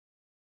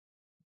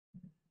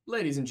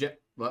Ladies and gent,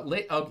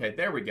 okay,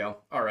 there we go.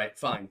 All right,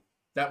 fine,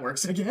 that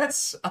works, I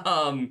guess.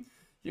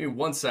 Give me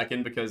 1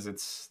 second because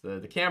it's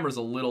the camera's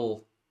a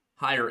little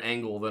higher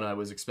angle than I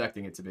was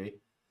expecting it to be.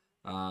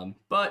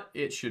 But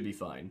it should be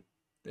fine.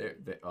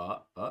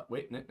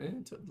 Wait,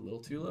 it's a little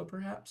too low,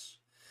 perhaps.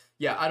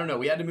 Yeah, I don't know.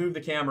 We had to move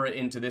the camera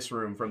into this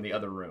room from the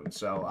other room,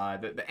 so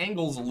the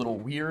angle's a little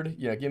weird.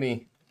 Yeah, give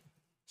me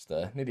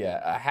just maybe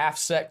a half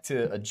sec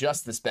to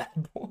adjust this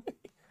bad boy.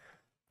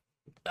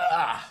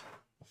 ah.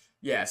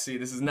 Yeah, see,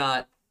 this is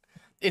not.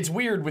 It's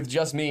weird with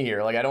just me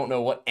here. Like, I don't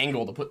know what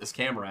angle to put this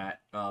camera at,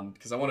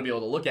 because I want to be able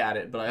to look at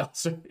it, but I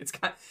also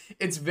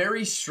it's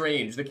very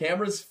strange. The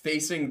camera's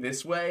facing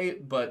this way,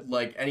 but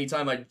like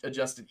anytime I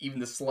adjust it even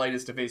the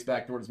slightest to face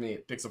back towards me,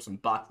 it picks up some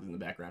boxes in the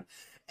background.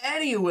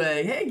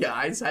 Anyway, hey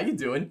guys, how you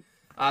doing?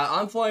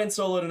 I'm flying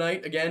solo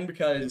tonight again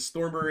because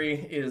Thornbury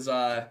is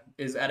at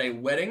a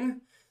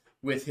wedding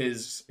with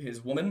his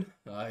woman,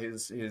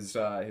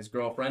 his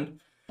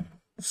girlfriend.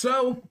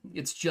 So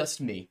it's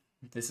just me.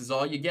 This is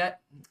all you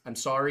get. I'm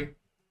sorry.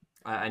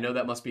 I know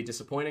that must be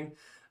disappointing,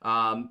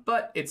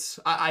 but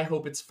I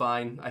hope it's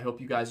fine. I hope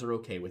you guys are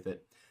okay with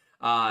it.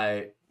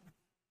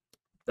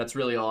 That's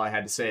really all I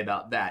had to say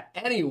about that.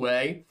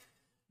 Anyway,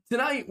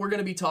 tonight we're going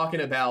to be talking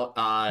about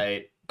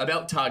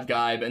Todd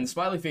Geib and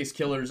Smiley Face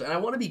Killers, and I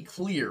want to be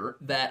clear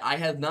that I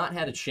have not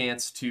had a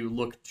chance to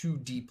look too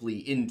deeply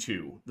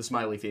into the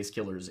Smiley Face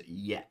Killers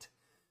yet.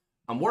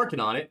 I'm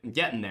working on it. I'm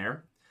getting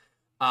there.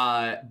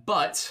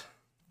 But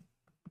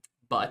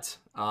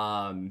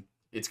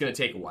it's going to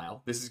take a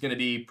while. This is going to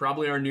be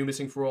probably our new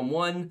Missing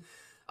 411.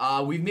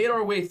 We've made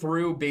our way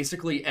through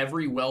basically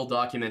every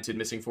well-documented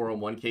Missing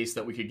 411 case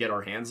that we could get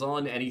our hands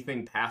on.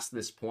 Anything past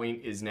this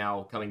point is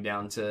now coming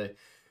down to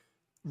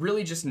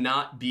really just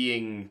not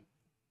being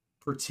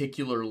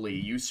particularly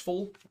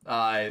useful,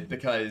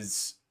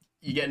 because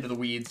you get into the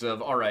weeds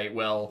of, all right,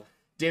 well,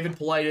 David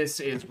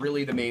Politis is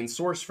really the main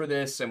source for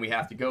this, and we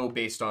have to go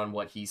based on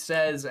what he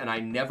says, and I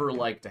never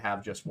like to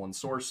have just one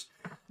source.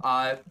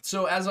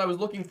 So as I was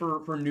looking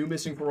for new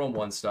Missing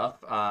 411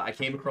 stuff, I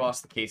came across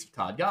the case of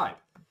Todd Geib.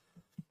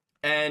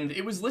 And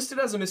it was listed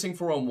as a Missing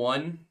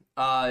 411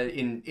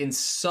 in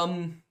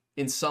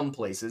some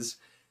places,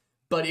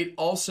 but it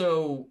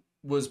also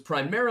was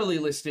primarily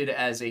listed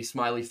as a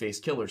Smiley Face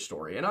Killer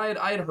story. And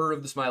I had heard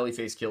of the Smiley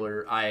Face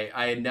Killer. I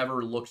had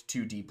never looked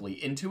too deeply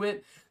into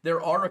it.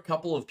 There are a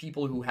couple of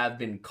people who have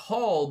been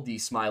called the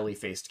Smiley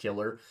Faced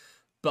Killer,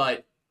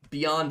 but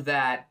beyond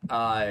that,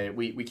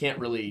 we can't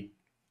really.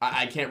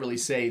 I can't really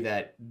say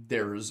that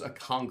there's a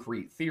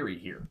concrete theory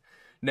here.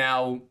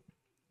 Now,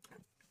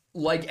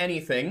 like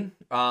anything,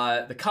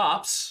 the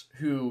cops,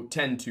 who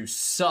tend to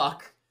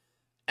suck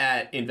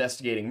at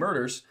investigating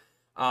murders,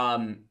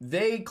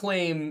 they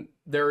claim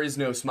there is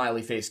no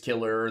Smiley Face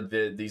Killer.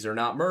 These are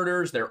not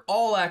murders. They're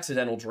all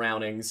accidental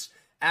drownings.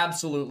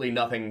 Absolutely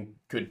nothing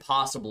could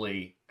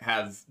possibly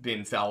have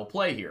been foul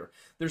play here.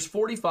 There's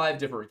 45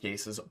 different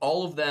cases.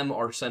 All of them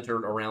are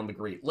centered around the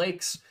Great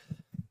Lakes.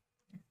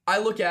 I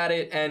look at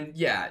it and,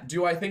 yeah,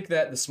 do I think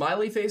that the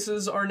Smiley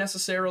Faces are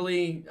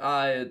necessarily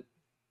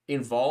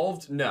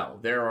involved? No.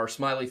 There are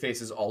Smiley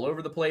Faces all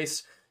over the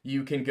place.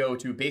 You can go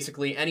to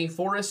basically any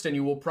forest and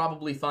you will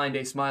probably find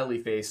a Smiley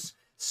Face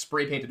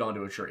spray painted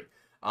onto a tree.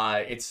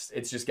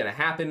 It's just gonna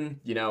happen.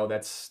 You know,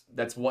 that's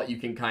what you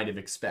can kind of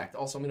expect.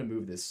 Also, I'm gonna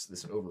move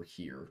this over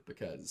here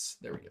because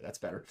there we go. That's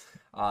better.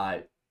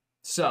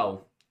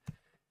 So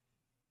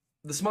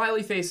the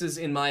Smiley Faces,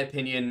 in my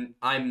opinion,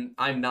 I'm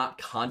not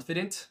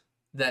confident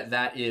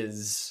that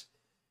is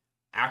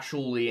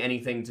actually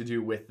anything to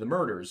do with the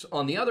murders.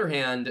 On the other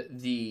hand,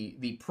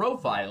 the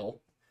profile,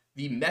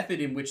 the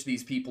method in which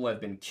these people have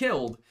been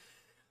killed,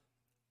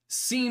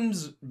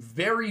 seems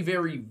very,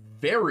 very,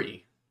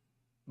 very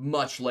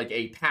much like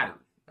a pattern.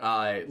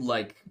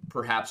 Like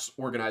perhaps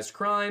organized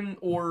crime,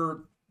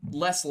 or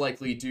less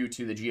likely due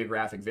to the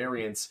geographic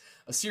variance,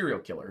 a serial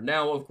killer.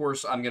 Now, of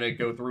course, I'm going to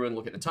go through and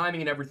look at the timing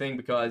and everything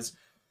because,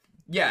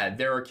 yeah,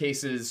 there are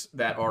cases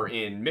that are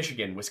in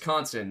Michigan,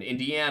 Wisconsin,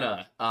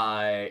 Indiana,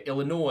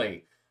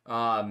 Illinois,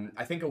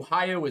 I think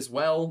Ohio as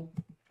well.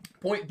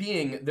 Point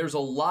being, there's a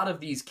lot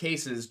of these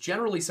cases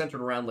generally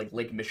centered around like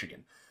Lake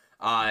Michigan.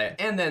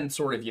 And then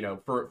sort of, you know,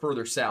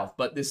 further south,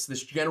 but this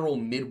general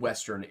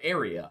Midwestern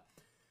area.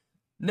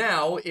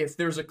 Now, if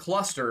there's a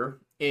cluster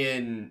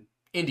in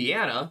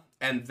Indiana,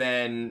 and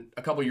then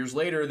a couple years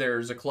later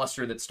there's a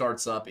cluster that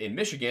starts up in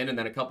Michigan, and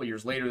then a couple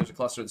years later there's a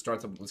cluster that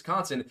starts up in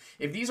Wisconsin,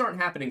 if these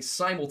aren't happening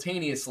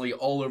simultaneously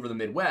all over the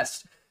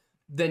Midwest,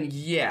 then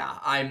yeah,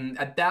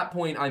 at that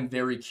point I'm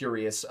very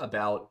curious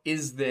about,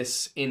 is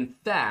this in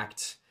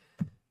fact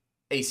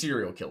a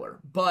serial killer?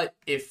 But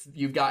if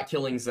you've got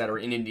killings that are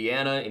in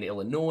Indiana, in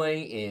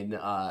Illinois, in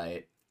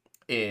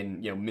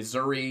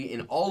Missouri,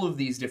 in all of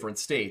these different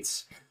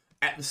states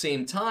at the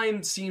same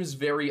time, seems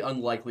very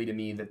unlikely to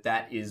me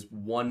that is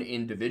one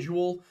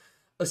individual,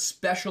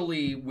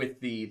 especially with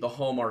the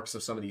hallmarks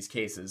of some of these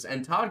cases.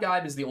 And Todd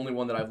Geib is the only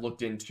one that I've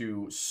looked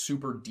into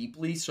super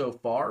deeply so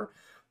far.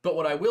 But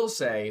what I will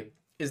say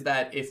is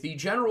that if the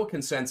general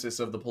consensus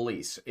of the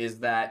police is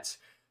that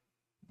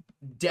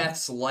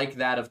deaths like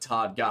that of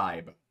Todd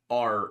Geib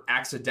are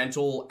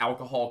accidental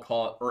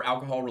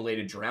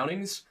alcohol-related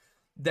drownings,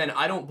 then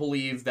I don't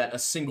believe that a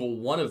single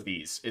one of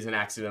these is an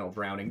accidental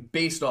drowning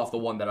based off the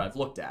one that I've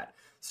looked at.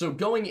 So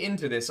going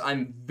into this,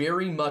 I'm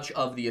very much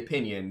of the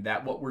opinion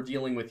that what we're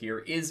dealing with here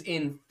is,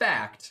 in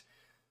fact,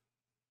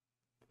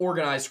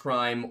 organized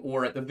crime,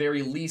 or at the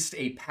very least,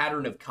 a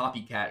pattern of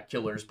copycat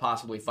killers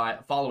possibly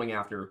following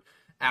after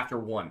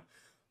one.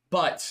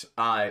 But,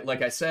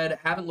 like I said,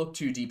 haven't looked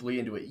too deeply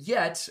into it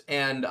yet,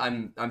 and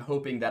I'm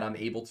hoping that I'm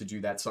able to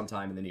do that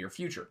sometime in the near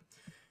future.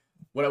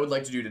 What I would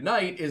like to do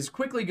tonight is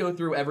quickly go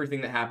through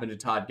everything that happened to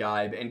Todd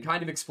Geib and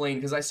kind of explain,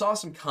 because I saw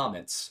some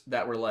comments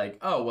that were like,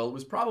 oh, well, it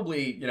was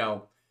probably, you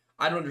know,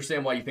 I don't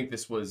understand why you think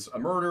this was a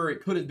murder.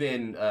 It could have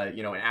been,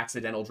 you know, an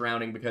accidental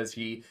drowning because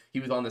he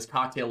was on this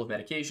cocktail of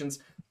medications.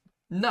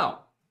 No.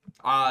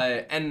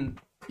 And,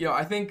 you know,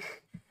 I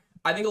think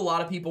a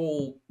lot of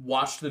people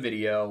watched the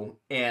video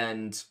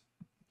and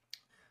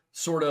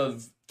sort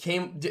of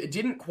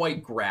didn't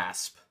quite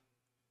grasp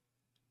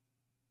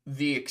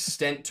the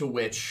extent to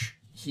which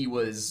he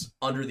was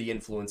under the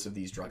influence of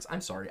these drugs.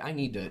 I'm sorry, I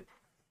need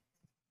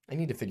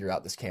to figure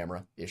out this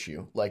camera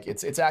issue. Like,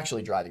 it's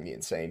actually driving me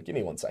insane. Give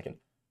me 1 second.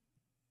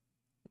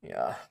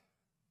 Yeah.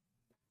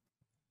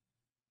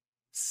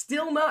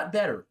 Still not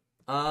better.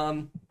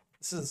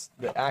 This is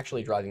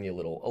actually driving me a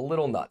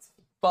little nuts.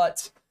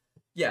 But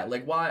yeah,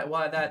 like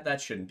why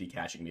that shouldn't be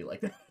catching me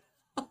like that.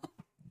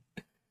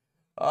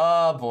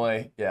 Oh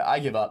boy, yeah, I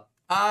give up.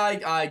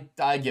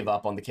 I give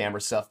up on the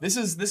camera stuff. This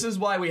is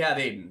why we have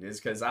Aiden,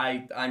 is because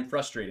I'm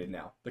frustrated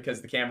now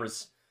because the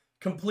camera's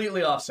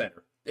completely off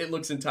center. It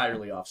looks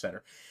entirely off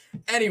center.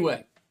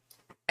 Anyway,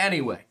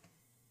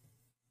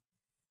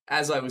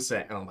 as I was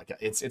saying, oh my god,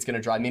 it's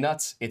gonna drive me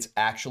nuts. It's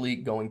actually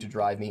going to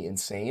drive me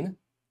insane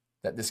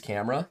that this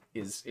camera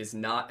is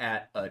not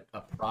at a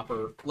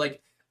proper,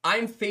 like,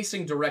 I'm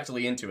facing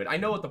directly into it. I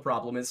know what the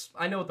problem is.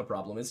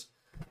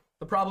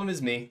 The problem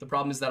is me. The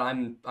problem is that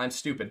I'm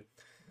stupid.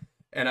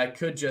 And I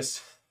could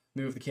just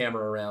move the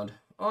camera around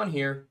on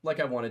here like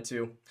I wanted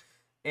to.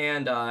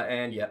 And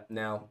yeah,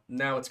 now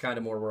it's kind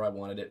of more where I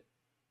wanted it.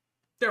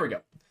 There we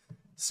go.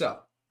 So,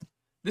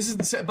 this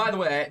is by the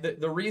way,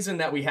 the reason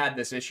that we had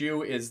this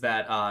issue is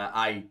that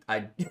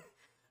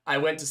I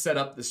went to set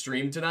up the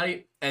stream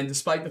tonight, and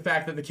despite the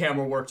fact that the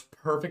camera worked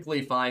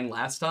perfectly fine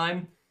last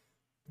time,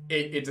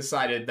 it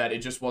decided that it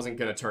just wasn't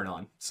going to turn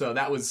on. So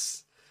that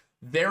was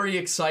very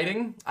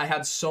exciting. I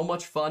had so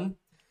much fun.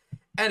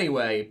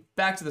 Anyway,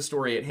 back to the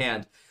story at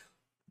hand.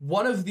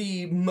 One of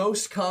the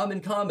most common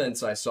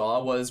comments I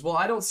saw was, well,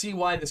 I don't see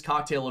why this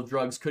cocktail of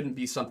drugs couldn't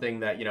be something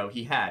that, you know,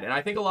 he had. And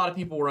I think a lot of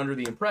people were under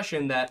the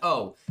impression that,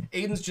 oh,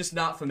 Aiden's just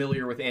not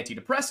familiar with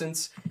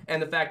antidepressants,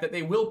 and the fact that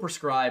they will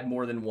prescribe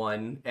more than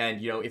one, and,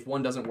 you know, if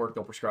one doesn't work,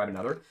 they'll prescribe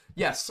another.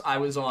 Yes, I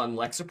was on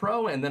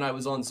Lexapro, and then I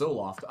was on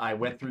Zoloft. I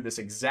went through this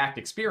exact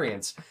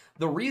experience.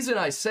 The reason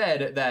I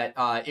said that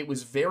it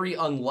was very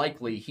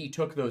unlikely he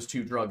took those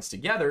two drugs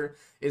together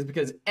is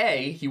because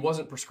A, he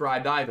wasn't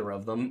prescribed either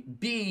of them,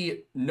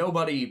 B,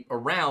 nobody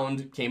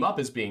around came up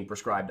as being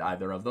prescribed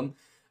either of them.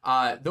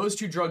 Those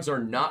two drugs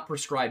are not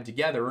prescribed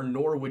together,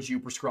 nor would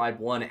you prescribe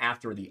one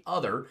after the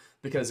other,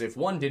 because if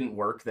one didn't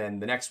work, then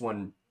the next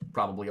one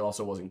probably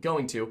also wasn't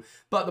going to.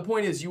 But the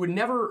point is, you would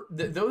never,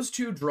 those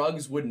two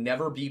drugs would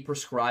never be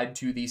prescribed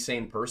to the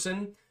same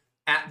person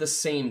at the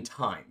same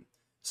time.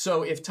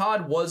 So if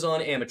Todd was on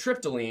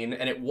amitriptyline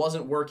and it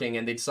wasn't working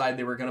and they decided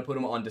they were going to put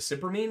him on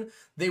desipramine,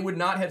 they would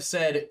not have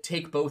said,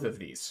 take both of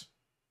these.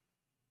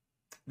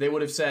 They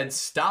would have said,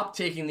 stop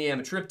taking the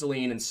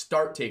amitriptyline and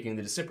start taking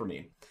the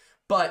desipramine.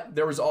 But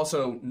there was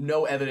also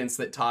no evidence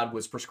that Todd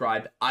was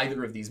prescribed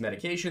either of these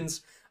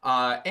medications.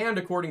 And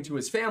according to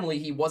his family,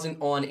 he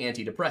wasn't on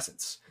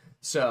antidepressants.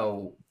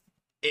 So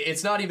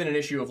it's not even an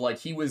issue of like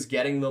he was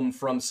getting them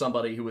from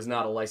somebody who was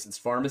not a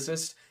licensed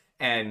pharmacist.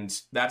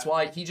 And that's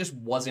why he just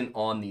wasn't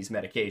on these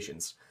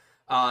medications.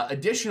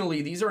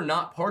 Additionally, these are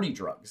not party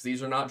drugs.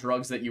 These are not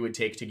drugs that you would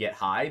take to get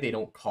high. They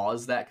don't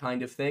cause that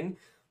kind of thing.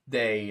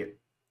 They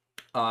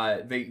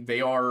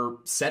are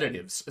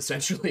sedatives,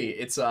 essentially.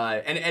 It's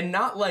and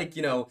not like,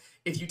 you know,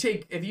 if you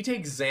take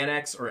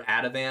Xanax or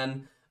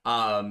Ativan,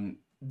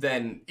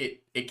 then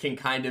it can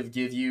kind of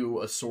give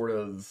you a sort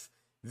of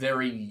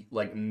very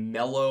like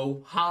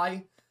mellow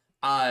high.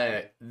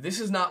 This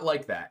is not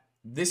like that.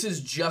 This is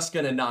just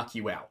gonna knock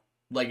you out.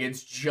 Like,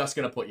 it's just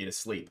gonna put you to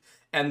sleep.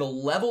 And the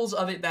levels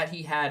of it that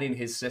he had in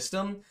his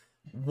system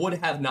would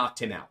have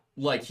knocked him out.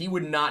 Like, he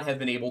would not have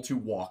been able to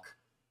walk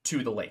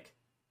to the lake.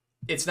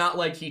 It's not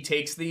like he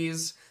takes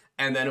these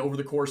and then over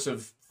the course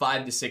of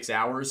 5 to 6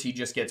 hours, he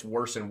just gets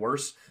worse and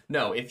worse.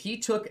 No, if he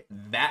took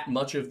that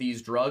much of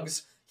these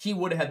drugs, he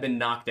would have been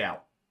knocked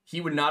out.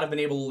 He would not have been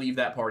able to leave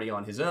that party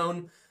on his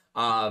own.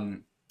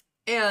 And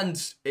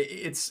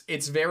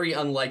it's very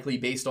unlikely,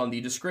 based on the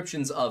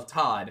descriptions of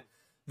Todd,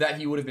 that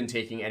he would have been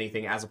taking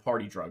anything as a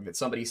party drug, that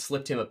somebody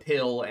slipped him a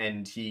pill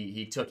and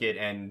he took it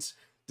and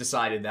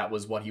decided that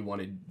was what he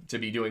wanted to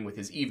be doing with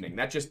his evening.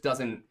 That just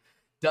doesn't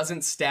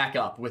stack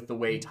up with the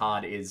way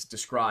Todd is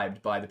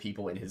described by the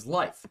people in his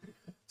life.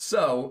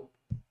 So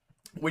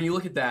when you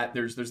look at that,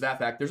 there's that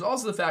fact. There's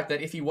also the fact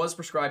that if he was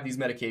prescribed these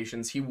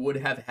medications, he would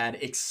have had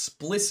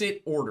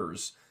explicit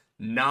orders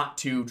not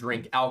to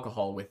drink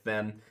alcohol with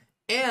them,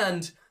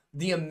 and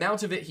the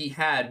amount of it he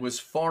had was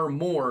far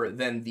more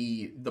than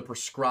the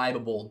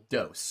prescribable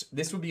dose.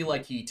 This would be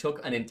like he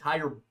took an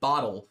entire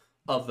bottle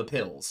of the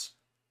pills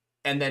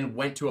and then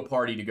went to a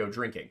party to go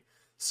drinking.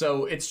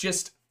 So it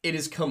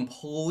is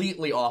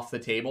completely off the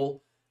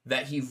table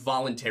that he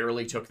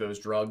voluntarily took those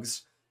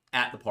drugs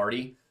at the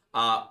party.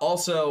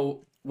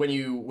 Also, when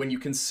you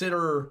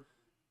consider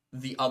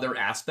the other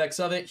aspects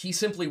of it, he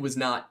was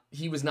not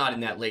in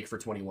that lake for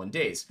 21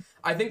 days.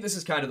 I think this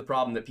is kind of the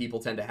problem that people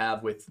tend to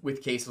have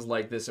with cases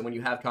like this, and when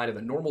you have kind of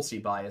a normalcy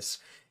bias,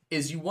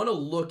 is you want to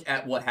look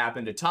at what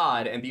happened to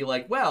Todd and be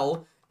like,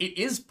 well, it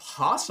is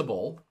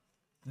possible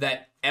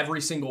that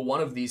every single one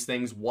of these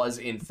things was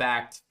in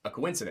fact a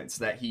coincidence,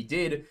 that he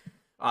did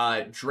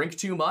drink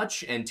too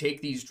much and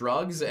take these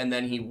drugs, and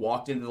then he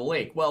walked into the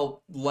lake.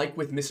 Well, like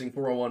with missing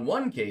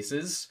 4011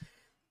 cases,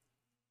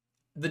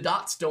 the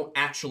dots don't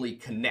actually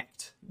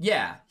connect.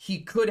 Yeah, he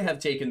could have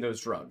taken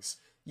those drugs.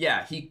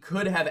 Yeah, he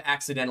could have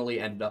accidentally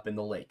ended up in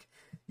the lake.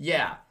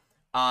 Yeah,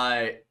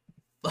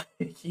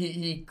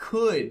 he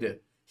could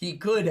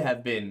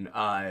have been,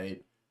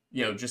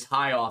 just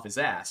high off his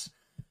ass.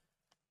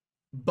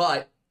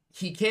 But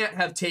he can't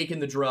have taken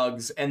the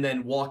drugs and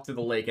then walked to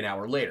the lake an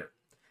hour later.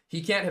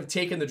 He can't have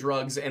taken the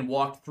drugs and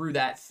walked through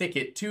that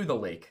thicket to the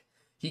lake.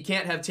 He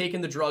can't have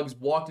taken the drugs,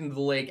 walked into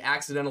the lake,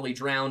 accidentally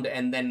drowned,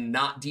 and then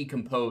not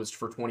decomposed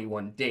for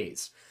 21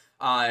 days.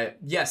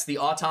 Yes, the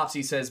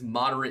autopsy says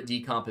moderate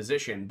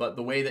decomposition, but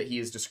the way that he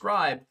is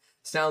described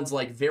sounds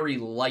like very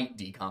light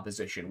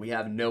decomposition. We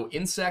have no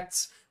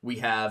insects, we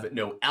have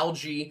no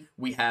algae,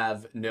 we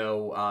have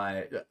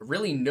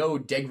really no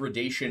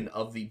degradation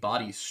of the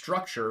body's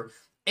structure,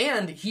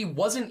 and he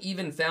wasn't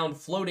even found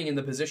floating in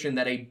the position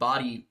that a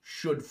body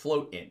should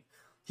float in.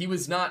 He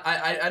was not,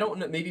 I don't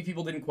know, maybe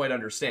people didn't quite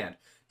understand.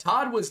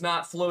 Todd was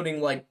not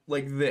floating like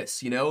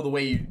this, the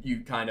way you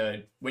kind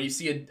of, when you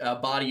see a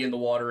body in the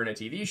water in a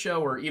TV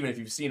show, or even if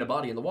you've seen a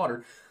body in the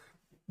water,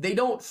 they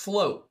don't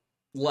float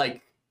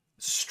like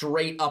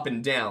straight up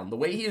and down. The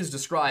way he is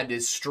described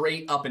is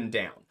straight up and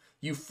down.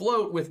 You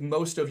float with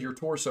most of your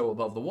torso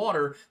above the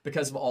water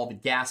because of all the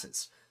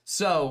gases.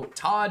 So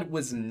Todd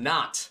was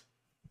not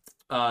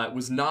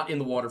in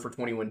the water for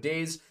 21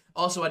 days.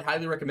 Also, I'd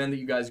highly recommend that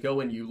you guys go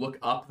and you look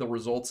up the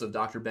results of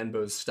Dr.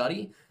 Benbow's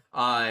study.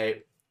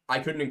 I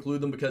couldn't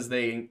include them because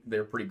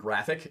they're pretty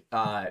graphic.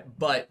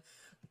 But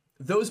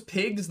those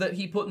pigs that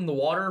he put in the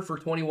water for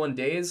 21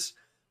 days,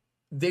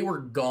 they were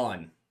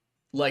gone.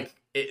 Like,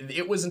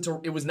 it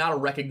was not a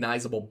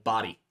recognizable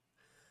body.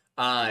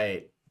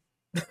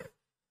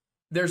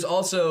 There's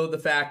also the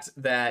fact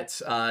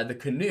that the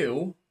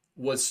canoe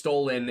was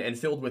stolen and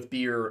filled with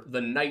beer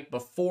the night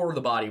before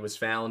the body was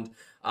found.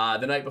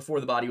 The night before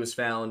the body was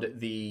found,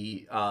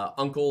 the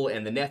uncle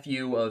and the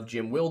nephew of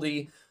Jim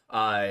Wilde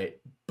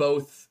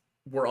both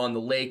were on the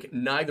lake.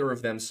 Neither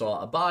of them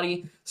saw a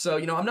body. So,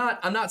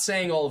 I'm not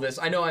saying all of this.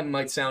 I know I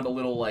might sound a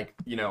little like,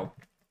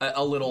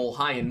 a little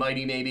high and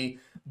mighty maybe,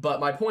 but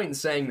my point in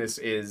saying this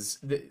is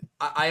that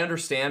I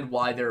understand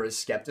why there is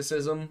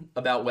skepticism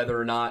about whether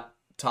or not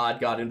Todd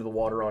got into the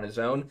water on his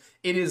own.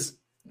 It is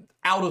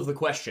out of the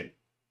question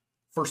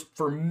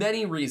for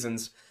many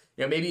reasons.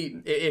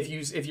 Maybe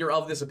if you're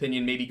of this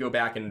opinion, maybe go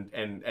back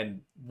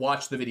and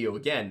watch the video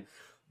again.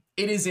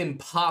 It is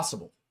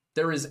impossible.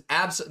 There is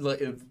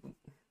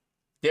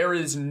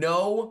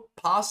no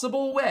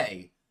possible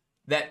way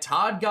that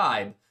Todd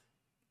Geib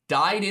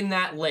died in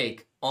that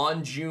lake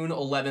on June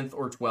 11th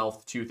or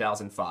 12th,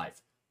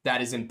 2005.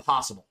 That is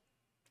impossible.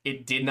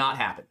 It did not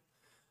happen.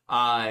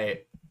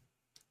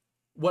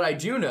 What I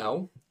do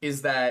know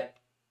is that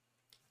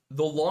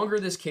the longer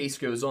this case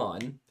goes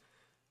on,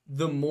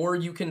 the more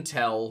you can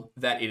tell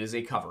that it is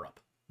a cover-up.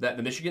 That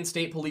the Michigan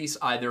State Police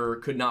either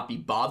could not be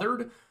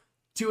bothered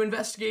to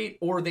investigate,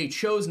 or they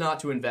chose not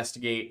to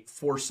investigate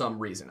for some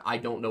reason. I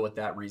don't know what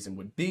that reason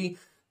would be,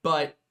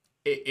 but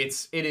it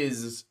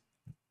is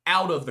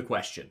out of the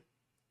question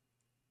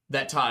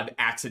that Todd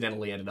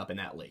accidentally ended up in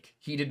that lake.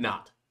 He did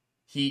not.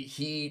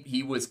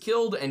 He was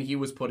killed and he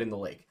was put in the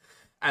lake.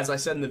 As I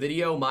said in the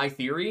video, my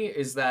theory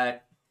is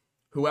that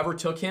whoever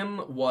took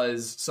him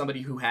was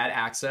somebody who had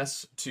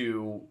access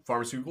to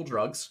pharmaceutical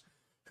drugs,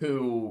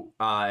 who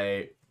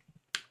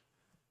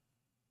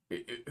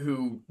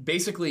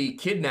basically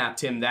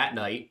kidnapped him that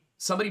night.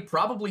 Somebody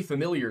probably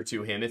familiar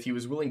to him if he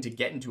was willing to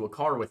get into a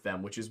car with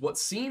them, which is what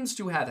seems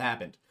to have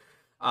happened.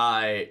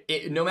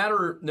 No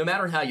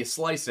matter how you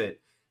slice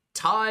it,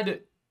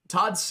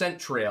 Todd's scent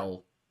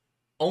trail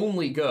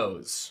only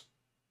goes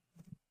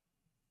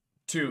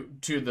to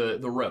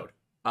the road.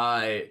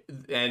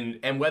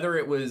 And whether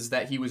it was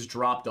that he was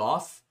dropped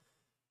off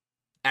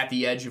at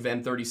the edge of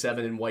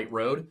M37 and White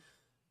Road,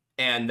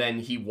 and then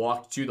he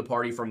walked to the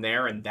party from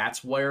there, and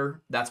that's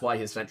why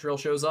his scent trail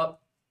shows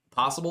up.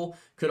 Possible.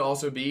 Could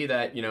also be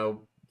that,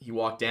 he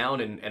walked down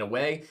and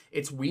away.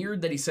 It's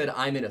weird that he said,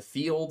 "I'm in a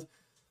field."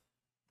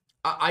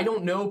 I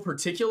don't know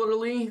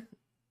particularly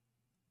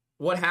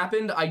what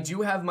happened. I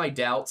do have my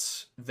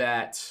doubts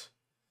that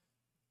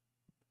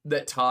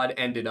Todd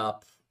ended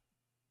up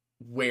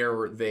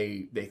where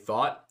they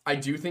thought. I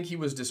do think he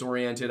was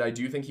disoriented. I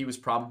do think he was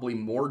probably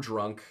more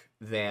drunk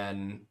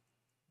than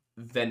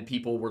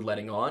people were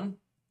letting on.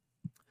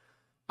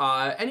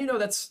 And you know,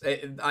 that's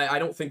I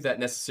don't think that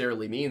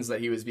necessarily means that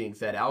he was being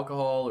fed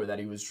alcohol or that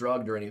he was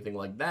drugged or anything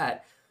like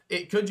that.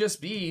 It could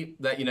just be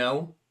that, you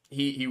know,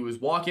 he was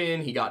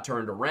walking, he got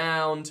turned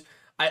around.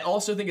 I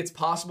also think it's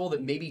possible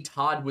that maybe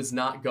Todd was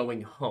not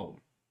going home.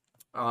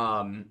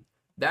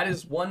 That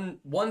is one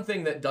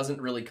thing that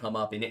doesn't really come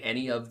up in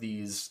any of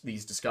these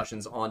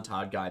discussions on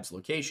Todd Geib's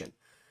location.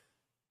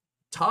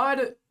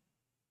 Todd,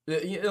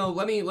 you know,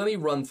 let me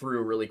run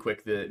through really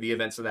quick the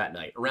events of that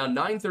night. Around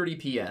 9:30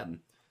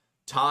 p.m.,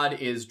 Todd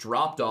is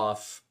dropped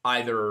off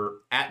either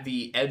at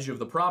the edge of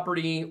the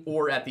property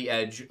or at the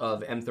edge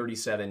of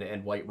M37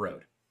 and White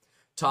Road.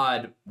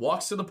 Todd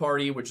walks to the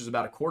party, which is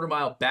about a quarter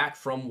mile back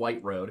from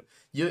White Road.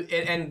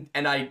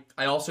 I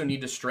also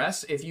need to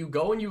stress, if you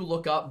go and you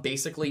look up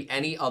basically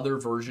any other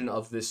version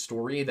of this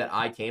story that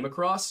I came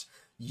across,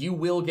 you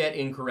will get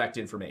incorrect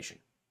information.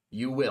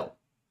 You will.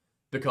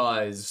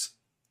 Because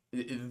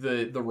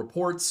the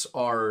reports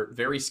are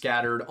very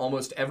scattered.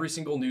 Almost every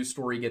single news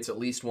story gets at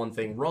least one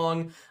thing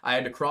wrong. I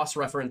had to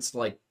cross-reference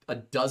like a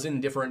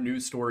dozen different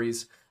news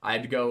stories. I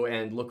had to go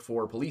and look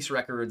for police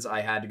records.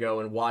 I had to go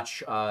and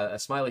watch a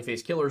Smiley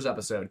Face Killers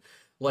episode.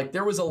 Like,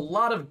 there was a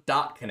lot of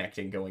dot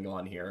connecting going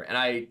on here. And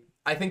I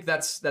think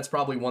that's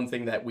probably one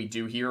thing that we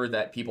do here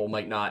that people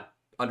might not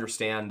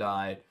understand.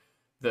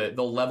 The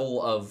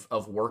level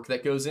of work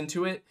that goes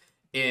into it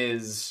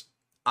is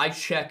I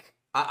try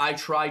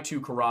to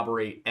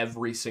corroborate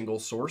every single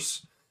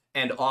source,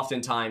 and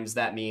oftentimes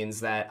that means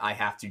that I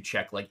have to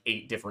check like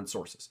 8 different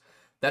sources.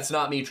 That's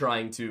not me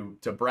trying to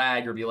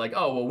brag or be like,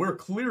 oh, well, we're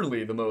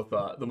clearly the most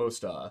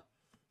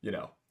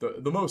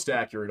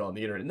accurate on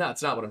the internet. No,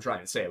 that's not what I'm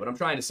trying to say. What I'm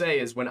trying to say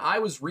is when I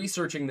was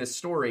researching this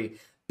story,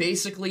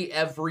 basically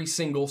every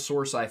single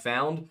source I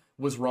found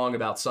was wrong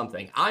about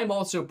something. I'm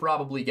also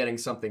probably getting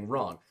something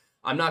wrong.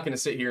 I'm not going to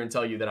sit here and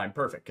tell you that I'm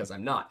perfect, because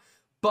I'm not.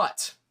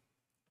 But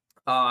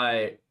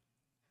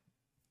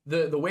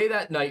the way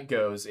that night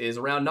goes is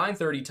around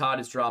 9:30, Todd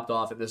is dropped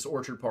off at this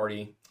orchard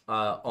party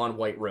on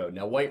White Road.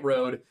 Now, White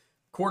Road,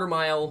 quarter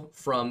mile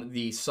from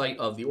the site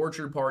of the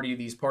orchard party.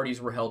 These parties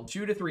were held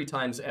 2 to 3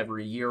 times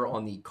every year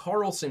on the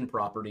Carlson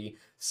property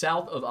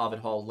south of Ovid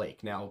Hall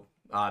Lake. Now,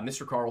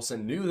 Mr.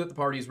 Carlson knew that the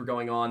parties were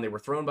going on. They were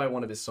thrown by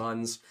one of his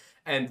sons.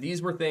 And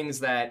these were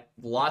things that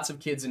lots of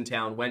kids in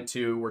town went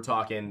to. We're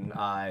talking,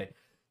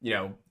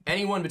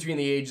 anyone between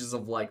the ages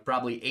of like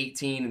probably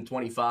 18 and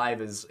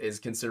 25 is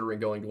considering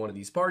going to one of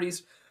these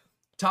parties.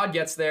 Todd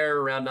gets there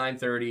around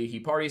 9:30. He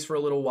parties for a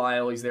little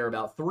while. He's there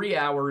about 3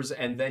 hours,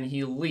 and then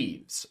he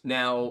leaves.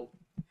 Now,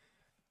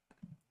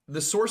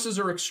 the sources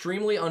are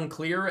extremely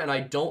unclear, and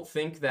I don't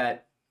think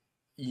that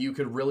you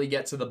could really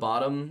get to the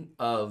bottom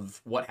of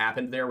what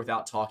happened there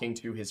without talking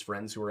to his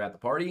friends who were at the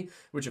party,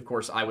 which, of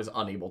course, I was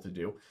unable to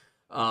do.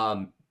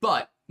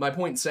 But my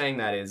point in saying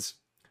that is,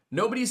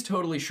 nobody's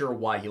totally sure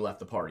why he left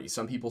the party.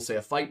 Some people say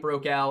a fight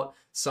broke out.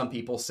 Some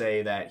people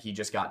say that he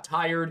just got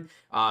tired.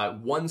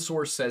 One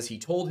source says he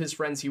told his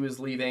friends he was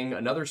leaving.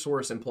 Another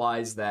source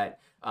implies that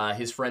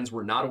his friends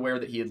were not aware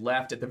that he had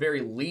left. At the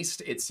very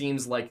least, it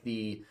seems like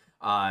the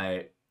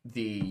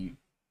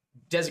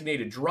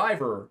designated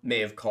driver may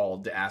have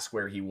called to ask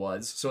where he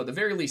was. So at the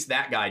very least,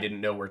 that guy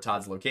didn't know where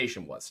Todd's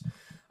location was.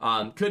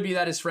 Could be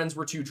that his friends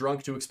were too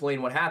drunk to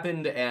explain what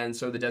happened, and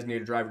so the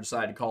designated driver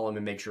decided to call him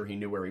and make sure he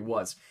knew where he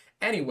was.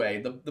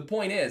 Anyway, the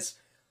point is,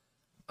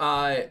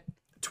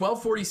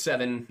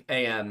 12:47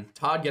 a.m.,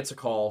 Todd gets a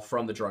call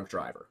from the drunk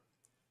driver.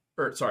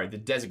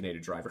 The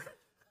designated driver.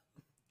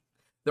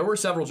 There were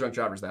several drunk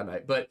drivers that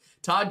night, but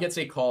Todd gets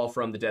a call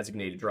from the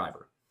designated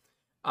driver.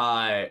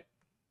 Am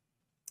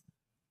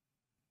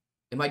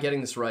I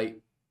getting this right?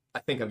 I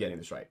think I'm getting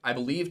this right. I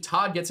believe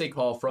Todd gets a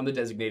call from the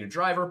designated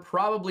driver,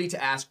 probably to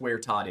ask where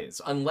Todd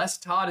is. Unless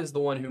Todd is the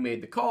one who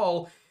made the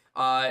call,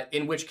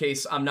 in which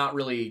case I'm not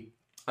really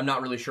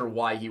sure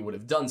why he would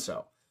have done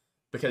so,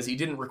 because he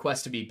didn't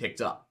request to be picked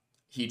up.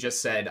 He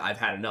just said, I've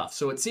had enough.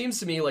 So it seems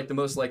to me like the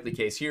most likely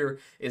case here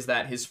is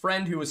that his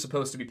friend who was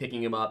supposed to be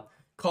picking him up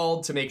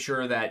called to make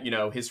sure that,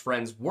 his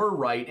friends were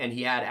right and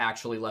he had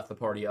actually left the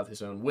party of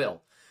his own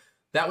will.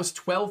 That was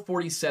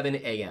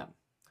 12:47 a.m.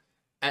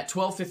 At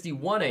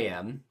 12:51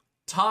 a.m.,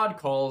 Todd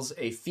calls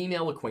a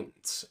female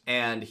acquaintance,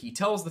 and he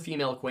tells the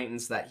female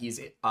acquaintance that he's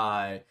in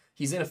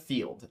a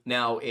field.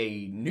 Now,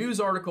 a news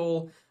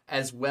article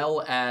as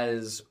well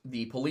as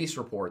the police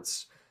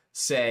reports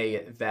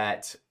say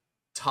that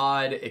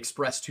Todd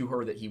expressed to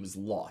her that he was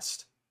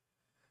lost.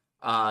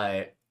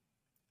 I'm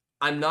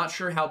not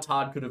sure how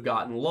Todd could have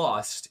gotten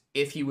lost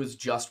if he was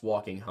just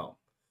walking home.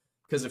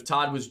 Because if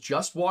Todd was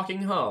just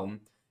walking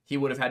home, he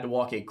would have had to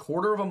walk a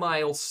quarter of a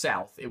mile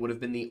south. It would have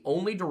been the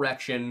only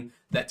direction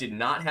that did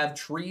not have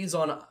trees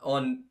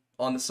on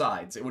the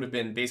sides. It would have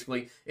been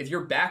basically, if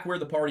you're back where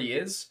the party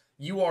is,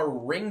 you are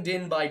ringed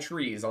in by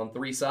trees on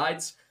 3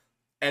 sides,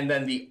 and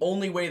then the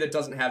only way that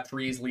doesn't have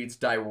trees leads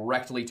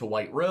directly to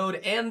White Road,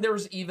 and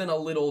there's even a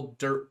little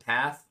dirt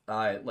path,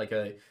 like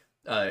a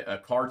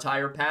car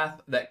tire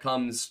path that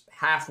comes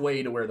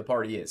halfway to where the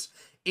party is.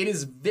 It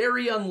is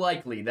very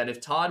unlikely that if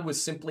Todd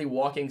was simply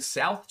walking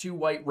south to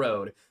White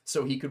Road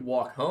so he could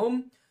walk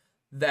home,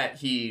 that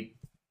he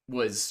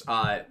was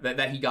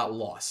that he got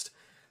lost.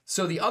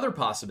 So the other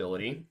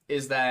possibility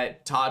is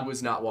that Todd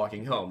was not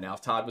walking home. Now,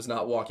 if Todd was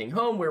not walking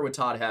home, where would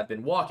Todd have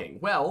been walking?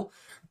 Well,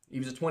 he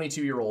was a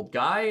 22-year-old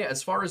guy.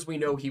 As far as we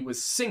know, he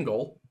was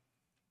single.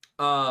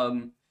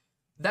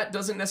 That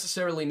doesn't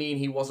necessarily mean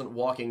he wasn't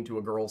walking to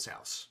a girl's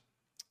house.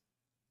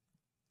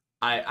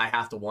 I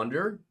have to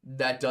wonder.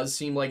 That does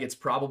seem like it's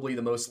probably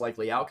the most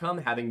likely outcome,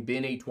 having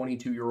been a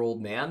 22-year-old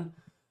man.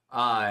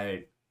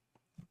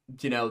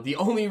 You know, the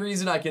only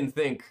reason I can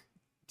think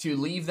to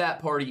leave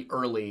that party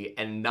early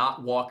and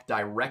not walk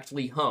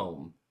directly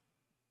home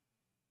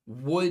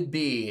would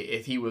be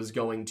if he was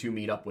going to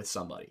meet up with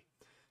somebody.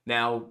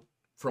 Now,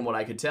 from what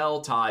I could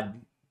tell,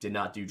 Todd did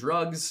not do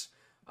drugs.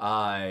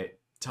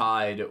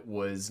 Todd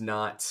was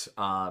not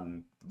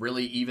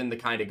really even the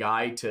kind of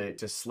guy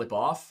to slip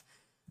off.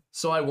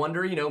 So I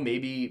wonder, you know,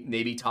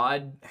 maybe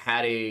Todd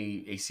had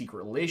a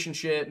secret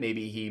relationship.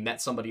 Maybe he met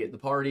somebody at the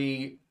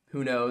party.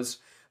 Who knows?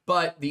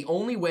 But the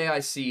only way I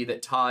see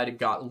that Todd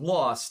got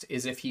lost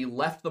is if he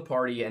left the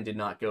party and did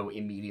not go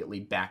immediately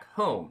back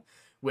home,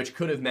 which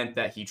could have meant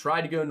that he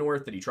tried to go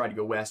north, that he tried to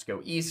go west,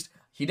 go east.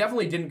 He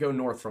definitely didn't go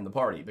north from the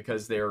party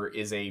because there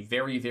is a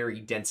very, very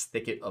dense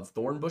thicket of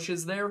thorn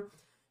bushes there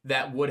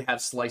that would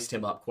have sliced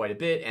him up quite a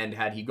bit. And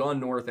had he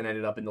gone north and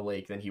ended up in the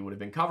lake, then he would have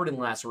been covered in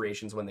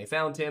lacerations when they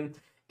found him.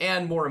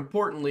 And more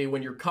importantly,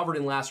 when you're covered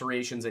in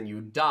lacerations and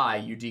you die,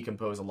 you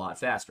decompose a lot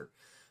faster.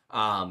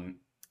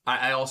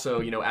 I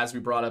also, you know, as we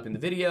brought up in the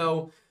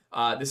video,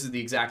 this is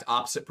the exact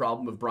opposite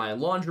problem of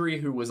Brian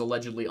Laundrie, who was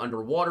allegedly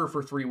underwater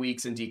for 3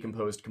 weeks and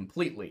decomposed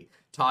completely.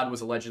 Todd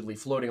was allegedly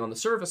floating on the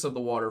surface of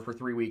the water for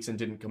 3 weeks and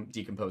didn't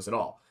decompose at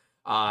all.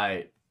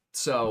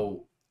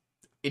 So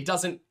it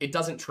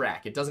doesn't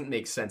track. It doesn't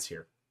make sense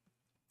here.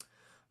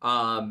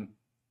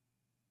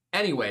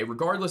 Anyway,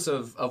 regardless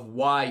of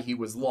why he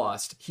was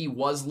lost, he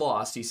was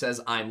lost. He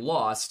says, "I'm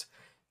lost."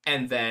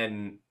 And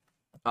then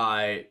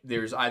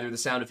there's either the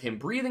sound of him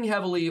breathing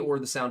heavily or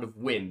the sound of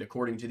wind,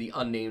 according to the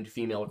unnamed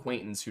female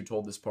acquaintance who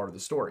told this part of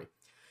the story.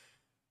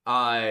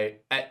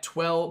 Between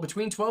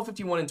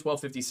 12:51 and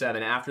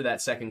 12:57, after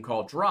that second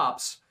call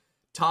drops,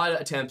 Todd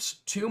attempts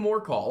 2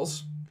 more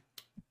calls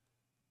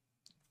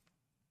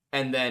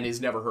and then is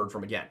never heard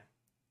from again.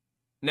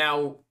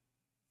 Now,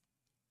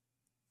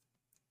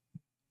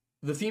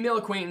 the female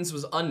acquaintance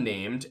was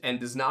unnamed and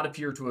does not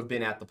appear to have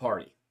been at the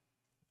party.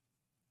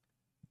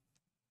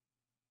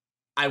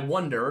 I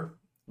wonder,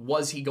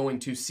 was he going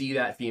to see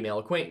that female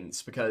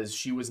acquaintance? Because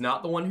she was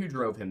not the one who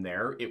drove him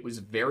there. It was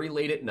very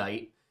late at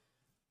night.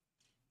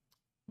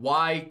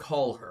 Why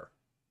call her?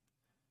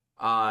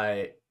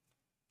 I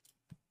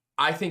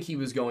think he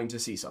was going to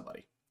see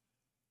somebody.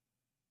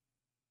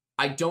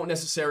 I don't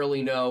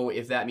necessarily know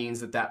if that means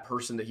that that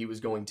person that he was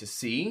going to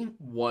see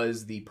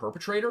was the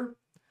perpetrator,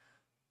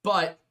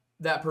 but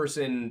that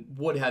person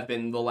would have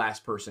been the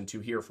last person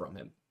to hear from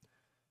him.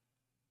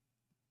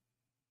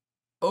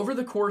 Over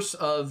the course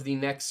of the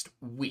next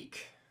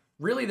week,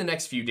 really the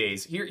next few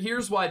days,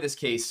 here's why this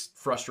case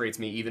frustrates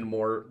me even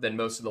more than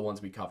most of the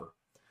ones we cover.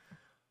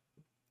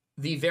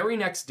 The very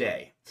next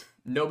day,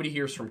 nobody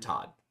hears from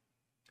Todd.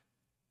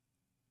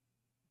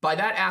 By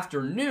that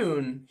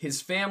afternoon,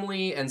 his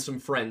family and some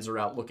friends are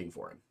out looking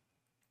for him.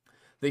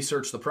 They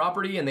search the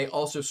property and they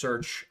also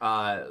search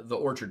the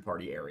orchard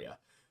party area.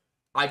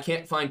 I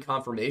can't find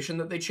confirmation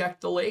that they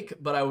checked the lake,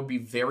 but I would be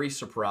very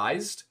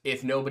surprised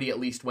if nobody at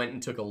least went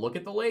and took a look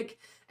at the lake.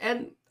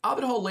 And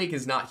Abbott Hall Lake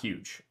is not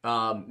huge,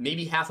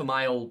 maybe half a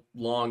mile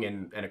long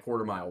and a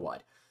quarter mile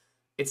wide.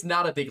 It's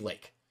not a big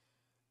lake.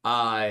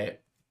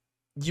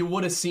 You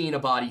would have seen a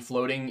body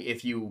floating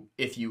if you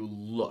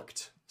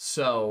looked.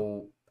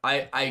 So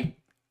I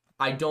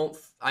don't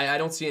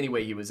see any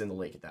way he was in the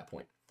lake at that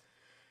point.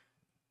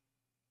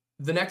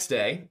 The next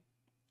day,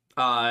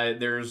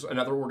 there's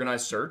another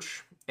organized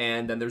search.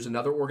 And then there's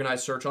another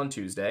organized search on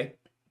Tuesday.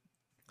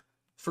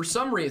 For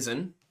some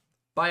reason,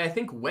 by I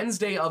think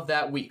Wednesday of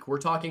that week, we're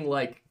talking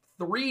like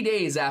 3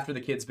 days after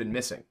the kid's been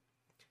missing,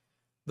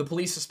 the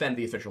police suspend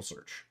the official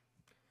search.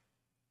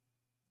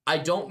 I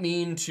don't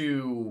mean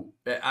to...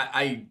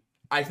 I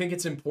think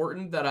it's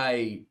important that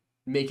I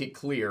make it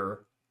clear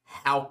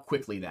how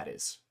quickly that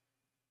is.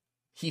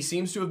 He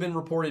seems to have been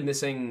reported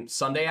missing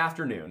Sunday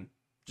afternoon,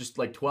 just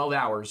like 12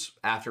 hours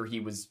after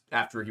he was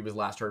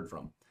last heard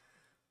from.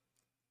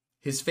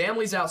 His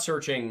family's out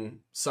searching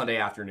Sunday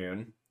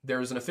afternoon. There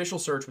was an official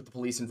search with the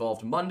police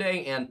involved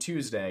Monday and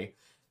Tuesday.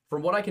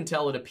 From what I can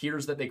tell, it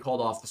appears that they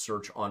called off the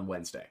search on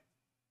Wednesday.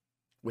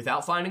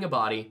 Without finding a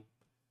body,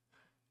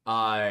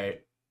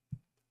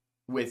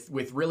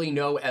 with really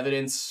no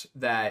evidence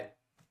that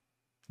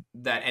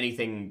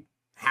anything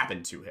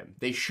happened to him.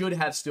 They should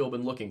have still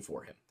been looking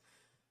for him.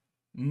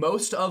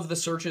 Most of the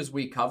searches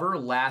we cover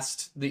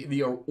last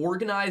the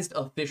organized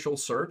official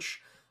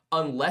search,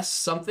 unless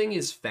something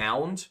is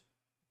found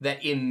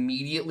that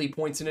immediately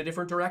points in a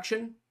different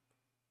direction,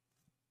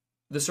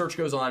 the search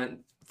goes on in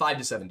 5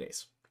 to 7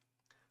 days.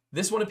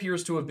 This one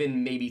appears to have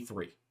been maybe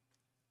 3.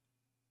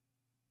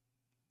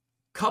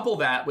 Couple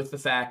that with the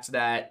fact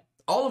that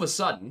all of a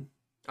sudden,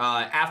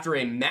 after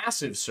a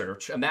massive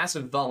search, a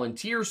massive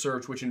volunteer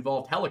search, which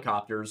involved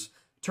helicopters,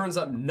 turns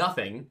up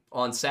nothing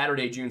on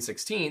Saturday, June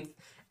 16th,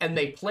 and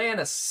they plan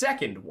a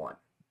second one.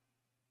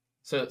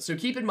 So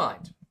keep in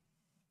mind,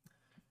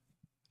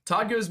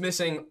 Todd goes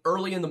missing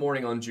early in the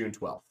morning on June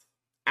 12th.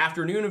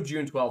 Afternoon of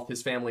June 12th,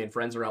 his family and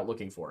friends are out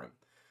looking for him.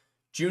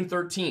 June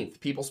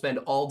 13th, people spend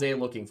all day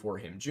looking for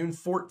him. June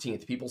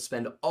 14th, people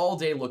spend all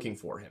day looking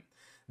for him.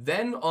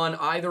 Then on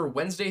either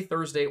Wednesday,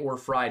 Thursday, or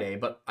Friday,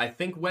 but I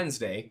think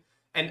Wednesday,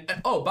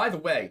 and oh, by the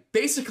way,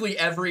 basically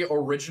every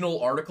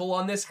original article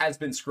on this has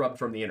been scrubbed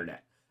from the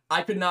internet.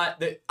 I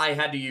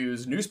had to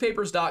use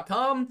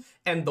newspapers.com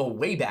and the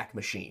Wayback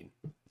Machine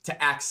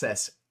to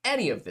access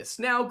any of this.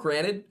 Now,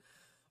 granted,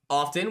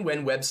 often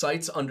when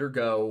websites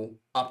undergo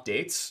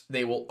updates,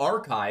 they will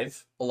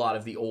archive a lot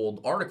of the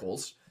old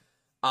articles,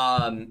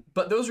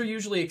 but those are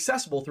usually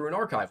accessible through an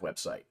archive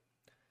website.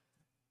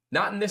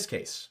 Not in this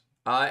case.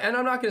 And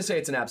I'm not going to say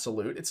it's an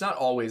absolute. It's not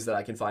always that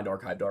I can find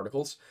archived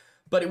articles,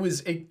 but it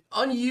was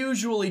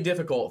unusually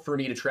difficult for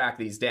me to track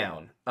these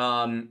down.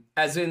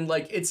 As in,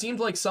 like, it seemed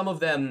like some of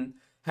them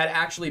had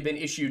actually been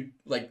issued,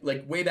 like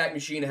Wayback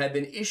Machine had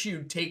been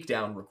issued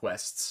takedown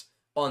requests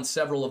on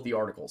several of the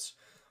articles.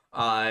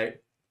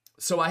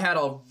 So I had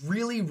a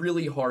really,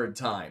 really hard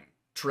time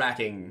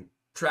tracking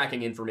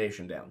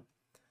information down.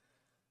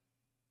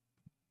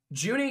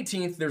 June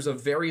 18th, there's a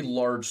very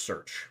large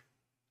search.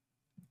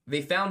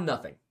 They found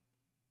nothing.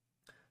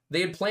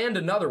 They had planned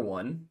another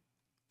one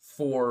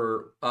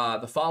for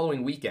the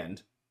following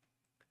weekend.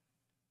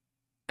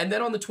 And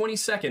then on the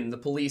 22nd, the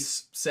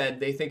police said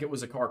they think it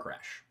was a car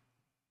crash.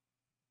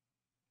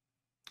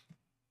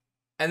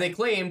 And they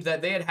claimed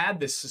that they had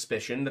this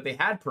suspicion that they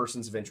had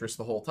persons of interest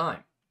the whole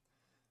time.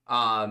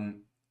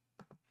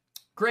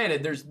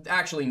 Granted, there's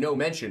actually no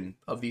mention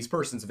of these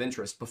persons of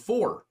interest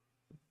before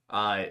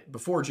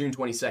June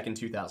 22nd,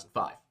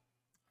 2005.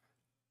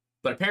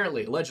 But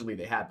apparently, allegedly,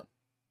 they had them.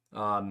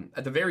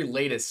 At the very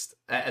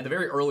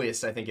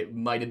earliest, I think it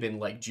might have been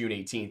like June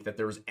 18th that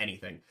there was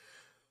anything.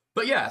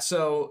 But yeah,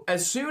 so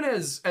as soon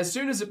as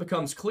it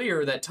becomes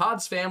clear that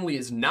Todd's family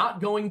is not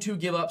going to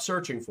give up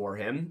searching for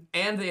him,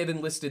 and they have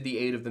enlisted the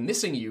aid of the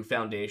Missing You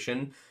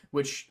Foundation,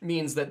 which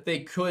means that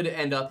they could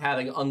end up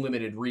having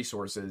unlimited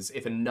resources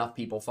if enough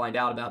people find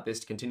out about this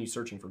to continue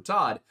searching for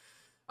Todd.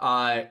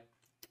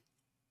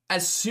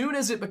 As soon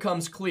as it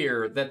becomes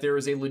clear that there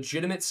is a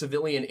legitimate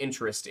civilian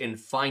interest in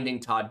finding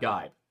Todd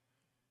Geib,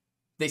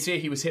 they say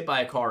he was hit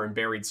by a car and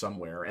buried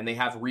somewhere, and they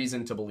have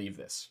reason to believe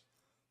this.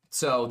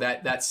 So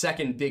that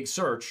second big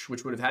search,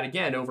 which would have had,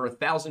 again, over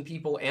 1,000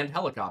 people and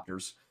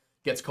helicopters,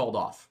 gets called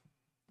off.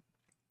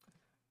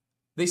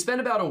 They spend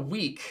about a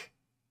week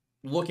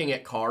looking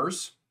at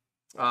cars,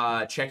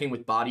 checking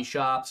with body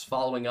shops,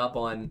 following up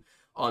on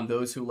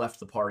those who left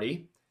the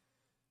party.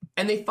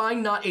 And they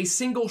find not a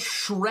single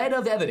shred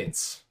of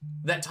evidence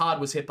that Todd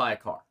was hit by a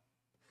car.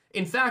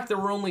 In fact, there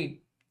were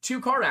only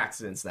 2 car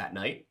accidents that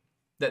night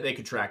that they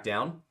could track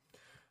down.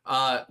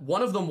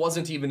 One of them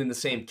wasn't even in the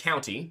same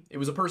county. It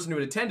was a person who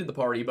had attended the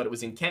party, but it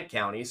was in Kent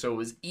County, so it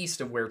was east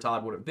of where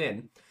Todd would have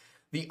been.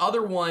 The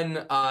other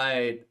one,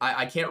 I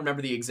can't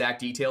remember the exact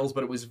details,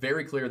 but it was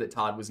very clear that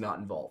Todd was not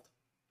involved.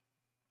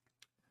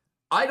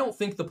 I don't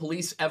think the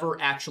police ever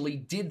actually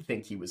did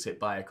think he was hit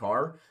by a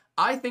car.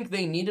 I think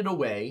they needed a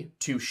way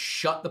to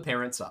shut the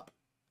parents up.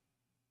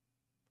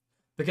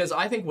 Because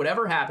I think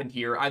whatever happened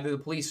here, either the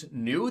police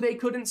knew they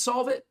couldn't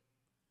solve it,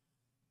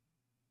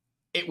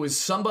 it was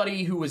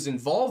somebody who was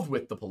involved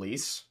with the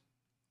police,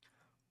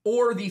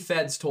 or the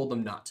feds told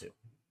them not to.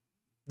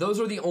 Those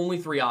are the only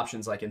 3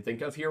 options I can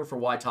think of here for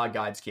why Todd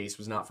Geib's case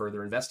was not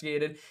further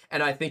investigated,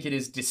 and I think it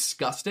is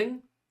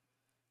disgusting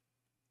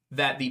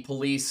that the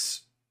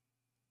police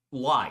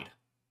lied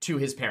to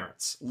his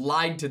parents,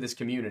 lied to this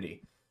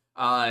community.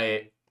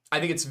 I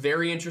think it's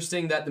very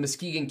interesting that the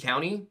Muskegon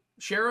County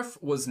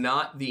Sheriff was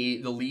not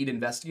the lead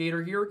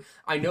investigator here.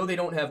 I know they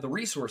don't have the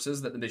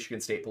resources that the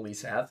Michigan State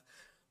Police have,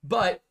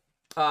 but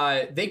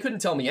they couldn't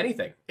tell me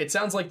anything. It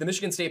sounds like the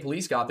Michigan State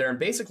Police got there and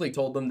basically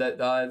told them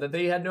that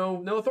they had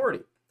no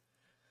authority.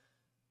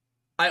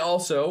 I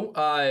also,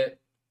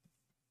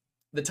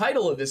 the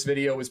title of this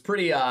video was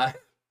pretty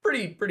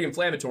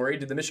inflammatory.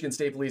 Did the Michigan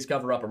State Police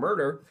cover up a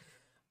murder?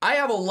 I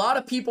have a lot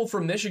of people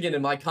from Michigan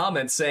in my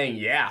comments saying,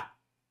 yeah,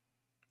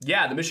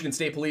 the Michigan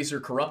State Police are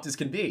corrupt as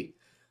can be.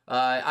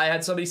 I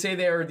had somebody say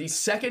they are the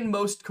second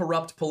most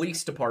corrupt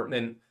police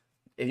department,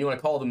 if you want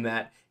to call them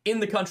that, in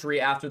the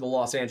country after the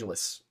Los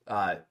Angeles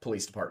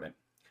Police Department.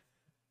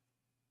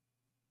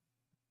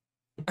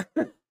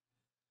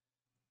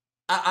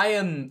 I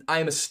am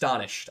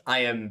astonished. I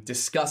am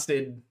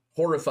disgusted,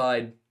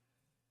 horrified.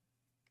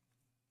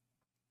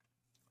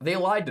 They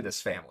lied to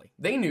this family.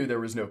 They knew there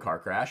was no car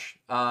crash,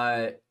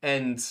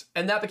 and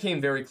that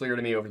became very clear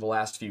to me over the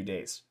last few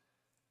days.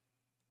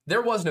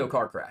 There was no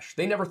car crash.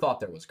 They never thought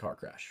there was a car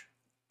crash.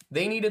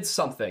 They needed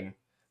something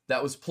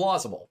that was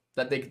plausible,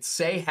 that they could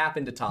say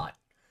happened to Todd,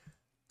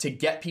 to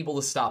get people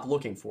to stop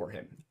looking for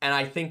him. And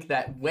I think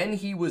that when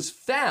he was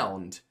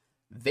found,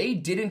 they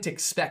didn't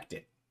expect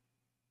it.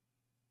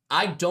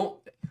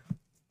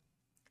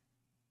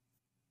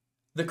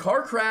 The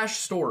car crash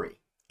story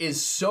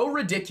is so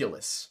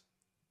ridiculous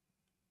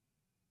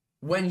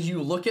when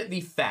you look at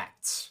the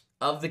facts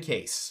of the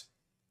case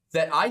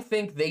that I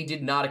think they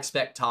did not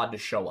expect Todd to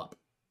show up.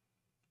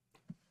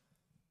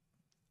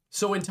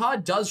 So when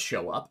Todd does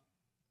show up,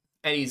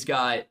 and he's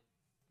got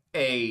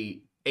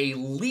a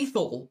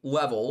lethal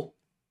level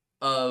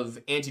of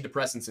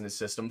antidepressants in his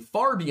system,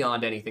 far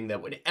beyond anything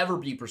that would ever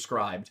be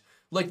prescribed.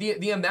 Like,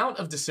 the amount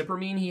of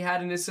disipramine he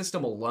had in his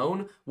system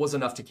alone was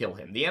enough to kill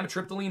him. The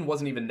amitriptyline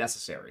wasn't even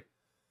necessary.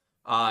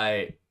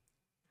 Now,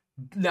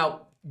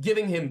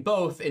 giving him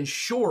both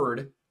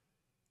ensured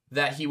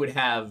that he would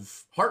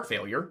have heart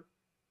failure.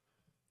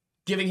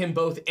 Giving him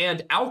both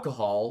and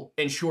alcohol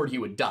ensured he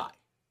would die.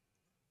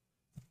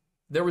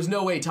 There was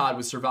no way Todd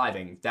was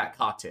surviving that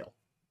cocktail.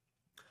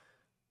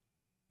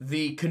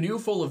 The canoe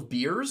full of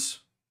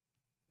beers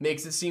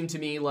makes it seem to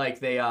me like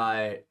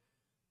they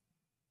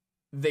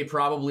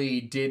probably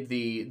did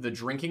the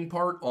drinking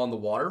part on the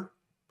water.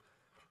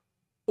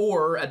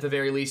 Or, at the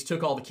very least,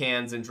 took all the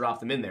cans and dropped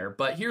them in there.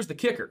 But here's the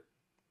kicker.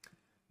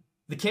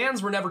 The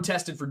cans were never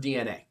tested for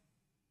DNA.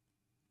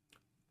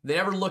 They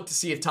never looked to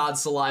see if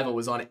Todd's saliva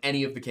was on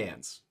any of the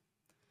cans.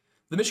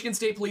 The Michigan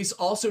State Police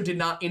also did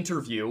not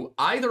interview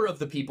either of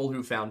the people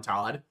who found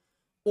Todd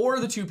or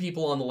the two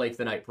people on the lake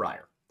the night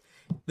prior.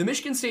 The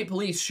Michigan State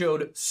Police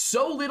showed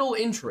so little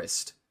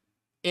interest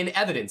in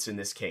evidence in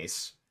this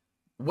case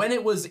when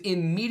it was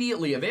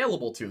immediately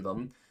available to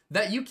them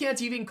that you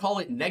can't even call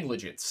it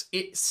negligence.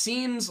 It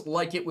seems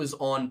like it was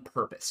on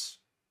purpose.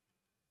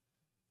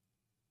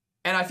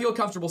 And I feel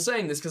comfortable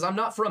saying this because I'm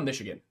not from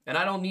Michigan, and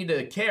I don't need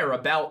to care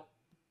about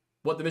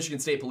what the Michigan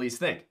State Police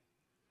think.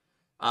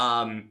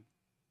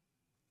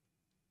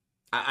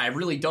 I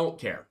really don't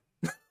care.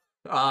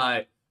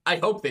 I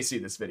hope they see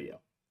this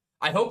video.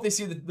 I hope they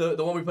see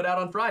the one we put out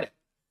on Friday.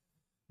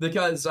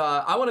 Because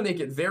I want to make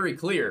it very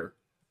clear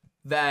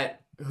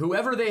that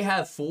whoever they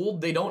have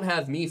fooled, they don't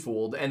have me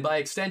fooled, and by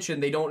extension,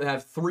 they don't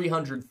have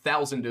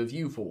 300,000 of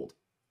you fooled.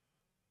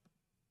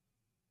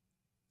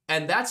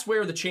 And that's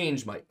where the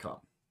change might come.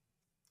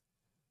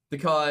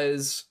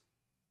 Because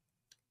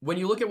when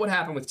you look at what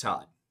happened with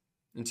Todd,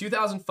 in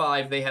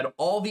 2005, they had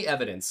all the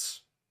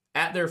evidence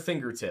at their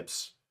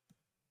fingertips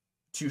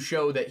to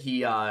show that he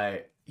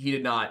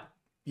did not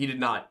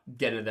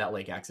get into that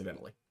lake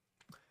accidentally.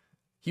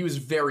 He was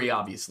very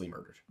obviously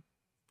murdered.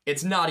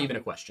 It's not even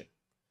a question.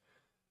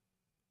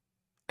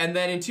 And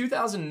then in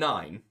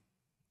 2009,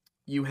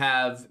 you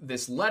have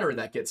this letter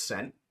that gets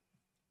sent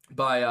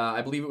by,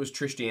 I believe it was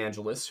Trish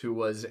DeAngelis, who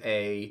was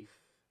a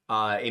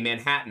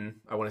Manhattan,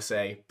 I want to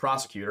say,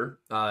 prosecutor,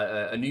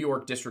 a New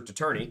York district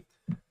attorney.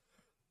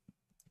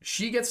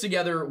 She gets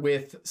together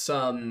with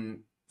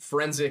some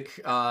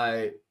forensic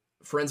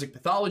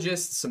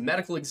pathologists, some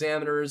medical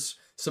examiners,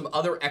 some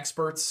other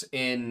experts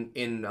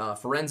in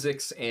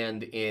forensics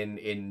and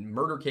in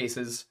murder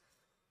cases.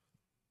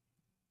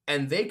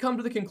 And they come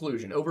to the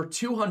conclusion, over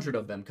 200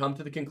 of them come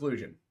to the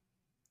conclusion.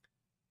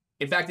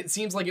 In fact, it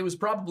seems like it was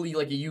probably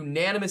like a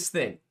unanimous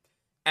thing.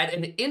 At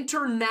an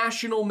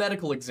international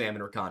medical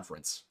examiner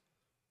conference,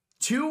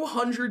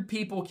 200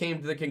 people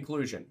came to the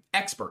conclusion,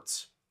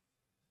 experts,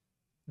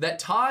 that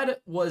Todd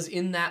was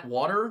in that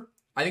water.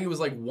 I think it was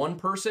like one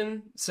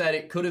person said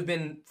it could have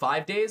been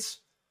 5 days.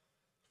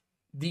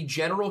 The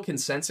general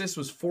consensus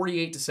was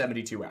 48 to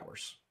 72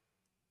 hours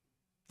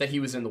that he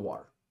was in the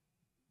water.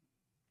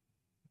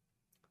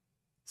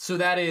 So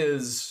that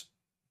is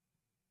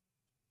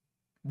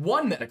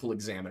one medical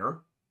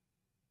examiner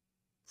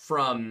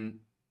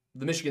from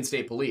the Michigan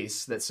State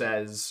Police that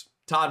says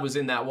Todd was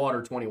in that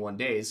water 21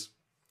 days.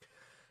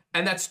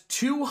 And that's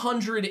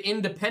 200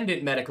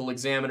 independent medical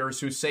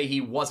examiners who say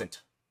he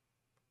wasn't.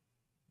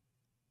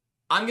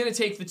 I'm going to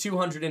take the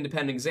 200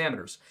 independent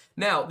examiners.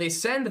 Now, they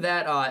send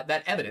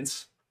that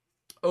evidence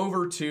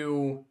over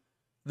to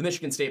the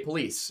Michigan State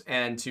Police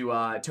and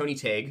to Tony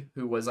Tague,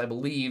 who was, I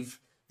believe,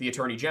 the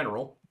Attorney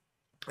General.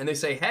 And they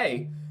say,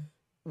 hey,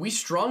 we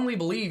strongly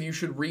believe you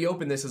should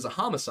reopen this as a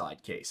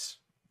homicide case.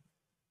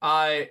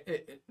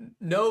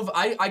 Nov,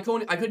 I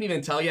couldn't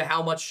even tell you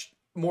how much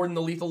more than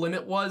the lethal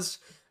limit was.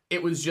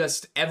 It was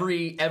just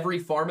every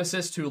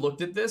pharmacist who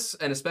looked at this,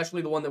 and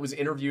especially the one that was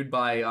interviewed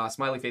by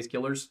Smiley Face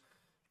Killer's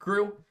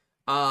crew,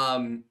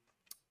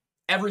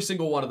 every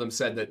single one of them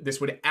said that this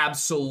would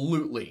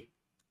absolutely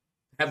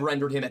have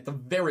rendered him at the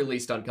very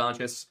least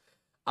unconscious,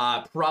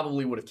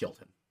 probably would have killed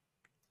him.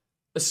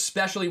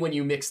 Especially when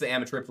you mix the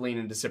amitriptyline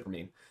and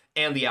disipramine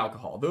and the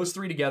alcohol. Those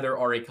three together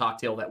are a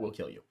cocktail that will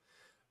kill you.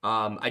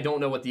 I don't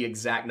know what the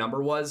exact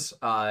number was.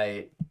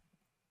 I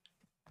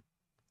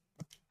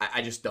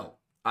just don't.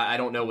 I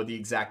don't know what the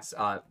exact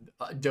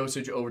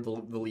dosage over the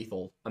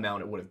lethal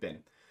amount it would have been.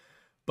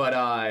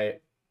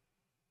 But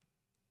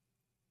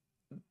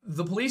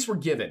the police were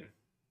given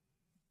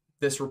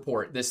this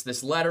report,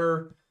 this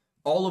letter,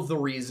 all of the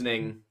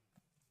reasoning,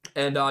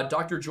 and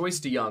Dr. Joyce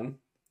DeYoung,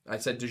 I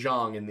said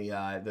DeJong in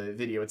the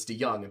video, it's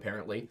DeYoung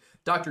apparently.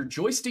 Dr.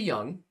 Joyce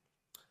DeYoung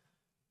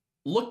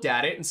looked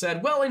at it and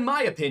said, well, in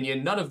my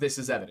opinion, none of this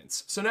is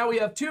evidence. So now we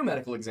have 2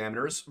 medical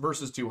examiners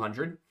versus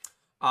 200.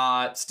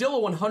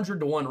 Still a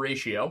 100-to-1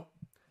 ratio.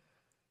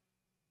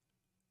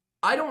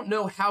 I don't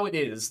know how it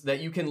is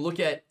that you can look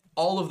at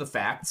all of the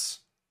facts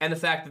and the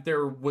fact that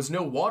there was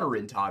no water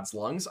in Todd's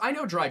lungs. I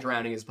know dry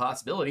drowning is a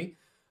possibility.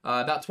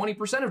 About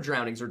 20% of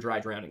drownings are dry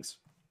drownings.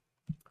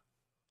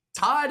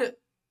 Todd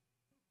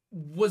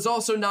was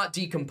also not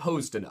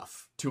decomposed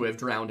enough to have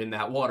drowned in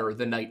that water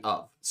the night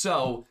of.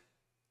 So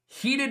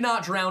he did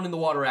not drown in the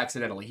water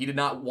accidentally. He did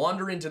not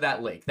wander into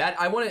that lake. That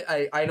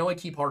I know I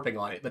keep harping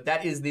on it, but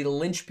that is the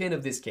linchpin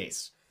of this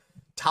case.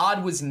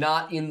 Todd was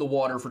not in the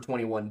water for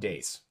 21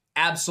 days.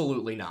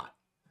 Absolutely not.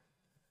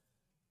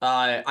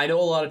 I know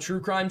a lot of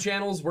true crime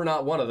channels. We're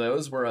not one of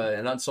those. We're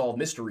an unsolved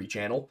mystery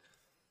channel.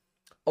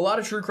 A lot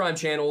of true crime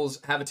channels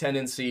have a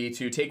tendency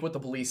to take what the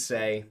police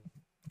say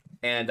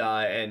and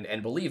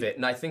believe it.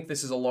 And I think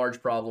this is a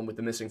large problem with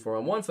the missing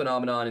 411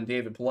 phenomenon and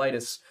David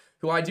Politis,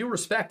 who I do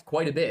respect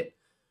quite a bit.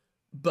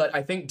 But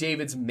I think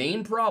David's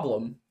main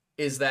problem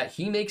is that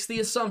he makes the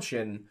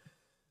assumption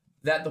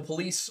that the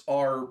police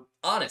are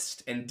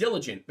honest and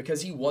diligent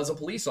because he was a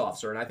police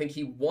officer. And I think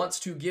he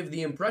wants to give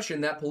the impression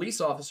that police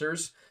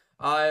officers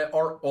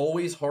are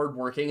always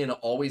hardworking and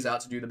always out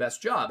to do the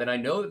best job. And I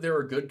know that there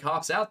are good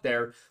cops out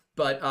there,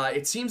 but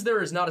it seems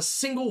there is not a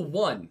single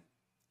one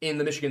in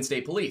the Michigan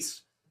State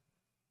Police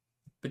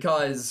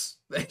because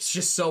it's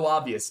just so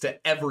obvious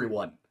to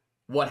everyone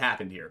what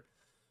happened here.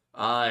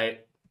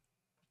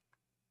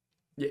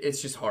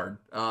 It's just hard.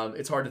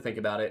 It's hard to think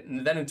about it.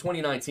 And then in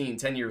 2019,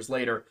 10 years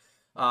later,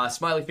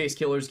 Smiley Face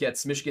Killers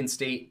gets Michigan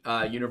State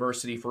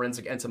University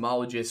forensic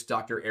entomologist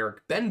Dr.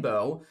 Eric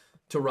Benbow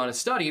to run a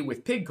study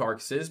with pig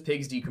carcasses.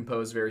 Pigs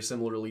decompose very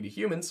similarly to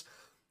humans.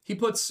 He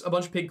puts a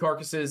bunch of pig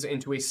carcasses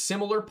into a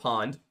similar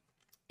pond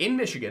in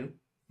Michigan.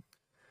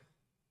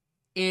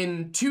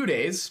 In 2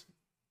 days,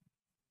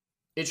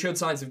 it showed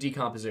signs of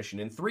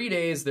decomposition. In 3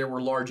 days, there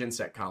were large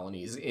insect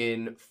colonies.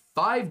 In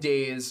 5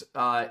 days,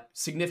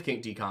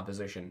 significant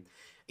decomposition.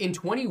 In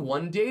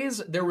 21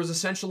 days, there was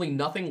essentially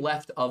nothing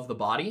left of the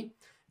body,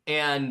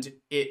 and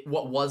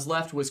what was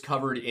left was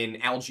covered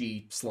in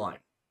algae slime.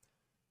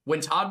 When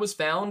Todd was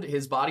found,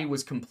 his body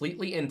was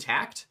completely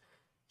intact.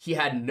 He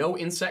had no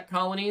insect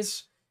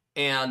colonies,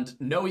 and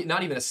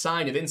not even a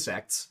sign of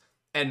insects,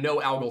 and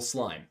no algal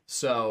slime.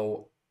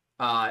 So,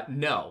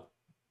 no.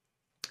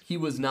 He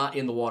was not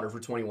in the water for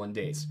 21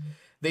 days.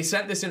 They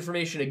sent this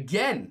information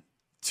again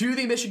to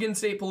the Michigan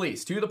State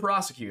Police, to the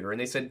prosecutor,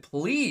 and they said,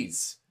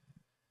 please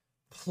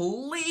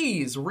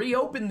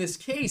reopen this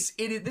case.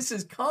 This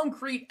is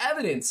concrete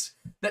evidence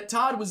that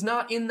Todd was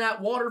not in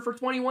that water for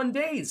 21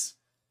 days.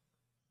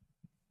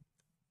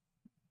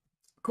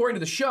 According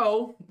to the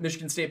show,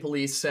 Michigan State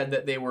Police said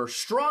that they were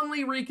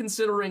strongly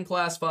reconsidering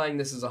classifying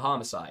this as a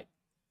homicide.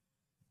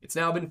 It's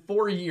now been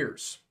 4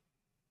 years.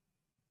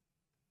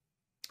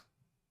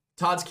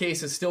 Todd's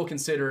case is still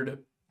considered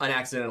an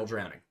accidental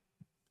drowning.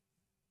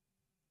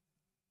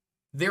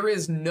 There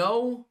is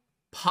no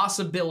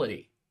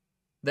possibility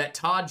that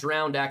Todd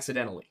drowned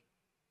accidentally.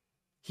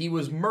 He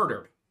was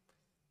murdered.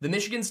 The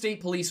Michigan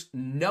State Police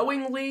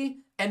knowingly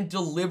and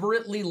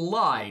deliberately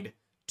lied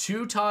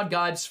to Todd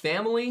Geib's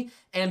family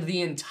and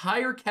the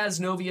entire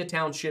Casnovia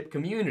Township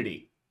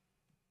community,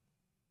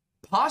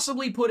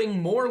 possibly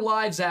putting more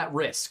lives at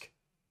risk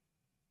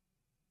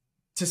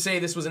to say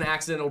this was an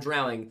accidental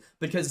drowning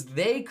because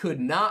they could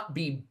not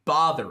be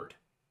bothered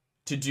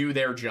to do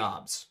their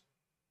jobs,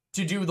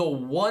 to do the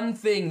one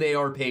thing they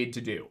are paid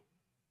to do.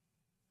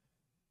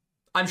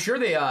 I'm sure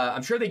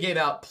they gave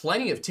out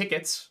plenty of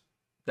tickets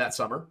that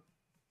summer.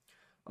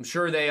 I'm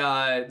sure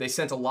they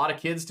sent a lot of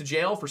kids to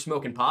jail for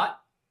smoking pot.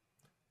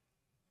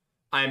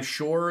 I'm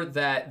sure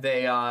that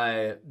they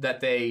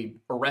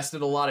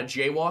arrested a lot of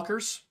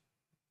jaywalkers.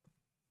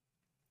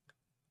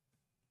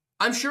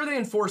 I'm sure they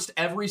enforced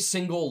every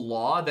single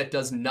law that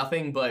does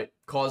nothing but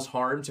cause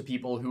harm to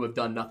people who have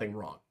done nothing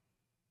wrong.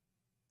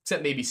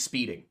 Except maybe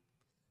speeding.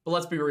 But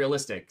let's be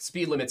realistic.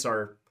 Speed limits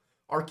are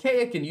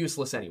archaic and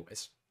useless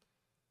anyways.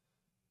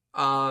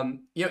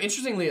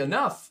 Interestingly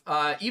enough,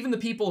 even the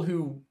people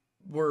who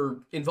were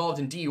involved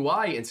in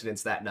DUI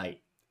incidents that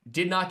night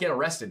did not get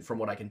arrested from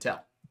what I can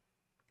tell.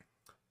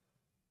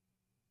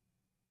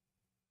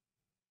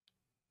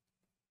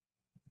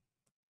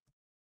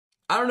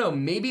 I don't know,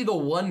 maybe the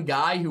one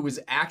guy who was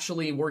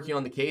actually working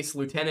on the case,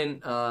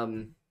 Lieutenant,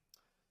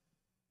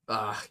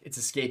 it's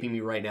escaping me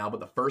right now, but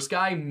the first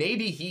guy,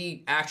 maybe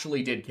he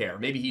actually did care.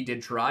 Maybe he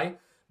did try.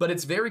 But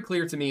it's very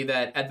clear to me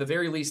that at the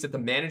very least at the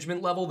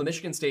management level, the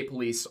Michigan State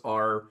Police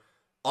are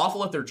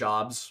awful at their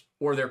jobs,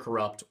 or they're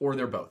corrupt, or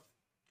they're both.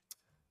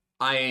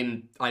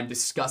 I'm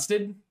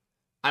disgusted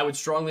I would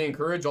strongly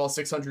encourage all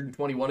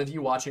 621 of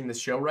you watching this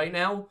show right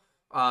now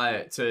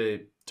to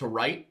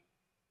write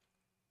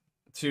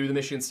to the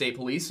Michigan State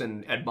Police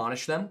and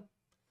admonish them.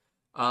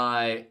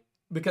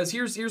 Because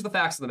here's the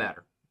facts of the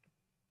matter.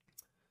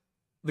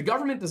 The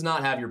government does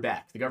not have your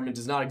back. The government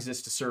does not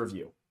exist to serve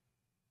you.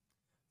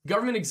 The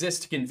government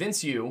exists to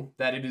convince you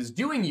that it is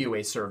doing you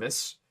a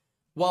service,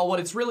 while what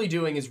it's really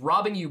doing is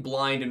robbing you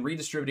blind and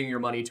redistributing your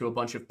money to a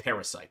bunch of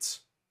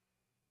parasites.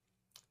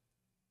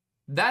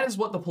 That is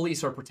what the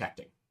police are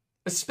protecting,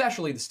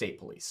 especially the state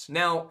police.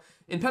 Now,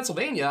 in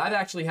Pennsylvania, I've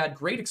actually had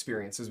great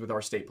experiences with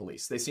our state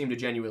police. They seem to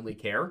genuinely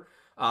care.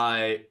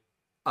 I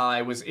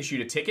was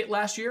issued a ticket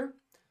last year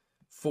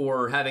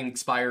for having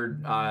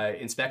expired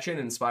inspection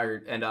and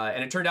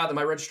it turned out that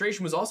my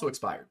registration was also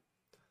expired.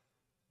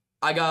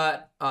 I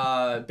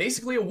got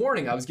basically a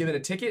warning. I was given a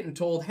ticket and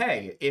told,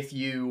 hey, if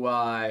you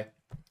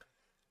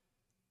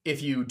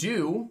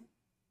do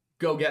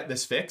go get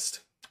this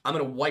fixed, I'm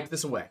going to wipe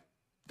this away.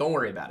 Don't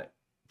worry about it.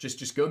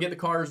 Just go get the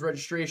car's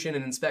registration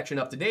and inspection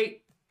up to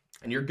date,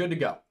 and you're good to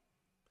go.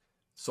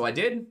 So I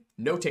did.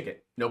 No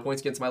ticket. No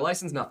points against my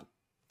license, nothing.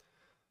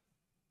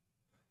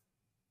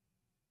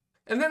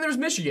 And then there's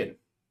Michigan,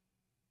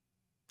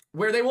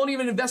 where they won't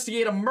even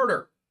investigate a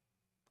murder.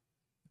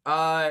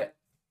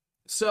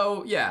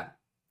 So, yeah.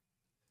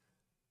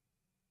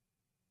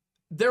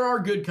 There are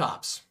good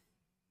cops.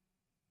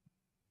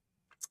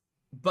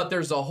 But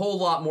there's a whole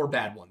lot more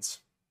bad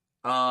ones.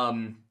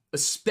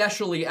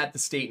 Especially at the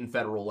state and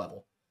federal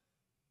level.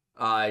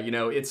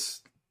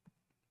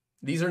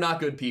 These are not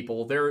good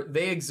people.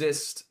 They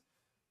exist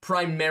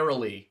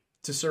primarily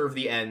to serve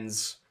the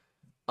ends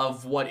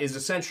of what is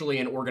essentially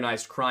an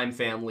organized crime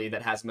family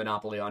that has a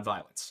monopoly on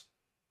violence.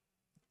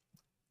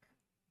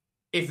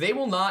 If they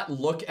will not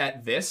look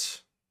at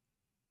this,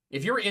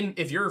 if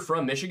you're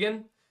from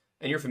Michigan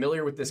and you're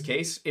familiar with this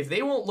case, if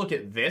they won't look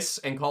at this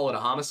and call it a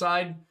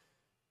homicide,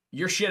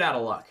 you're shit out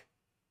of luck.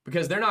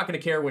 Because they're not going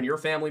to care when your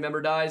family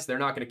member dies. They're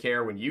not going to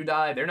care when you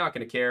die. They're not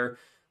going to care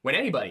when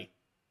anybody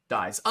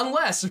dies.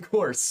 Unless, of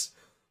course,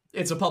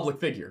 it's a public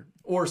figure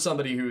or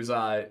somebody who's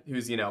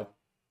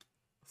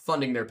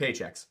funding their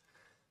paychecks.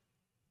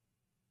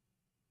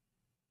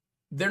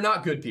 They're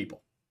not good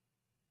people.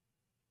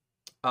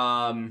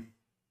 And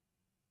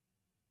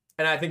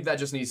I think that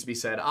just needs to be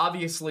said.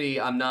 Obviously,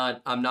 I'm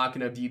not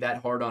going to be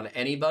that hard on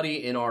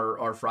anybody in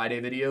our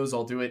Friday videos.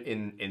 I'll do it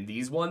in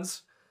these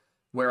ones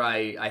where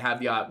I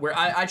have where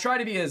I try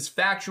to be as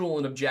factual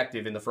and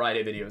objective in the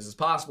Friday videos as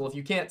possible. If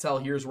you can't tell,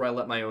 here's where I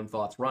let my own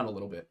thoughts run a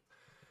little bit.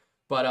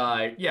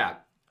 But yeah,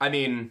 I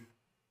mean,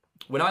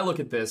 when I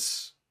look at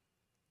this,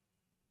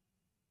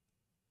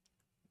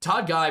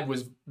 Todd Geib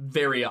was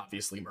very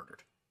obviously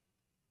murdered.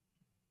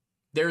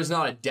 There is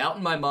not a doubt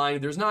in my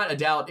mind. There's not a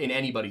doubt in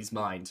anybody's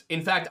mind.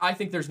 In fact, I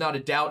think there's not a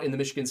doubt in the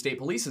Michigan State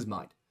Police's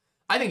mind.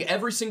 I think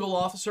every single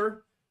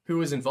officer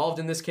who is involved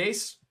in this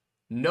case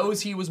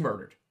knows he was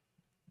murdered.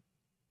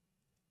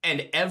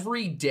 And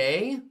every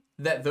day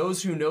that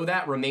those who know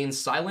that remain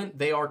silent,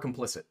 they are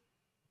complicit.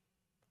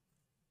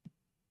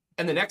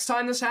 And the next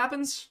time this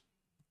happens,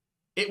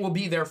 it will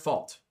be their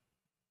fault.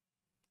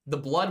 The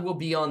blood will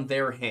be on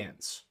their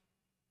hands.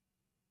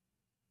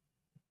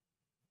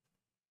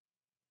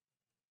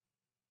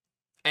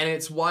 And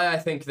it's why I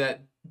think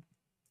that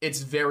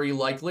it's very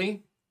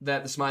likely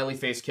that the Smiley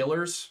face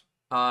killers,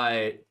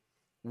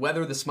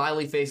 whether the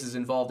Smiley face is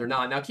involved or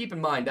not. Now, keep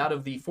in mind, out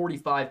of the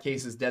 45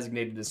 cases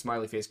designated as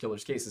Smiley face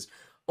killers cases,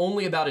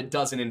 only about a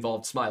dozen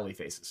involved Smiley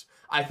faces.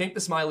 I think the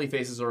Smiley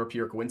faces are a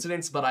pure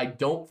coincidence, but I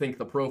don't think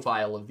the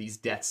profile of these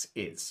deaths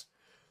is.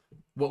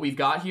 What we've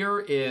got here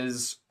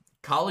is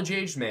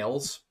college-aged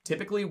males,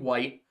 typically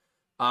white,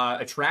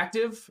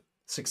 attractive,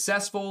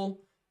 successful,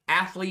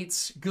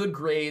 athletes, good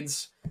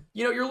grades.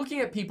 You're looking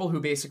at people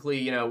who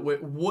basically,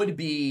 would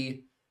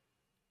be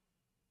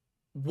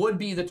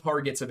the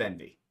targets of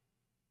envy.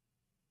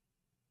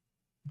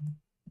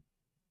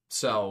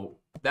 So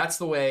that's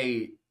the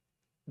way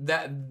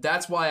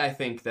that's why I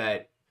think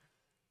that,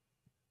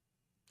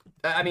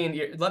 I mean,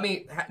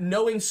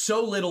 knowing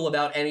so little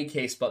about any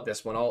case but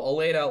this one, I'll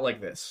lay it out like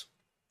this.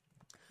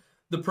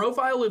 The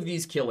profile of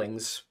these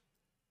killings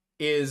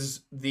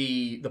is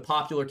the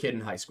popular kid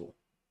in high school.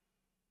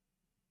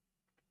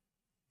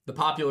 The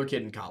popular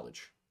kid in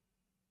college.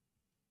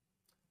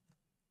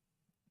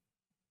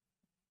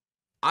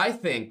 I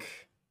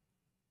think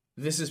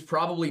this is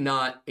probably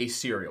not a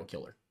serial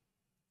killer.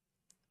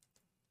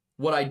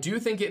 What I do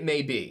think it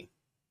may be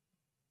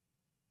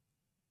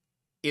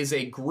is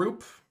a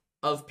group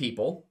of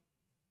people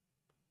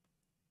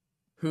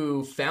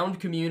who found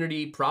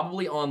community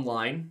probably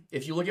online.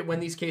 If you look at when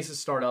these cases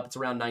start up, it's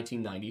around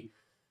 1990.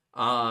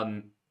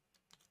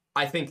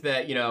 I think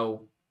that,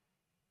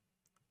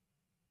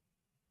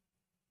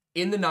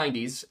 in the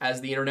 90s,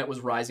 as the internet was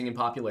rising in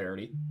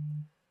popularity,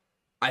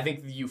 I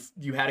think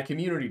you had a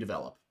community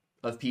develop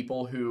of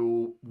people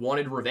who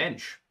wanted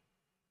revenge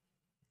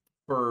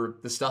for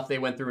the stuff they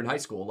went through in high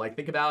school. Like,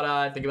 think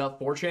about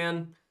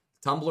 4chan,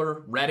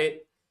 Tumblr,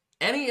 Reddit,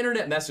 any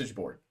internet message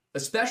board,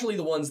 especially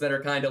the ones that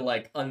are kind of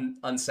like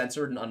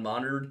uncensored and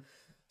unmonitored.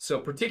 So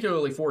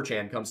particularly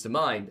 4chan comes to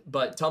mind,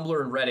 but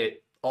Tumblr and Reddit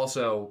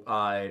also,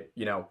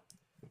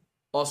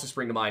 also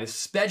spring to mind,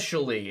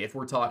 especially if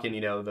we're talking,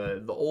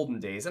 the olden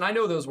days. And I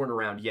know those weren't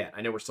around yet.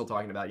 I know we're still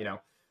talking about,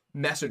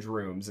 message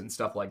rooms and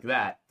stuff like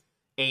that,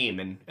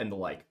 AIM and the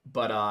like.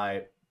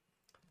 But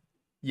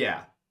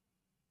yeah,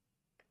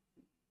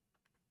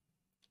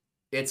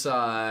 it's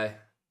to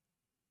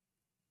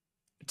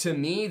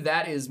me,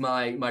 that is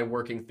my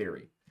working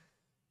theory.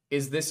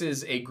 This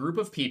is a group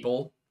of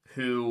people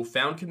who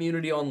found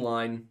community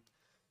online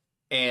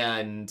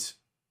and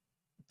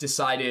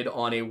decided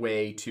on a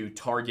way to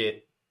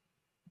target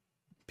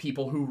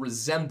people who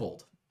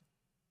resembled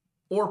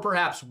or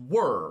perhaps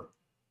were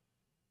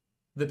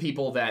the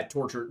people that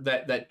tortured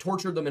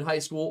them in high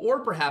school, or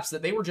perhaps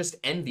that they were just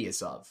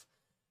envious of.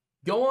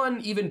 Go on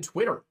even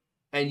Twitter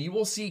and you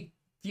will see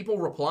people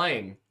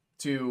replying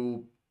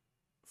to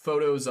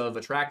photos of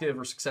attractive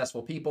or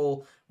successful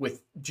people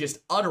with just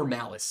utter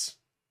malice,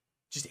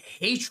 just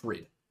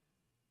hatred.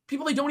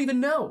 People they don't even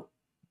know,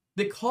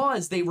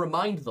 because they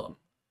remind them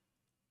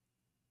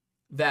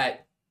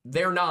that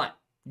they're not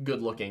good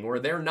looking or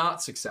they're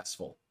not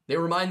successful. They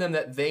remind them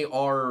that they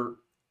are,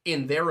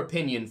 in their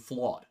opinion,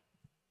 flawed.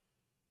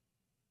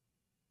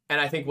 And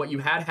I think what you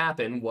had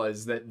happen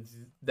was that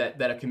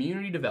a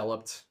community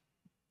developed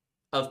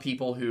of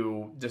people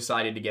who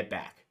decided to get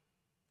back.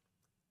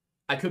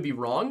 I could be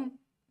wrong,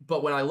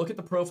 but when I look at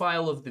the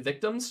profile of the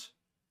victims,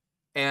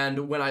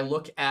 and when I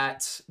look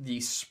at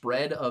the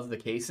spread of the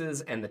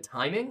cases and the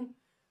timing,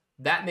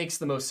 that makes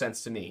the most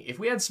sense to me. If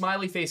we had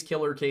smiley face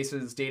killer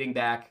cases dating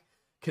back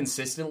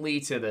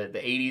consistently to the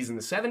 80s and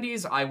the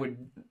 70s, I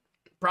would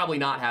probably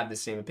not have the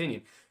same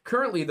opinion.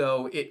 Currently,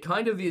 though, it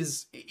kind of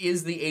is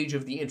the age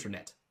of the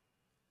internet.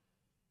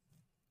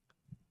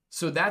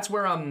 So that's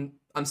where I'm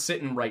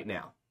sitting right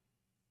now.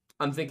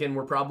 I'm thinking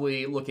we're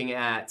probably looking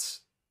at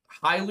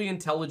highly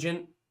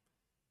intelligent,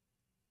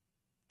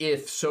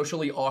 if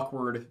socially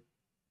awkward,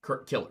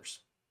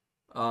 killers.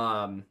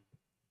 I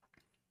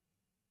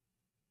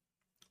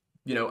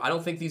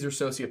don't think these are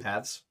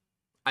sociopaths.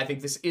 I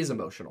think this is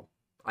emotional.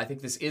 I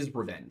think this is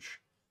revenge.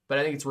 But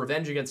I think it's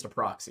revenge against a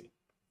proxy.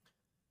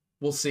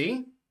 We'll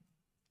see.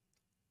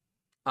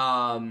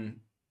 As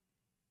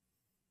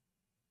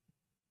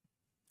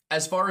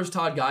far as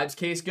Todd Geib's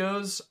case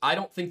goes, I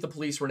don't think the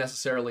police were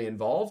necessarily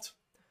involved.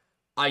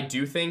 I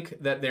do think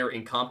that they're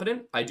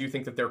incompetent. I do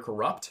think that they're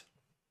corrupt.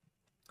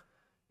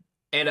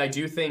 And I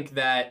do think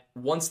that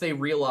once they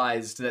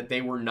realized that they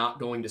were not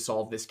going to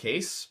solve this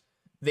case,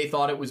 they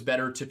thought it was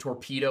better to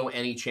torpedo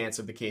any chance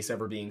of the case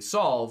ever being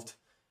solved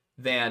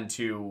than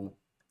to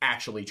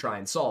actually try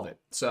and solve it.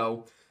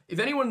 So if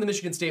anyone in the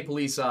Michigan State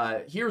Police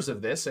hears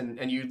of this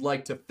and you'd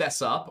like to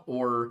fess up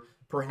or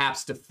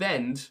perhaps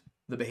defend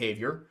the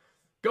behavior,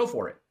 go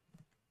for it.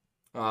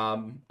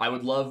 I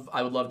would love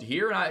to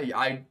hear. And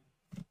I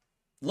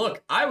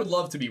would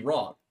love to be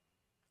wrong.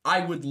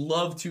 I would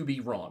love to be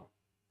wrong.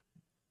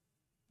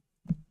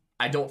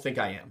 I don't think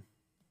I am.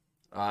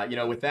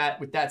 With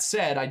that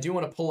said, I do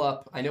want to pull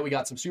up, I know we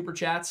got some super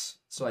chats,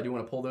 so I do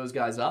want to pull those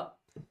guys up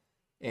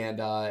and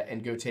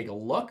go take a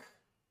look.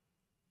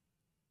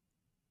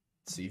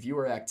 Let's see,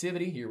 viewer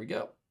activity, here we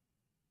go.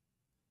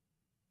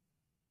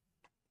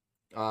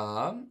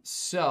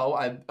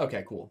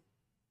 Okay, cool.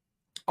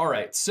 All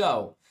right,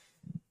 so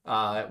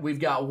we've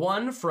got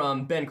one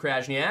from Ben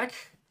Krasniak,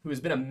 who has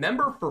been a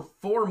member for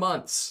 4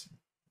 months.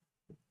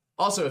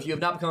 Also, if you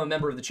have not become a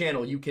member of the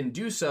channel, you can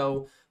do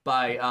so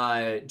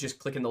by just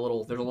clicking there's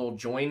a little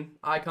join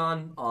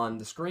icon on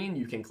the screen.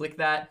 You can click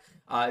that.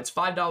 It's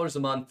 $5 a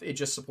month. It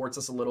just supports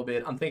us a little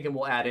bit. I'm thinking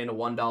we'll add in a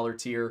 $1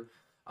 tier.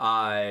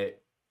 I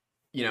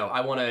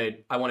want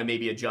to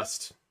maybe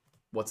adjust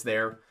what's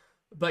there.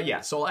 But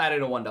yeah, so I'll add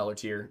in a $1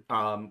 tier.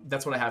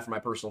 That's what I have for my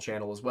personal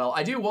channel as well.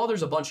 While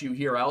there's a bunch of you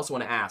here, I also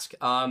want to ask,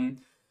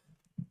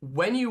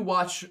 when you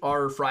watch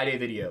our Friday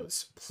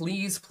videos,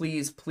 please,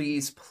 please,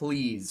 please,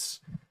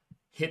 please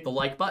hit the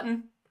like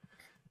button,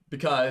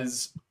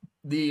 because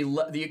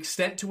the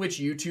extent to which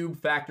YouTube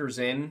factors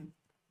in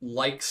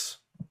likes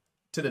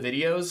to the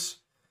videos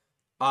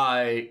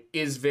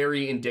is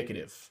very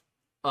indicative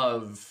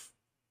of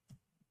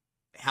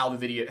how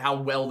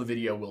well the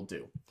video will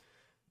do.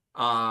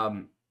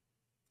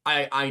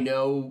 I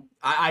know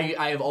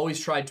I have always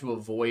tried to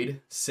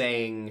avoid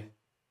saying,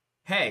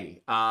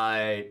 hey,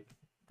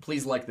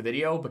 please like the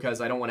video,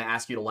 because I don't want to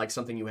ask you to like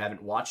something you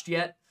haven't watched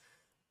yet.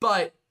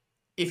 But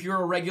if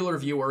you're a regular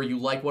viewer, you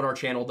like what our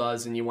channel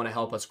does and you want to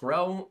help us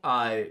grow,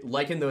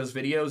 liking those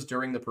videos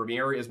during the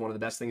premiere is one of the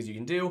best things you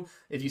can do.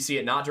 If you see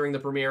it not during the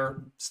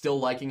premiere, still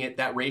liking it,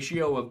 that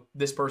ratio of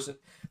this person,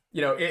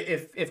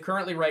 if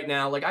currently right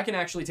now, like, I can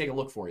actually take a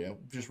look for you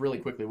just really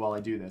quickly while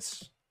I do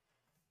this.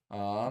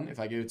 If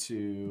I go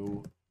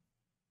to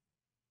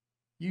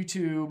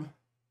YouTube,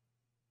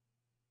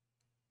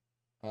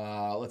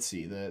 let's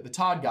see, the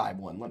Todd Geib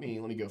one. Let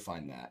me go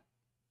find that.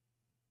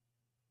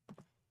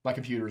 My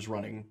computer's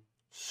running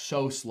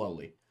so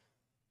slowly.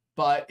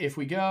 But if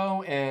we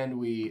go and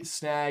we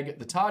snag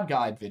the Todd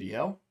Geib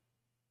video,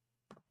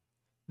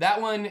 that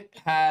one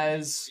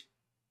has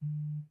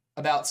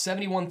about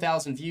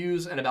 71,000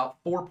 views and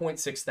about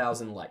 4.6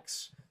 thousand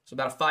likes. So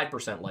about a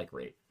 5% like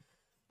rate.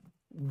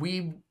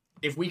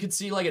 If we could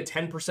see like a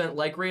 10%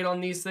 like rate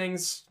on these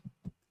things,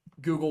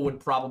 Google would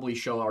probably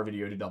show our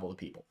video to double the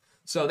people.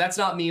 So that's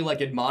not me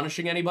like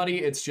admonishing anybody.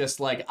 It's just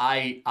like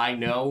I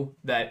know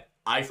that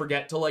I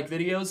forget to like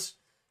videos,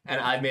 and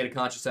I've made a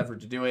conscious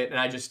effort to do it. And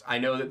I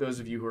know that those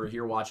of you who are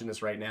here watching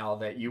this right now,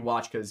 that you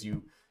watch because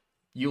you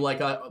like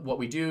what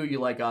we do, you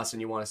like us,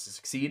 and you want us to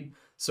succeed.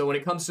 So when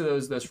it comes to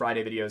those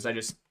Friday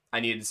videos, I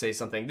needed to say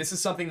something. This is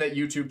something that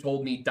YouTube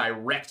told me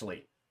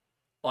directly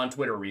on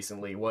Twitter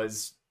recently,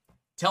 was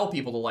tell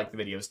people to like the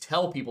videos,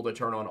 tell people to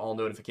turn on all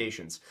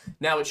notifications.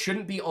 Now, it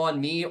shouldn't be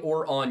on me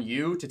or on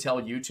you to tell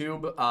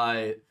YouTube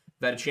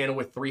that a channel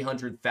with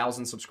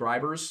 300,000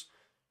 subscribers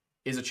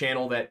is a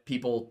channel that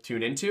people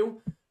tune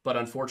into, but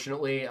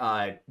unfortunately,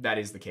 that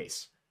is the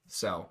case.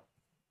 So,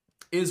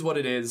 is what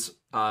it is.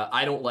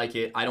 I don't like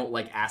it. I don't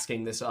like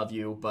asking this of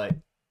you, but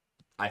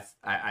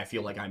I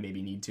feel like I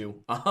maybe need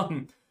to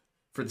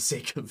for the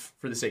sake of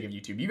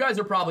YouTube. You guys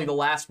are probably the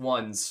last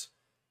ones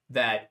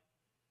that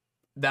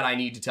I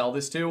need to tell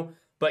this to.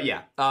 But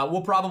yeah,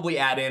 we'll probably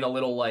add in a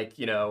little, like,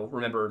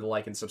 remember to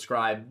like and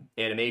subscribe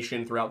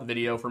animation throughout the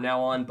video from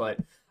now on. But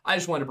I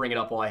just wanted to bring it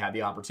up while I had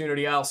the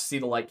opportunity. I also see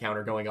the like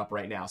counter going up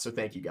right now, so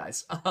thank you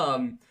guys.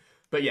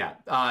 But yeah,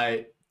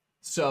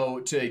 so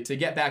to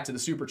get back to the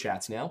super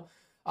chats now,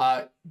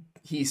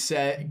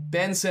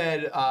 Ben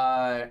said,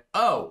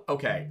 oh,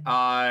 okay.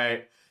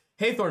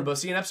 Hey,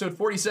 Thornbussy, in episode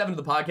 47 of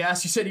the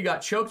podcast, you said you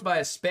got choked by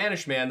a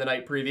Spanish man the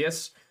night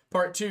previous.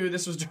 Part 2,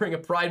 this was during a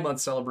Pride Month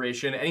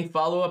celebration. Any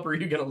follow-up, or are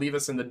you going to leave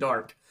us in the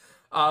dark?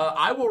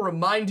 I will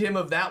remind him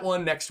of that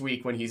one next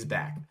week when he's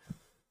back.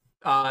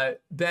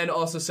 Ben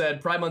also said,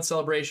 Pride Month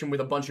celebration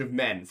with a bunch of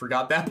men.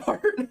 Forgot that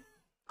part?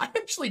 I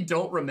actually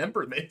don't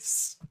remember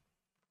this.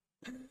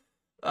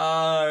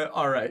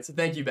 All right, so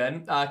thank you,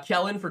 Ben.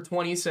 Kellen for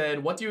 20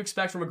 said, what do you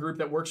expect from a group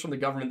that works from the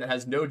government that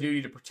has no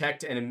duty to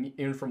protect and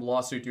immune from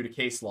lawsuit due to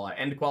case law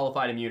and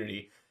qualified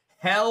immunity?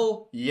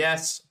 Hell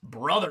yes,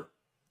 brother.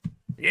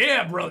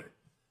 Yeah, brother.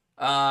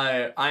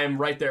 I am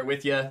right there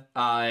with you.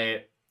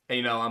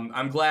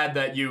 I'm glad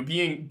that you,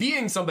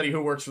 being somebody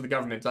who works for the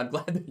government, I'm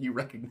glad that you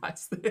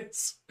recognize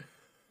this.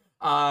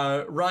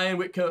 Ryan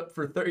Whitcup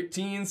for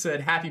 13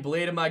 said, happy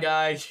belated, my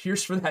guy.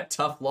 Here's for that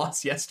tough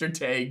loss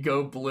yesterday.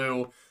 Go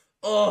blue.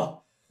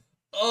 Oh,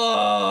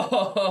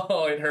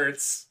 it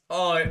hurts.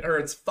 Oh, it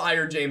hurts.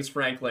 Fire James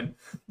Franklin.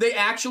 They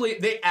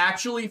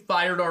actually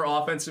fired our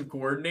offensive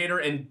coordinator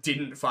and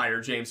didn't fire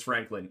James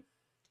Franklin.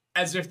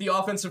 As if the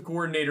offensive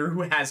coordinator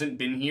who hasn't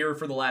been here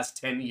for the last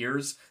 10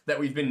 years, that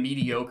we've been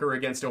mediocre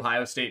against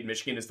Ohio State and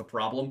Michigan, is the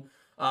problem.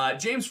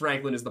 James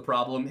Franklin is the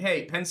problem.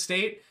 Hey, Penn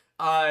State,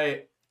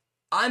 I'm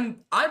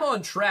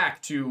on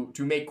track to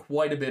make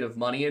quite a bit of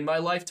money in my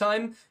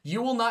lifetime.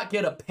 You will not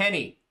get a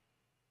penny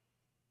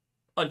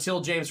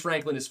until James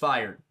Franklin is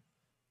fired,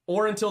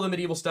 or until the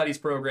Medieval Studies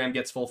program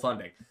gets full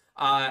funding.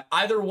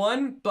 Either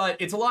one, but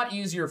it's a lot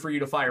easier for you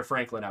to fire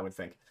Franklin, I would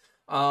think.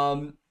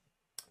 Let's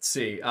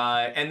see.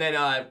 And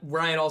then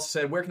Ryan also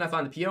said, where can I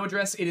find the PO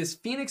address? It is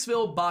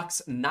Phoenixville,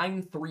 Box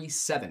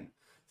 937.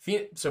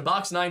 So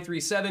Box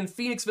 937,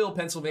 Phoenixville,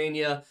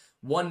 Pennsylvania,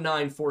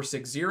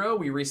 19460.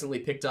 We recently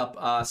picked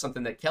up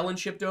something that Kellen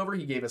shipped over.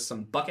 He gave us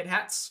some bucket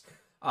hats,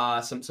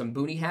 some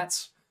boonie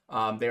hats.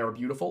 They are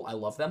beautiful. I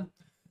love them.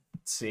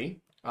 Let's see.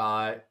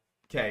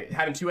 Okay,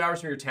 having 2 hours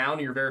from your town,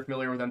 and you're very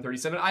familiar with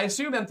M37. I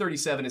assume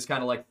M37 is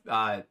kind of like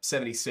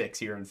 76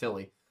 here in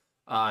Philly.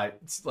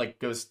 It's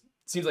like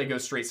seems like it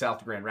goes straight south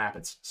to Grand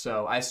Rapids.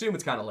 So I assume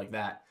it's kind of like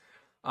that.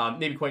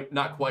 Maybe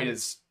not quite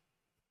as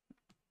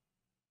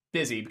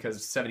busy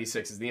because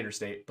 76 is the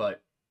interstate,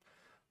 but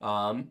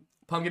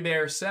Pumpkin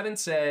Bear 7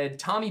 said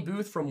Tommy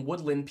Booth from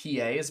Woodland,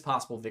 PA is a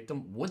possible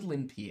victim.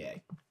 Woodland, PA.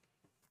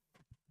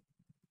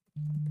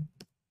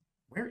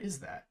 Where is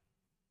that?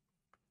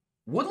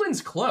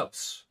 Woodland's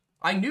close.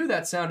 I knew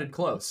that sounded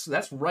close.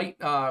 That's right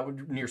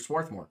near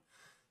Swarthmore.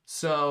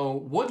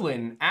 So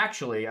Woodland,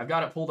 actually, I've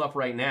got it pulled up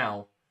right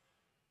now.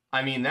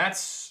 I mean,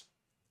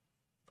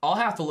 I'll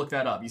have to look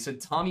that up. You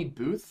said Tommy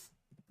Booth?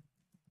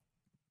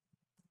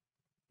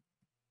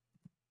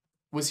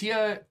 Was he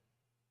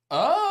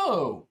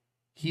oh,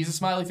 he's a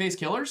Smiley Face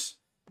Killers?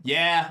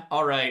 Yeah,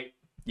 all right.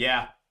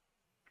 Yeah.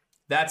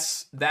 That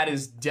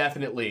is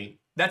definitely,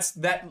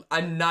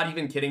 I'm not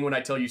even kidding when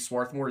I tell you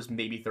Swarthmore is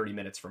maybe 30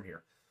 minutes from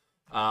here.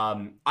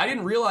 I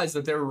didn't realize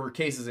that there were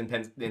cases in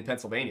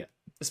Pennsylvania,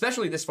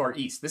 especially this far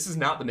east. This is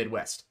not the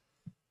Midwest.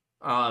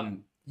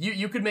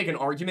 You could make an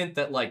argument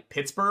that, like,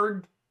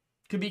 Pittsburgh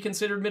could be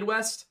considered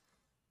Midwest,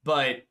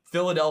 but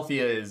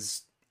Philadelphia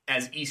is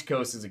as East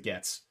Coast as it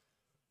gets.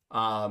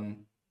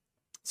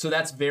 So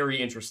that's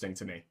very interesting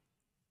to me.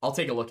 I'll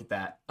take a look at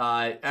that.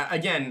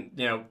 Again,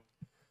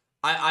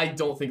 I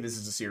don't think this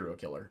is a serial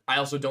killer. I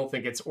also don't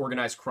think it's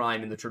organized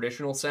crime in the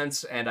traditional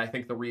sense, and I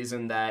think the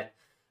reason that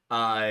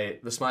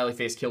the Smiley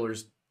Face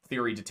Killers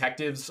theory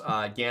detectives,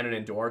 Gannon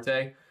and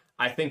Duarte,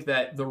 I think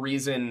that the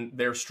reason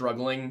they're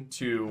struggling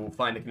to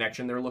find the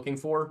connection they're looking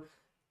for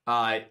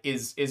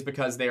is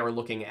because they are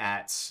looking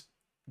at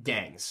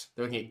gangs.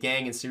 They're looking at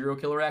gang and serial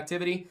killer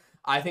activity.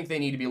 I think they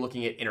need to be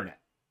looking at internet.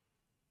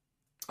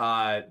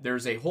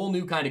 There's a whole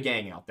new kind of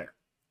gang out there.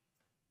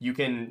 You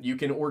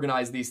can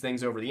organize these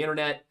things over the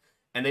internet,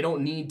 and they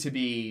don't need to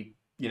be,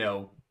 you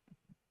know,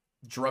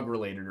 drug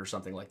related or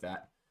something like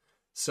that.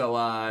 So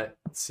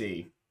let's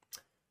see.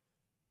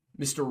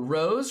 Mr.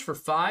 Rose for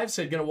 5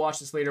 said, gonna watch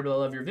this later, but I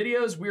love your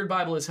videos. Weird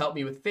Bible has helped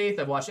me with faith.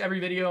 I've watched every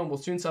video and will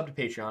soon sub to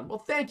Patreon. Well,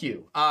 thank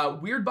you.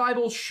 Weird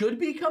Bible should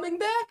be coming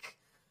back.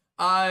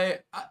 I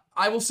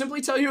will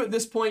simply tell you at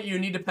this point, you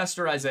need to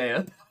pester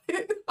Isaiah.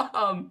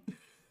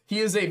 He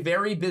is a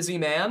very busy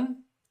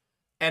man,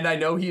 and I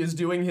know he is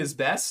doing his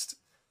best,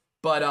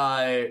 but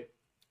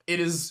it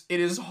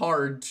is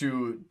hard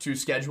to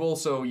schedule.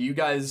 So you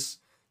guys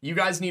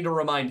need to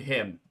remind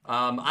him.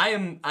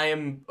 I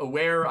am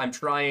aware. I'm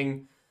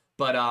trying.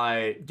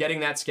 But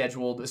getting that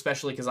scheduled,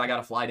 especially because I got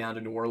to fly down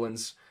to New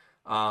Orleans,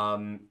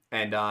 and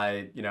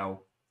you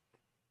know,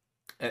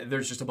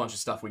 there's just a bunch of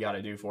stuff we got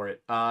to do for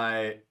it.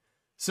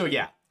 So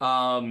yeah,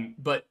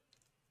 but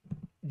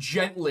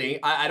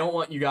gently, I don't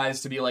want you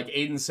guys to be like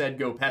Aiden said,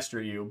 go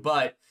pester you.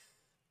 But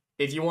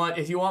if you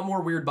want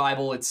more Weird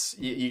Bible, it's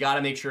you got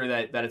to make sure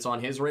that it's on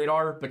his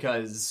radar,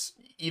 because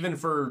even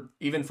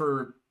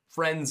for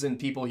friends and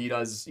people he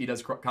does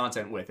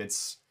content with,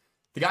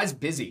 the guy's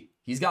busy.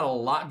 He's got a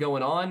lot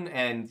going on,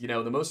 and, you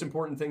know, the most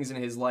important things in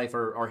his life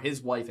are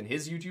his wife and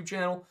his YouTube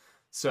channel.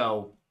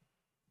 So,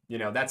 you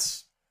know,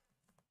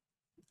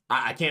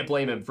 I can't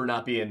blame him for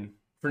not being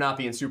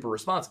super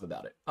responsive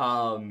about it.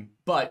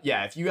 But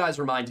yeah, if you guys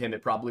remind him,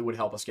 it probably would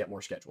help us get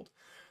more scheduled.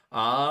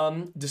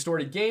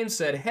 Distorted Games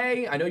said,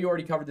 hey, I know you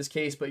already covered this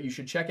case, but you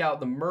should check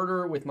out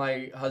Murder with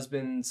My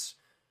Husband's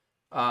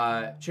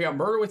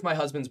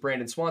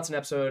Brandon Swanson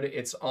episode.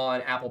 It's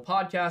on Apple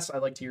Podcasts.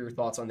 I'd like to hear your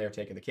thoughts on their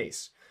take of the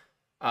case.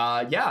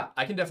 Yeah,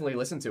 I can definitely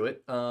listen to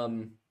it.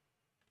 And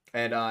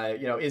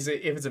you know, if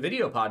it's a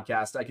video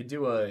podcast, I could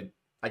do it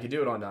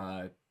on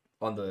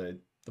the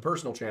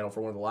personal channel for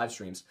one of the live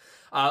streams.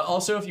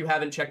 Also, if you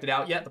haven't checked it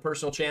out yet, the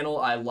personal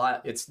channel,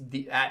 it's at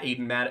the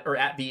Aiden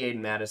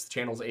Mattis. The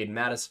channel's Aiden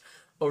Mattis.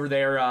 Over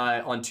there,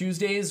 on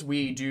Tuesdays,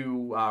 we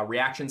do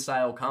reaction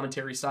style,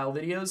 commentary style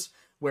videos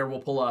where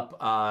we'll pull up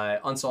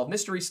unsolved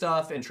mystery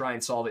stuff and try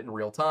and solve it in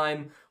real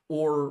time.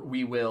 Or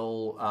we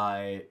will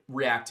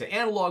react to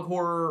analog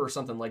horror or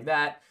something like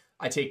that.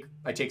 I take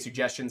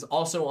suggestions.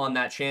 Also on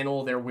that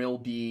channel, there will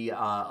be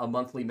a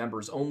monthly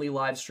members only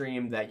live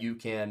stream that you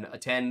can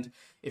attend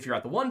if you're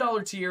at the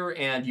 $1 tier,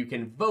 and you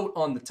can vote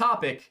on the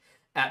topic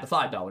at the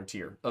 $5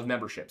 tier of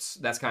memberships.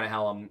 That's kind of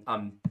how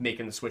I'm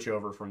making the switch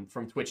over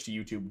from Twitch to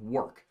YouTube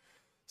work.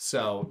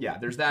 So yeah,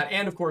 there's that.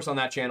 And of course on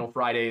that channel,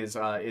 Fridays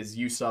is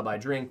You Sub I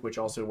Drink, which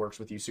also works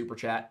with You Super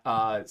Chat.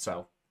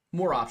 So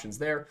more options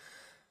there.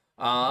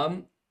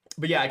 But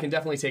yeah, I can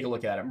definitely take a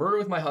look at it. Murder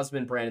with My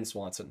Husband, Brandon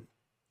Swanson.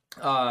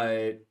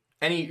 You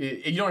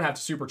don't have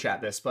to super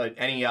chat this, but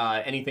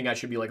anything I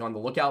should be like on the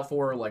lookout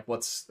for, like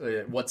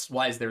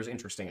why is theirs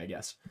interesting, I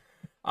guess.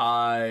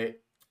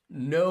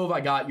 Nove,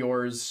 I got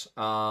yours.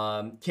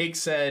 Cake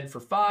said for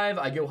 5,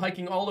 I go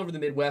hiking all over the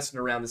Midwest and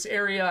around this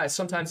area. I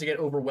sometimes get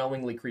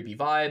overwhelmingly creepy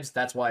vibes.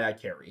 That's why I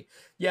carry.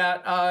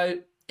 Yeah,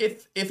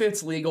 if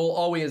it's legal,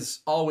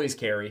 always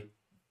carry.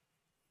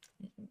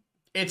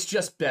 It's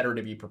just better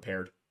to be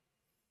prepared.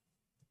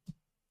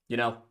 You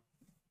know?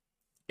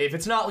 If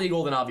it's not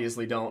legal, then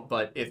obviously don't.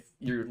 But if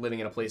you're living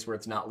in a place where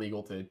it's not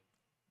legal to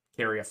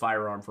carry a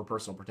firearm for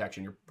personal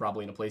protection, you're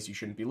probably in a place you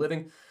shouldn't be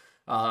living.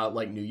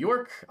 Like New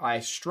York, I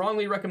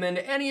strongly recommend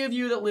any of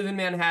you that live in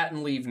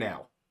Manhattan leave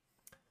now.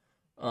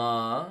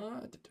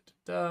 Mo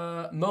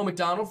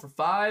McDonald for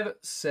 5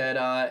 said,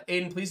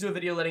 Aiden, please do a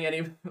video letting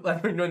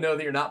everyone know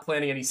that you're not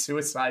planning any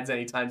suicides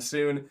anytime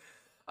soon.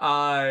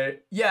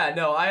 Yeah,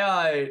 no,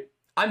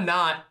 I'm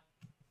not.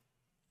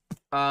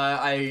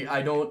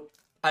 I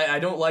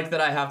don't like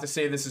that I have to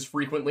say this as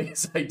frequently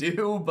as I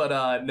do,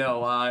 but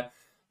no,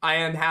 I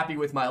am happy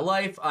with my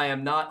life. I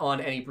am not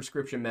on any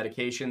prescription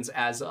medications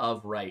as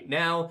of right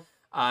now.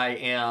 I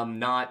am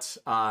not,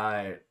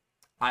 I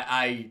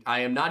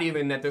am not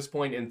even at this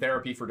point in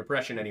therapy for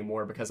depression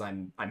anymore because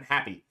I'm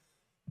happy.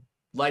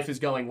 Life is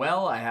going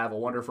well. I have a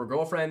wonderful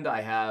girlfriend.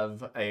 I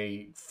have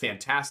a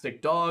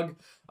fantastic dog.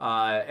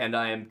 And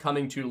I am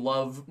coming to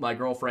love my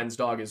girlfriend's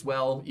dog as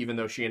well, even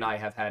though she and I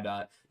have had,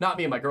 not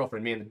me and my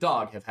girlfriend, me and the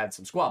dog have had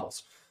some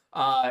squabbles.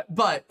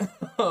 But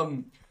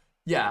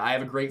yeah, I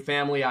have a great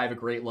family. I have a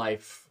great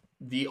life.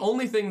 The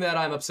only thing that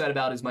I'm upset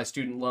about is my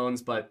student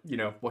loans, but, you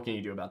know, what can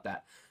you do about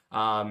that?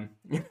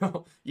 You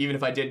know, even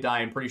if I did die,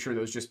 I'm pretty sure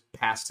those just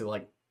passed to,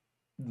 like,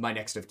 my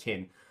next of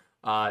kin.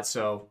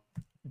 So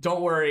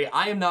don't worry,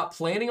 I am not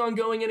planning on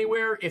going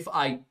anywhere. If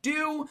I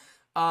do,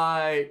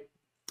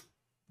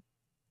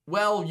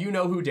 well, you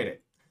know who did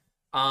it.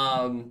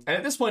 And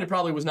at this point, it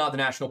probably was not the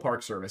National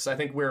Park Service. I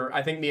think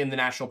me and the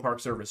National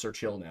Park Service are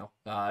chill now.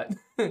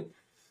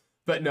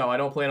 But no, I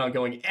don't plan on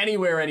going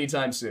anywhere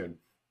anytime soon.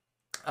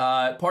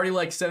 Party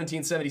like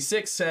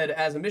 1776 said,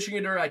 as a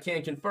Michigander, I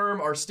can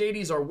confirm our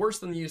stadies are worse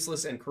than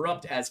useless and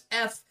corrupt as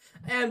F,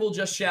 and will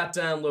just shout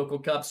down local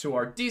cups who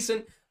are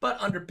decent, but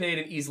underpaid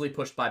and easily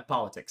pushed by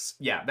politics.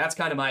 Yeah, that's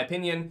kind of my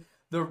opinion.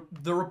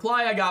 The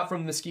reply I got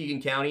from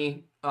Muskegon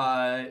County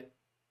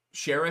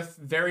sheriff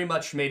very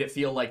much made it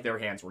feel like their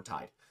hands were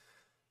tied.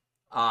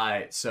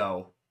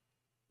 So,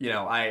 you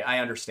know, I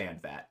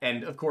understand that.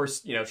 And of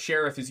course, you know,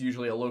 sheriff is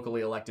usually a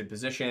locally elected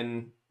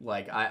position.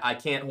 Like, I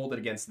can't hold it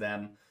against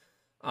them.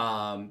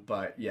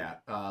 But yeah,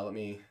 let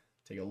me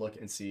take a look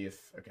and see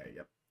if, okay,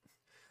 yep.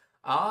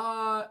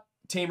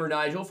 Tamer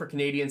Nigel for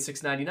Canadian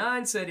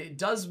 699 said, it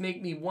does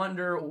make me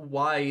wonder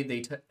why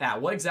they,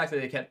 what exactly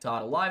they kept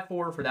Todd alive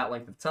for that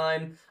length of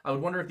time. I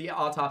would wonder if the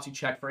autopsy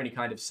checked for any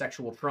kind of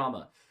sexual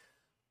trauma.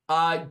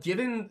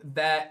 Given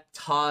that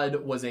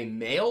Todd was a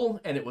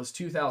male and it was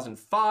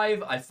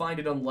 2005, I find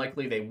it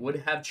unlikely they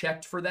would have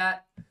checked for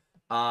that.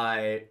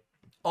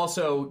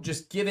 Also,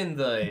 just given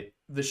the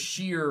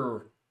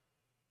sheer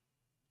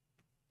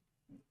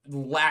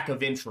lack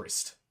of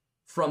interest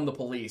from the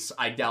police,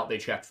 I doubt they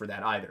checked for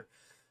that either.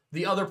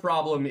 The other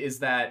problem is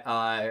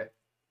that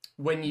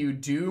when you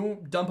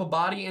do dump a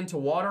body into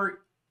water,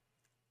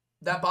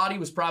 that body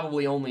was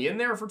probably only in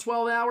there for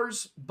 12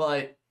 hours,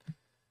 but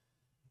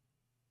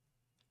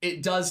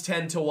it does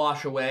tend to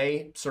wash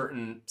away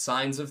certain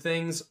signs of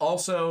things.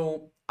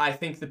 Also, I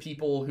think the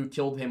people who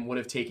killed him would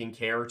have taken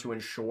care to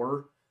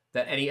ensure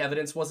that any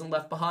evidence wasn't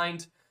left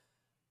behind.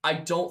 I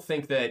don't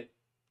think that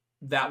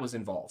was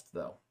involved,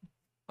 though.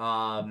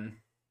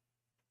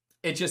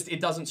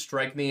 It doesn't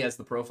strike me as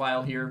the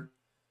profile here.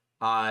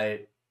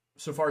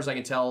 So far as I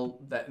can tell,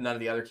 that none of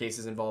the other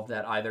cases involved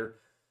that either.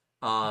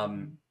 I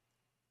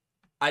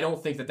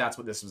don't think that's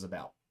what this was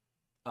about.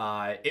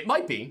 It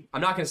might be.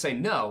 I'm not going to say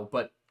no,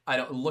 but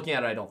looking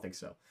at it, I don't think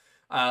so.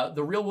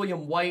 The real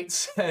William White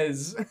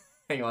says,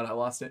 hang on, I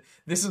lost it.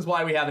 This is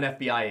why we have an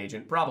FBI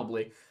agent,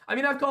 probably. I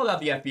mean, I've called out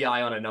the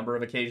FBI on a number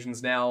of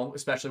occasions now,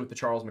 especially with the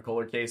Charles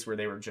McCuller case where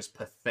they were just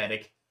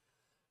pathetic.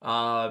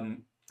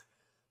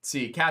 Let's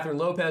see, Catherine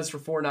Lopez for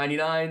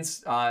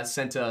 $4.99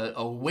 sent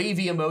a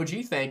wavy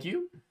emoji. Thank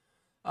you.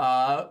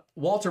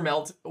 Walter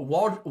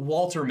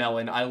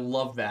Melon, I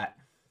love that.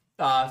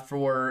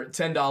 For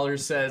 $10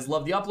 says,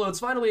 love the uploads,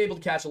 finally able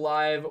to catch a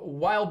live. A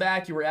while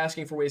back, you were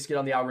asking for ways to get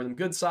on the algorithm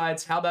good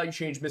sides. How about you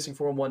change Missing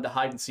 411 to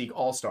Hide and Seek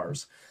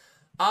All-Stars?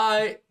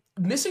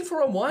 Missing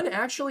 411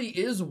 actually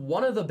is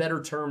one of the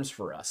better terms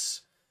for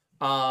us.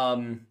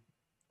 The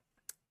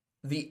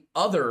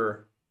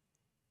other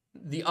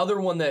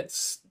one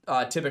that's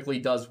typically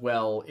does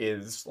well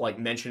is like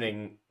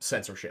mentioning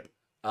censorship.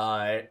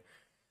 You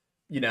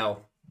know,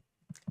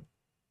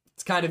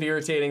 it's kind of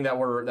irritating that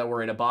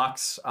we're in a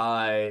box.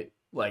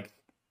 Like,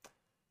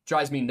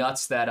 drives me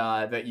nuts that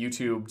that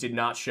YouTube did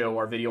not show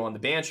our video on the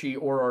Banshee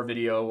or our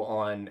video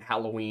on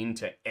Halloween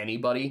to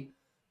anybody.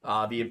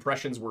 The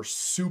impressions were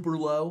super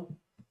low,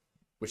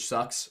 which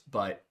sucks,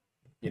 but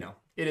you know,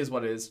 it is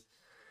what it is.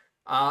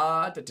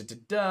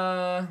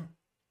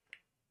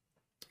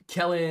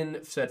 Kellen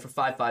said for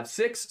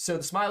 556, so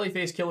the smiley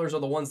face killers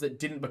are the ones that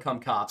didn't become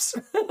cops.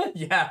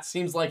 Yeah,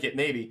 seems like it,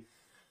 maybe.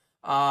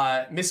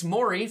 Miss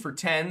Maury for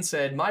 10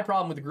 said, my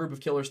problem with the group of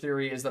killers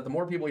theory is that the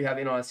more people you have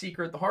in on a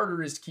secret, the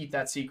harder it is to keep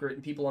that secret,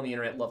 and people on the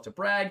internet love to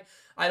brag.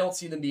 I don't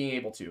see them being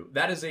able to.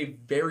 That is a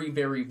very,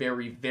 very,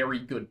 very, very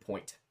good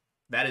point.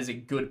 That is a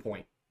good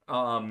point.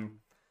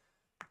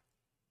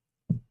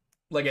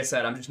 Like I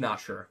said, I'm just not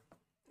sure.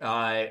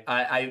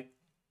 I'm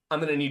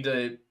gonna need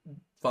to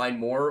find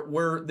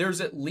more. There's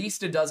at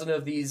least a dozen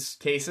of these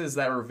cases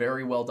that are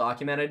very well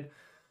documented.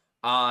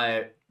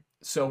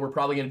 So we're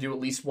probably going to do at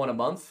least one a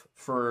month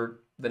for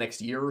the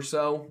next year or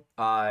so.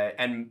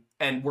 And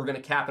we're going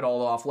to cap it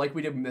all off like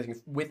we did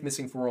with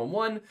Missing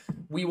 411.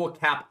 We will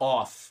cap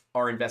off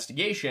our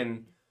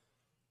investigation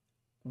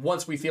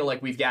once we feel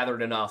like we've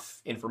gathered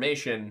enough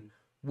information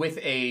with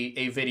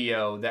a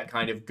video that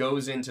kind of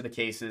goes into the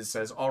cases,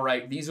 says, all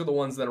right, these are the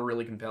ones that are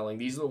really compelling.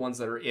 These are the ones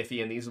that are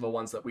iffy. And these are the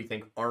ones that we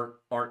think aren't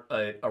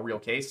a real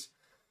case.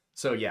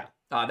 So yeah,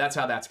 that's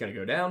how that's going to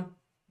go down.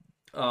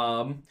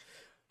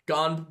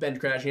 Gone Ben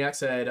Krasniak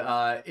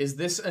said, is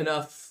this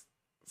enough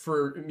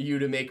for you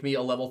to make me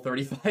a level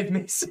 35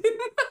 Mason?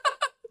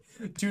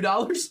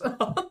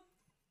 $2?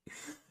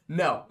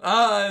 No.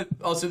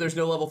 Also, there's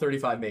no level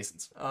 35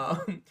 Masons.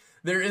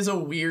 There is a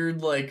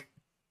weird, like,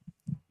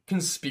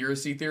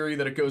 conspiracy theory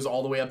that it goes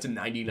all the way up to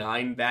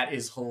 99. That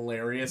is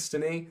hilarious to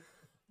me.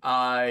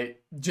 I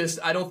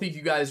don't think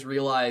you guys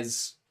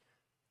realize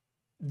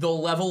the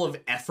level of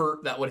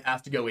effort that would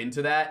have to go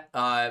into that.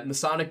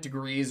 Masonic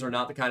degrees are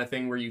not the kind of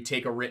thing where you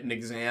take a written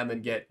exam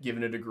and get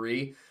given a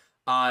degree.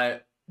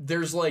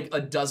 There's like a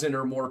dozen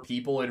or more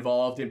people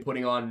involved in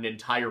putting on an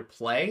entire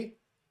play.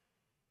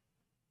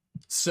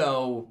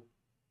 So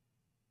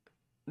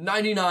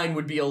 99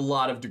 would be a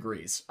lot of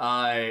degrees.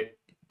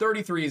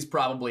 33 is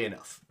probably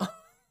enough.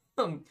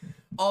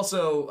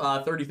 Also,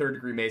 33rd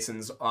degree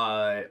Masons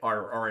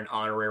are an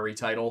honorary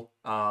title.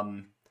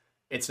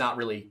 It's not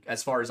really,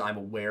 as far as I'm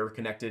aware,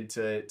 connected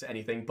to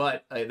anything.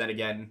 But then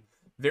again,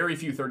 very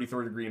few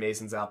 33rd degree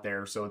Masons out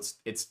there, so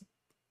it's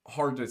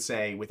hard to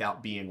say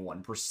without being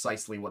one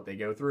precisely what they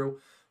go through.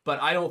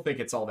 But I don't think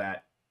it's all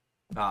that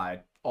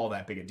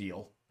big a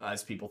deal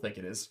as people think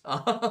it is.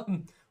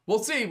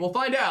 We'll see. We'll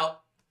find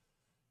out.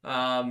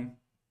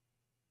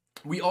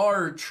 We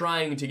are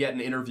trying to get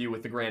an interview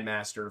with the Grand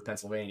Master of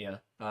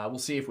Pennsylvania. We'll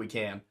see if we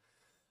can.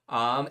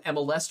 Emma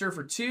Lester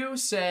for 2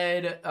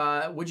 said,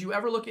 would you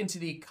ever look into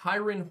the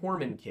Kyron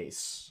Horman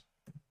case?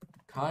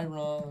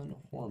 Kyron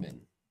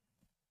Horman.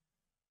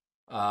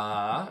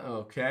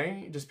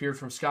 Okay. Disappeared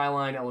from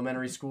Skyline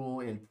Elementary School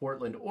in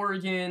Portland,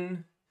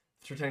 Oregon.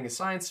 After attending a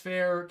science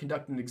fair,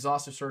 conducted an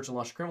exhaustive search and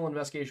launched a criminal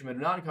investigation, but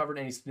have not uncovered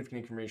any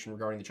significant information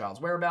regarding the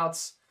child's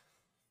whereabouts.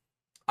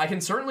 I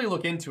can certainly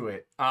look into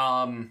it.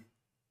 I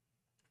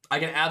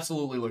can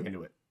absolutely look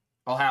into it.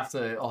 I'll have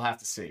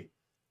to see.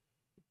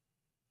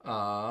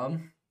 I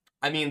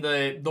mean,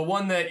 the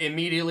one that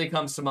immediately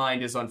comes to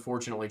mind is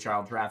unfortunately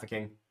child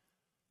trafficking.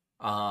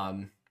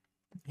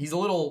 He's a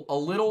little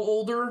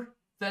older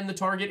than the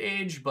target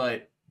age,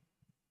 but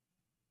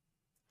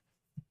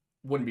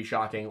wouldn't be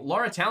shocking.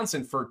 Laura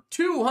Townsend for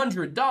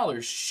 $200.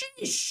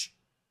 Sheesh.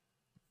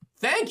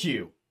 Thank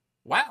you.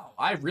 Wow,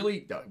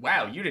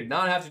 wow, you did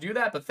not have to do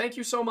that, but thank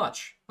you so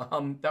much.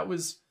 That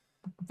was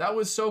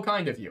so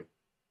kind of you.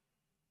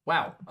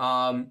 Wow.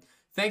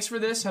 Thanks for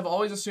this. Have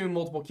always assumed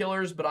multiple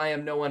killers, but I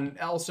am no one.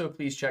 Also,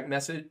 please check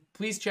missing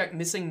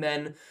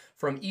men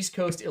from East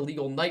Coast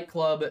illegal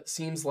nightclub.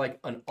 Seems like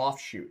an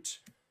offshoot.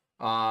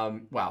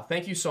 Wow.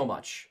 Thank you so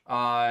much.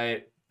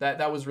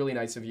 That was really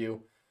nice of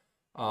you.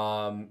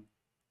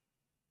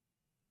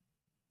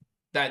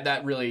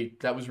 That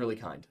was really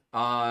kind.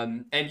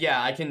 And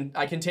yeah, I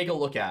can take a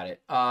look at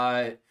it.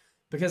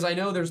 Because I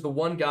know there's the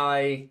one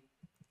guy,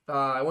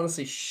 I want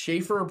to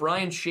say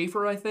Brian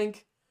Schaefer, I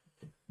think,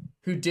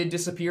 who did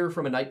disappear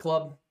from a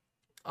nightclub.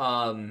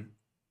 So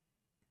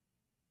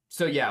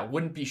yeah,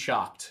 wouldn't be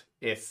shocked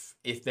if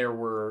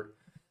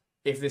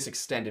this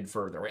extended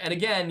further. And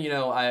again, you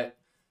know,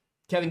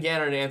 Kevin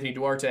Gannon and Anthony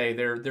Duarte,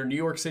 they're New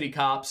York City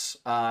cops.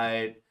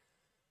 My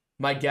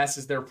guess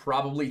is they're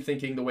probably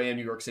thinking the way a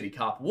New York City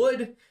cop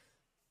would.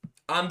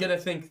 I'm going to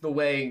think the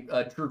way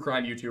a true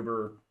crime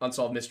YouTuber,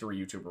 unsolved mystery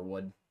YouTuber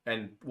would.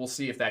 And we'll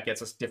see if that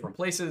gets us different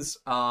places.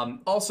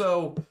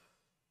 Also,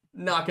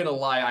 not going to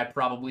lie, I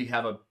probably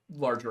have a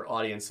larger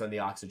audience than the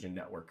Oxygen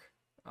Network.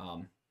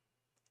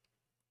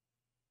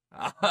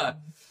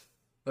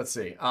 Let's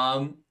see.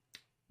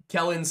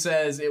 Kellen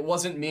says, it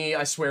wasn't me,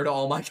 I swear to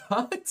all my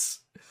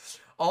gods.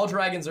 All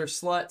dragons are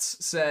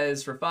sluts,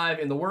 says for 5.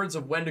 In the words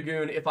of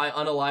Wendigoon, if I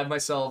unalive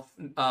myself,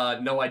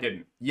 no, I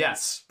didn't.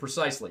 Yes,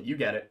 precisely. You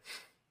get it.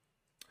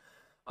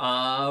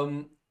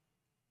 The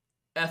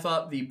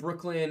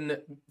Brooklyn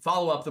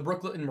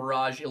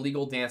Mirage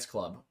Illegal Dance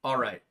Club. All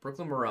right,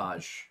 Brooklyn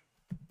Mirage.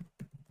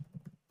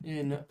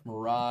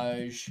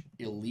 Mirage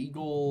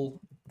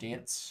Illegal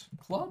Dance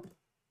Club?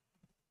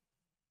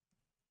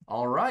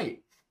 All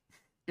right.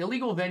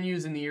 Illegal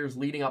venues in the years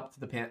leading up to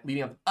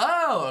the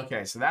Oh,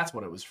 okay, so that's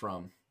what it was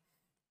from.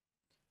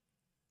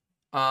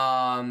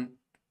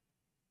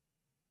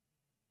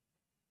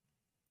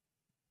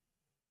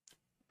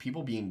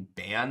 People being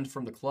banned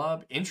from the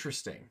club?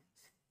 Interesting.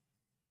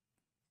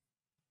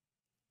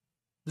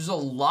 There's a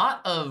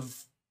lot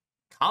of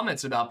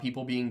comments about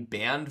people being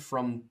banned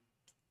from...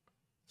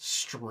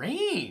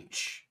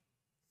 Strange.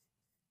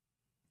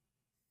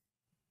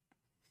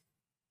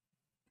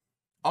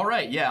 All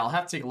right, yeah, I'll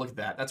have to take a look at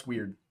that. That's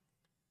weird.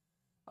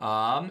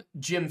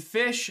 Jim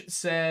Fish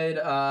said,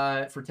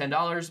 for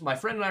 $10, my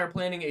friend and I are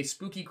planning a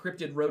spooky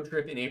cryptid road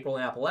trip in April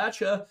in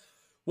Appalachia.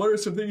 What are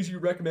some things you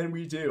recommend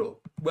we do?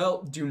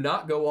 Well, do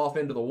not go off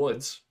into the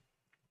woods.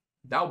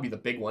 That would be the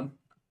big one.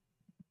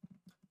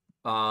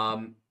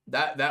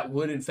 That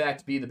would in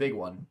fact be the big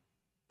one.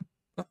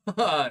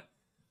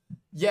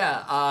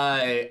 Yeah,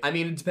 I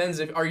mean, it depends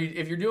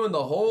if you're doing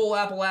the whole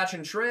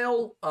Appalachian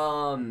Trail.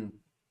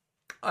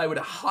 I would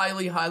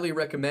highly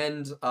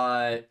recommend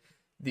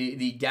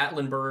the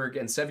Gatlinburg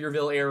and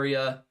Sevierville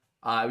area.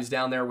 I was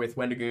down there with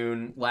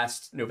Wendigoon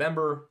last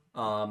November,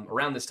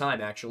 around this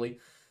time actually,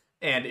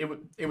 and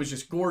it was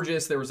just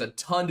gorgeous. There was a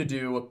ton to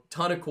do, a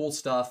ton of cool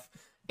stuff,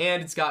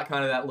 and it's got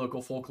kind of that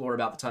local folklore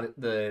about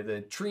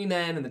the tree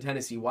men and the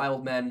Tennessee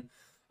wild men.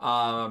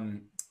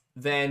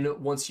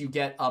 Then once you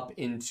get up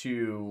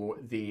into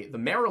the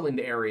Maryland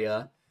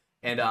area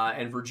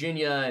and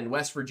Virginia and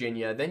West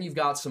Virginia, then you've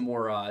got some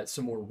more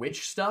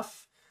witch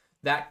stuff.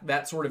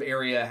 That sort of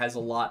area has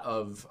a lot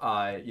of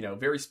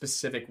very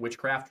specific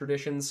witchcraft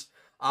traditions.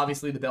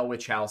 Obviously, the Bell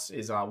Witch House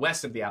is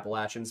west of the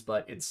Appalachians,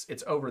 but it's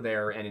over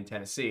there and in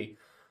Tennessee.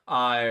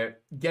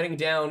 Getting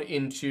down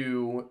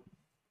into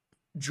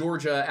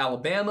Georgia,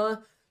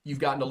 Alabama, you've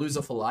got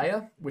Naluza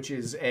Falaya, which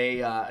is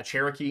a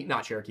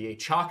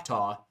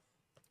Choctaw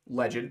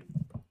legend,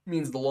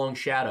 means the long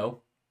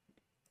shadow.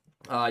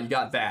 You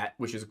got that,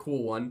 which is a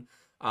cool one.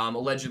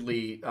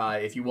 Allegedly,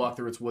 if you walk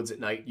through its woods at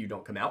night, you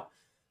don't come out.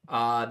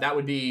 That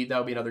would be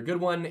another good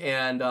one.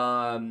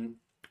 And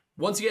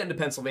once you get into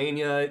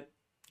Pennsylvania,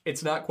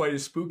 it's not quite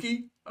as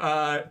spooky,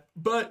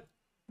 but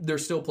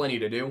there's still plenty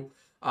to do.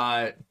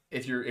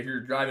 If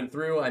you're driving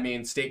through, I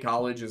mean, State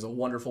College is a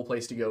wonderful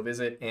place to go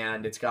visit,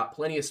 and it's got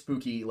plenty of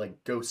spooky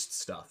like ghost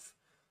stuff.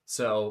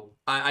 So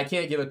I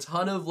can't give a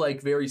ton of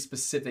like very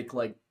specific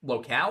like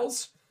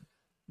locales,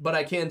 but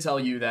I can tell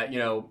you that, you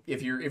know,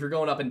 if you're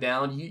going up and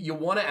down, you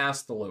want to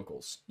ask the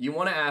locals. You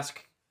want to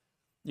ask,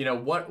 you know,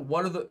 what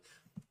are the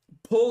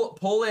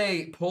pull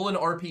an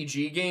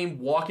RPG game,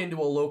 walk into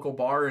a local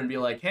bar and be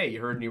like, hey,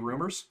 you heard any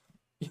rumors?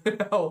 You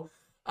know,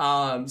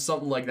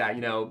 something like that.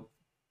 You know,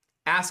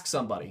 ask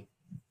somebody.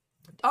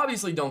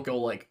 Obviously, don't go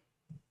like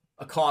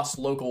accost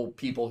local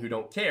people who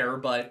don't care,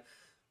 but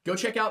go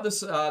check out this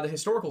the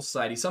Historical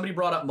Society. Somebody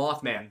brought up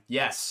Mothman.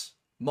 Yes,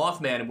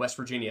 Mothman in West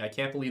Virginia. I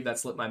can't believe that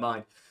slipped my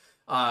mind.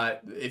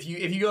 If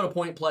you go to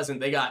Point Pleasant,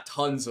 they got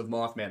tons of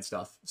Mothman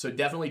stuff, so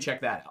definitely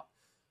check that out.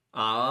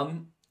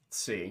 Let's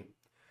see.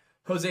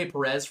 Jose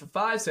Perez for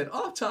 5 said,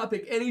 off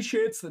topic, any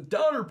chance the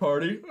Donner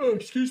Party? Oh,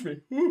 excuse me.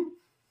 Woo.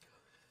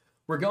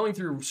 We're going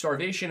through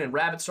starvation and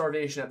rabbit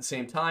starvation at the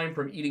same time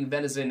from eating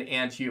venison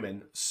and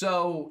human.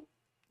 So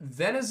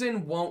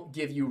venison won't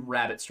give you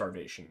rabbit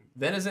starvation.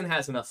 Venison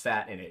has enough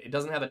fat in it. It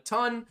doesn't have a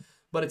ton,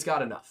 but it's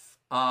got enough.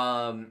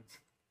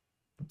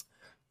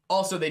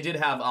 Also, they did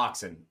have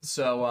oxen,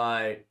 so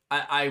I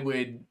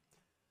would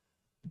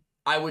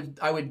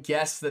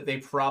guess that they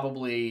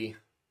probably.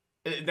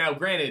 Now,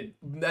 granted,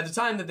 at the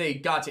time that they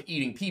got to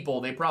eating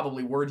people, they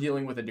probably were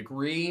dealing with a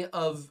degree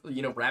of,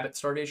 you know, rabbit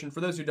starvation. For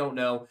those who don't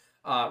know,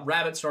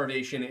 rabbit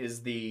starvation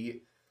is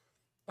the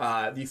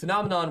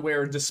phenomenon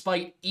where,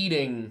 despite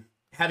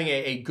having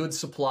a good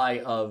supply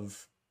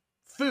of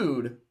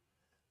food,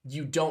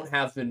 you don't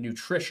have the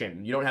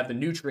nutrition. You don't have the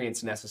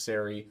nutrients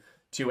necessary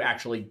to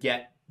actually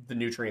get the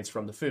nutrients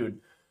from the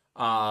food.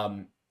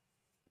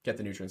 Get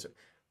the nutrients.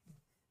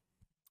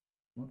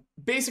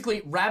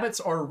 Basically, rabbits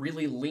are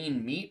really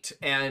lean meat,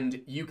 and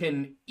you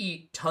can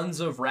eat tons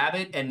of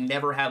rabbit and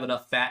never have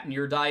enough fat in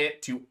your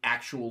diet to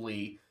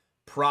actually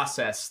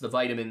process the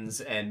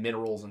vitamins and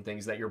minerals and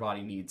things that your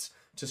body needs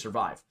to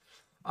survive.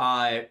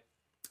 I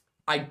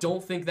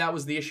don't think that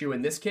was the issue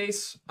in this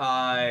case,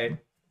 but,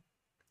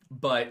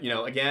 you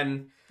know,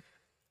 again,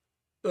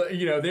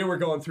 you know, they were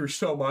going through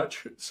so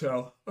much,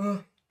 so,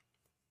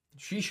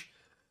 sheesh.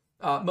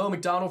 Mo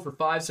McDonald for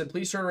 5 said,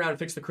 please turn around and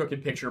fix the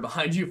crooked picture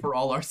behind you for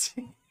all our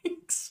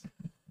sakes.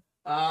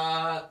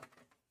 I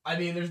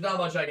mean, there's not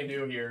much I can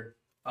do here.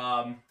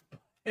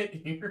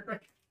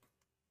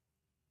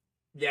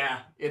 Yeah,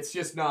 it's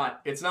just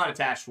it's not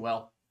attached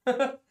well.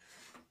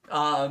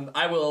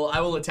 I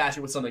will attach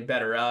it with something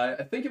better.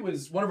 I think it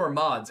was one of our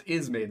mods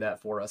made that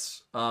for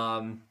us.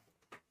 And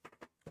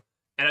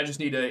I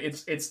just need to,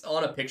 it's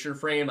on a picture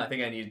frame. I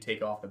think I need to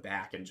take off the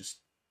back and just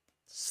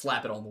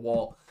slap it on the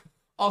wall.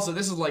 Also,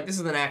 this is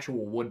an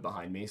actual wood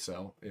behind me,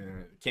 so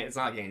it's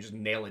not getting just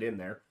nail it in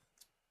there.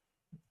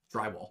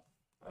 Drywall.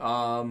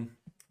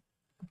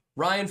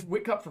 Ryan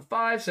Whitcup for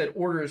 5 said,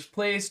 order is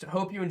placed.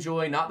 Hope you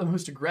enjoy. Not the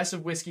most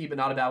aggressive whiskey, but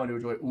not a bad one to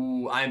enjoy.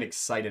 Ooh, I am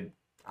excited.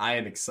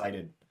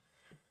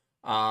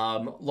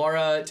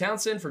 Laura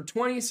Townsend for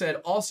 20 said,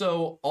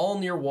 also all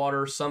near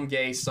water, some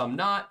gay, some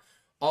not.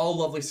 All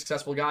lovely,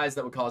 successful guys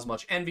that would cause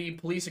much envy.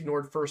 Police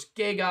ignored first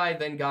gay guy,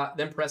 then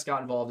press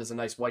got involved as a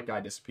nice white guy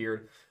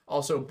disappeared.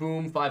 Also,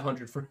 boom,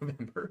 500 for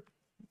November.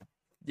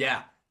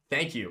 Yeah,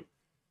 thank you.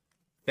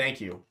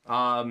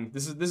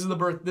 This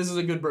is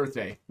a good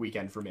birthday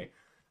weekend for me.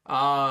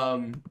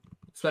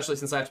 Especially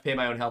since I have to pay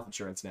my own health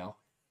insurance now.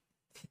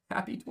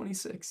 Happy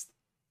 26th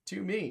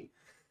to me.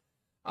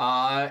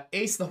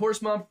 Ace the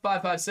Horse Mom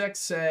 556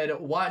 said,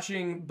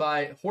 watching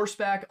by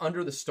horseback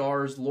under the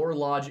stars, Lore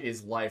Lodge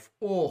is life.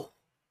 Oh,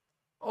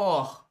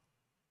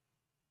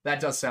 that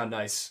does sound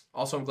nice.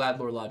 Also, I'm glad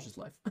Lore Lodge is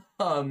life.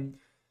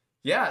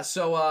 Yeah,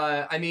 so,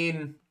 I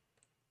mean,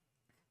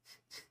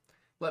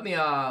 let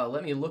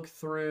me look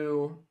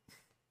through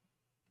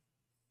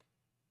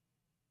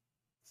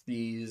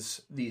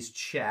these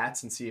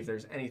chats and see if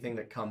there's anything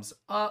that comes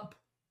up.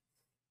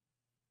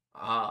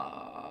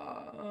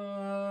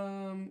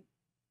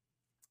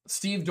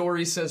 Steve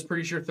Dory says,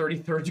 pretty sure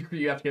 33rd degree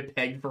you have to get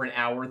pegged for an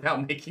hour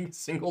without making a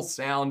single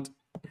sound.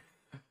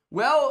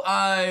 Well,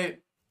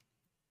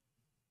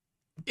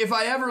 if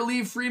I ever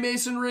leave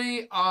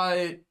Freemasonry,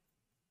 I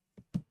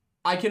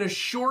can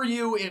assure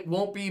you it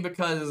won't be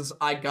because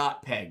I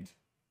got pegged.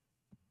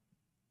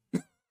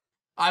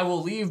 I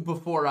will leave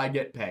before I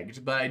get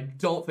pegged, but I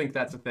don't think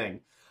that's a thing.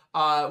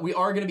 We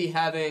are going to be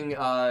having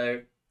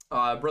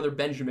Brother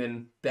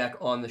Benjamin back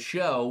on the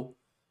show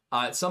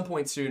at some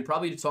point soon,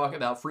 probably to talk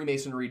about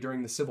Freemasonry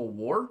during the Civil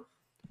War,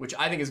 which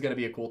I think is going to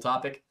be a cool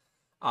topic.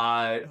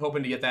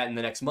 Hoping to get that in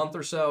the next month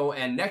or so.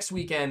 And next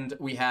weekend,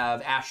 we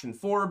have Ashton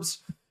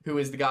Forbes, who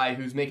is the guy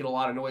who's making a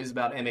lot of noise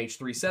about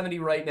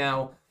MH370 right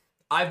now.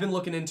 I've been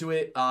looking into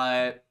it.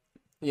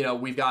 You know,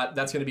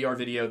 that's going to be our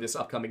video this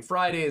upcoming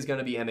Friday is going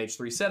to be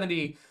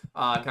MH370,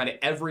 kind of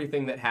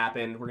everything that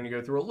happened. We're going to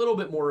go through a little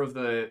bit more of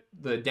the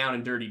down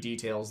and dirty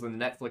details than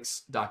the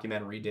Netflix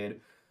documentary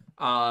did.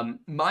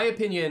 My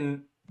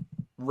opinion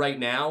right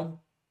now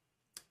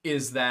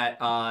is that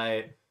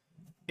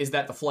is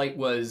that the flight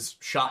was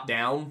shot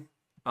down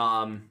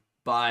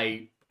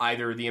by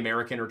either the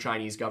American or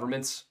Chinese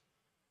governments,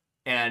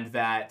 and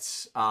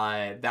that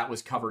that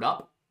was covered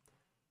up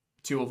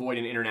to avoid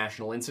an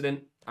international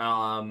incident.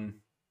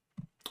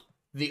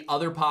 The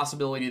other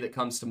possibility that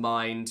comes to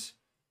mind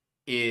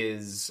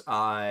is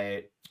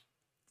that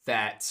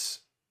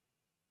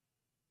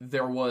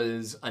there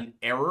was an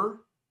error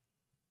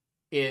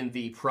in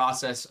the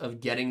process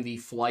of getting the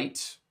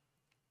flight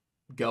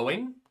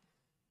going,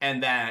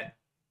 and that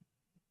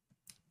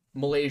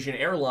Malaysian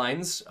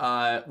Airlines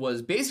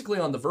was basically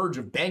on the verge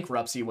of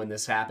bankruptcy when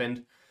this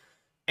happened,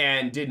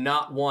 and did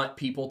not want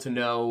people to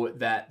know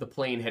that the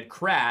plane had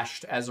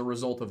crashed as a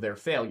result of their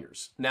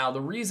failures. Now,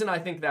 the reason I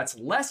think that's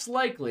less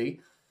likely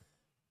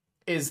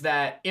is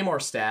that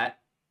Inmarsat,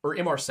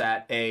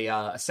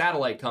 a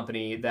satellite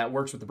company that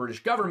works with the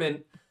British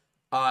government,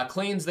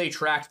 claims they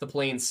tracked the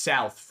plane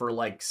south for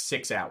like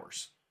 6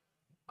 hours.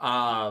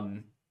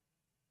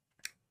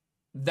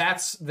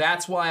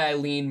 That's why I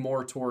lean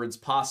more towards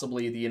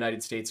possibly the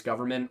United States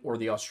government or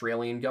the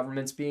Australian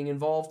governments being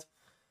involved.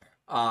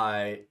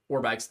 Or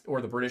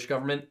the British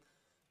government.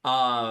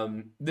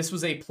 This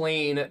was a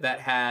plane that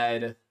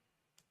had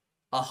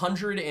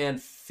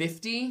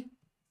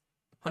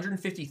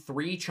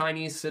 153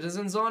 Chinese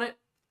citizens on it.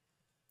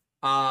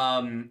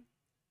 A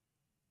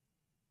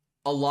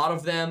lot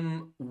of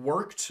them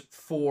worked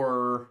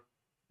for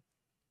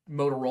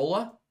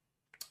Motorola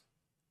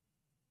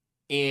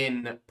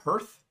in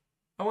Perth,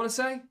 I want to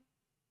say.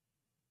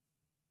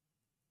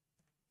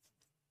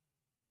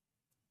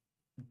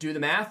 Do the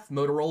math.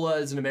 Motorola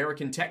is an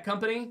American tech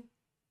company.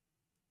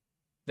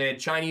 They had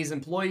Chinese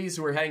employees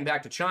who were heading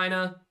back to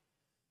China.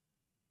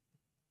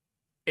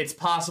 It's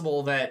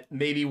possible that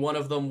maybe one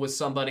of them was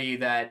somebody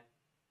that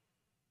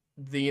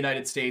the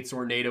United States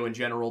or NATO in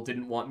general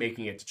didn't want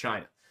making it to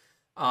China.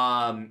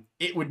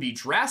 It would be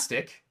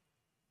drastic,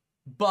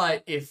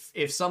 but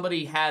if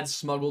somebody had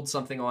smuggled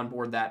something on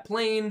board that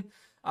plane,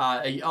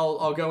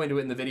 I'll go into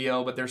it in the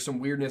video, but there's some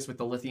weirdness with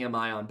the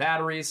lithium-ion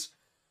batteries.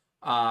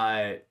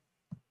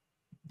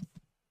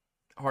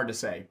 Hard to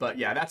say, but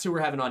yeah, that's who we're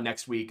having on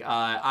next week.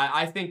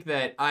 I think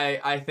that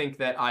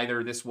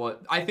either this was,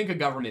 I think a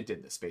government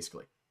did this,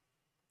 basically.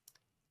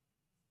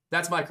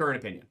 That's my current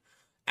opinion.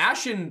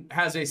 Ashton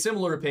has a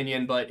similar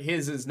opinion, but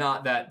his is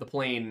not that the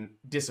plane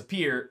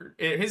disappeared.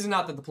 His is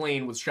not that the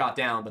plane was shot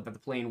down, but that the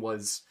plane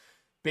was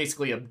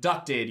basically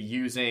abducted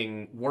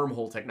using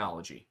wormhole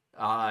technology,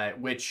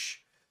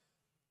 which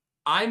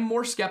I'm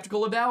more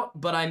skeptical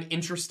about, but I'm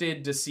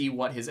interested to see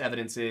what his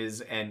evidence is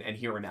and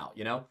hear him out,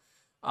 you know?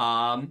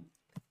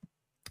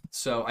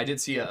 So I did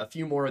see a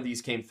few more of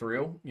these came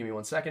through. Give me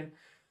 1 second.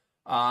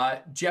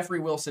 Jeffrey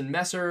Wilson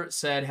Messer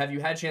said, have you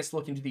had a chance to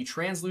look into the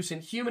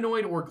translucent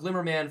humanoid or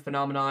glimmerman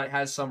phenomenon? It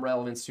has some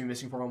relevance to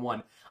Missing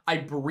 411. I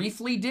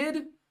briefly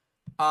did.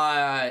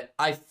 I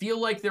feel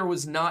like there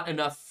was not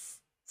enough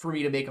for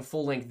me to make a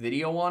full-length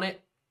video on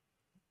it,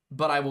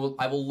 but I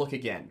will look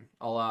again.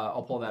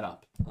 I'll pull that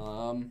up.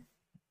 I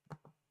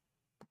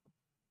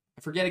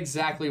forget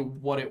exactly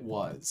what it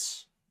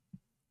was.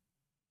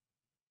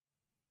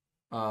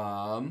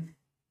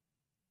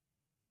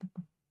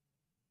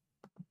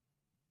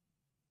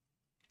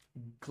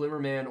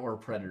 Glimmerman or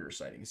Predator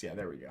sightings. Yeah,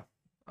 there we go.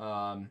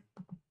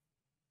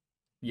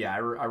 Yeah, I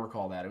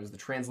recall that. It was the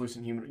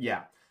translucent human.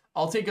 Yeah,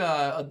 I'll take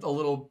a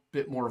little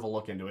bit more of a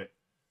look into it.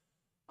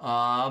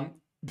 Ben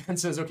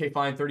says, okay,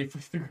 fine,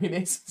 35th degree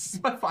Masons. This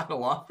is my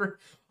final offer.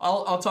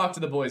 I'll talk to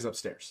the boys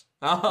upstairs.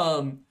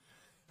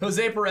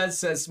 Jose Perez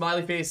says,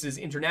 Smiley Face is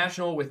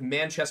international with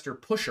Manchester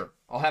Pusher.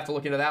 I'll have to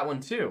look into that one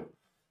too.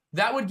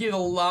 That would give a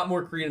lot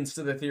more credence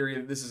to the theory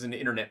that this is an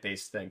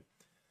internet-based thing.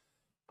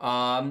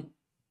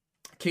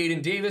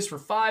 Caden Davis for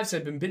 5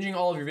 said, been binging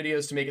all of your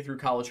videos to make it through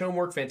college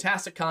homework.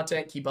 Fantastic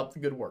content. Keep up the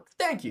good work.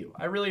 Thank you.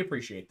 I really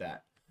appreciate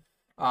that.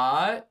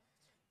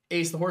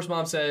 Ace the Horse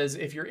Mom says,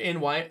 if you're in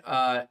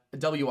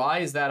WI,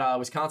 is that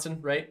Wisconsin,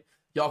 right?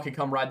 Y'all can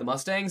come ride the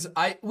Mustangs.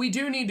 We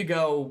do need to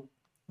go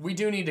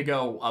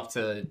up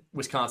to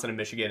Wisconsin and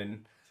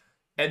Michigan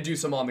and do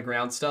some on the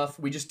ground stuff.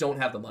 We just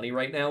don't have the money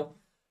right now.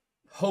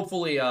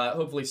 Hopefully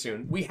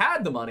soon. We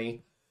had the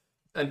money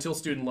until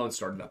student loans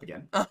started up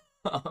again.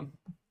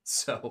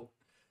 So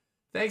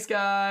thanks,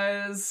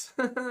 guys.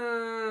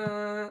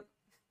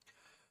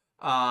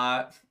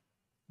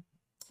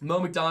 Mo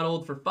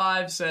McDonald for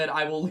 5 said,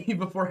 I will leave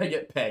before I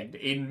get pegged.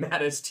 Aiden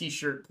Mattis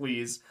t-shirt,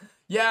 please.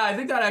 Yeah, I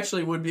think that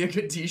actually would be a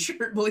good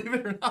t-shirt, believe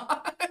it or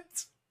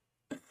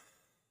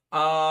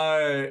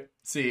not.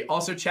 See,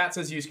 also chat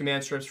says use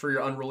command strips for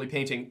your unruly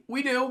painting.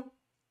 We do.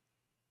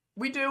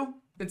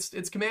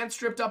 It's command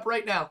stripped up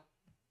right now.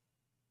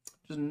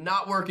 Just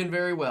not working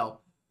very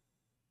well.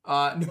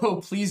 No,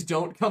 please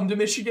don't come to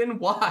Michigan.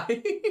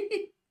 Why?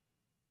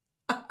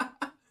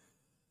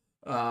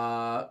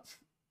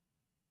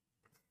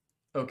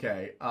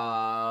 Okay.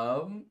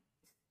 All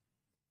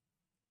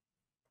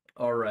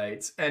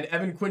right. And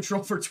Evan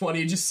Quintrell for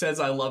 20 just says,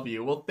 I love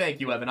you. Well,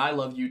 thank you, Evan. I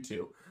love you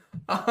too.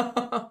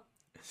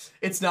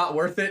 It's not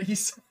worth it, he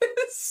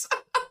says.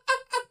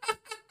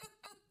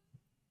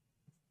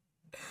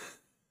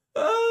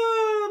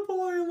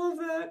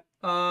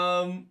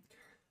 Let's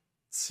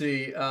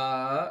see.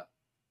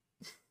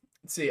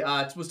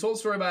 It was told a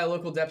story by a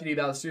local deputy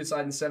about a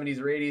suicide in the 70s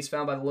or 80s,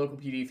 found by the local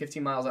PD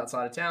 15 miles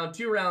outside of town.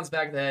 2 rounds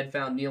back of the head,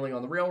 found kneeling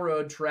on the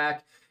railroad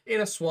track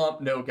in a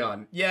swamp, no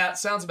gun. Yeah,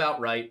 sounds about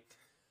right.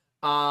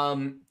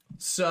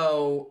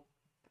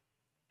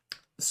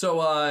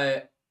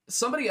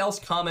 Somebody else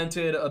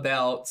commented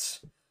about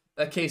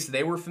a case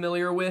they were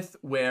familiar with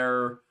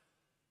where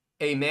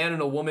a man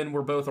and a woman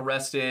were both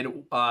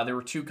arrested. There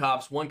were 2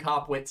 cops. One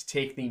cop went to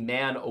take the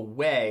man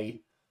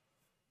away.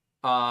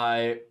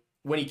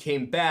 When he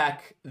came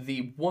back,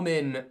 the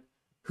woman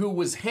who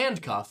was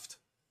handcuffed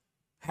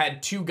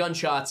had 2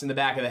 gunshots in the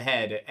back of the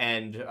head,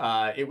 and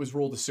it was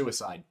ruled a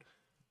suicide.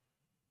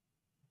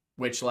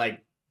 Which,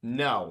 like,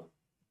 no.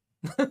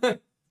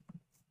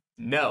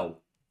 No.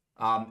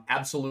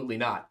 Absolutely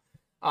not.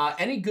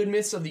 Any good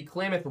myths of the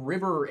Klamath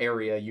River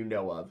area you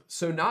know of?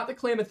 So not the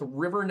Klamath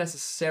River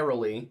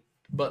necessarily,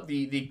 but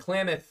the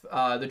Klamath,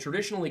 the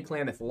traditionally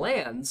Klamath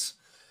lands.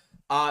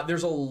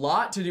 There's a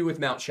lot to do with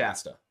Mount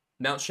Shasta.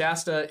 Mount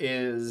Shasta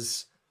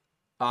is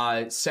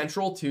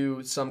central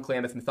to some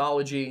Klamath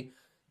mythology.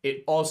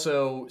 It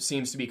also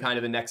seems to be kind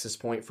of a nexus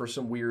point for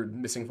some weird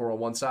Missing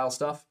 401 style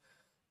stuff.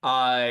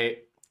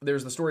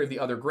 There's the story of the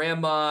other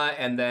grandma,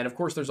 and then, of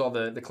course, there's all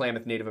the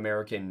Klamath Native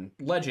American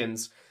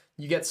legends.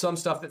 You get some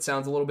stuff that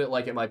sounds a little bit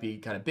like it might be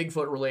kind of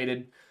Bigfoot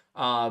related.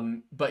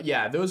 But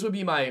yeah, those would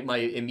be my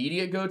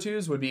immediate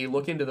go-tos, would be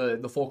look into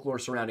the folklore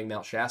surrounding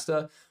Mount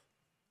Shasta.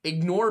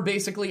 Ignore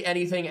basically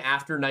anything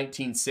after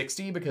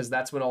 1960, because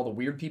that's when all the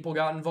weird people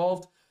got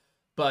involved.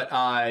 But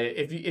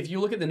if you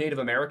look at the Native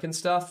American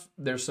stuff,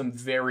 there's some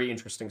very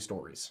interesting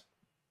stories.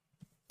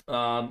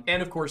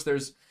 And of course,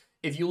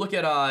 if you look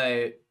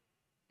at,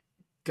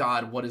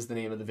 God, what is the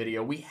name of the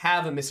video? We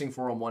have a Missing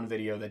 401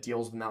 video that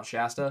deals with Mount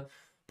Shasta.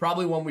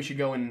 Probably one we should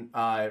go and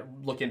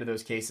look into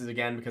those cases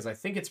again, because I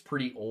think it's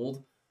pretty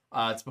old.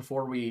 It's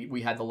before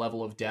we had the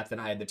level of depth and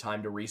I had the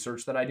time to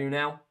research that I do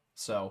now.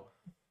 So,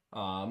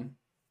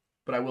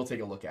 but I will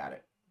take a look at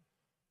it.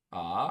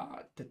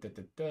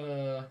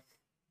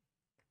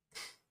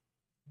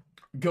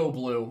 Go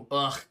Blue.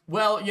 Ugh.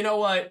 Well, you know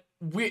what?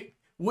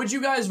 Would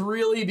you guys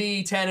really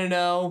be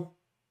 10-0?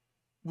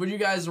 Would you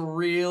guys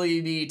really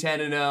be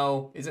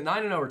 10-0? Is it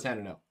 9-0 or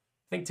 10-0? I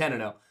think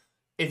 10-0.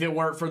 If it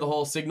weren't for the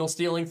whole signal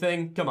stealing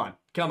thing, come on.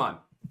 Come on.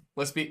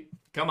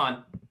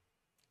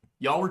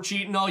 Y'all were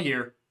cheating all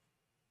year.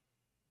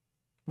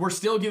 We're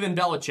still giving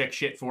Belichick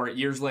shit for it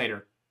years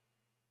later.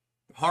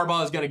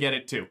 Harbaugh's gonna get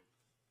it too.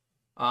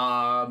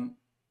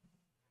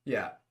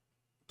 Yeah.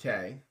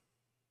 Okay.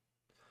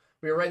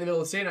 We are right in the middle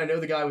of the state. I know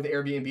the guy with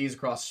Airbnbs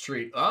across the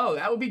street. Oh,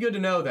 that would be good to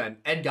know then.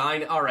 Ed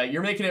Gein. All right,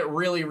 you're making it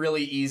really,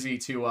 really easy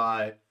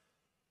to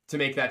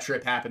make that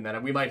trip happen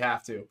then. We might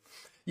have to.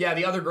 Yeah,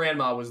 the other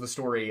grandma was the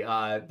story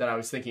that I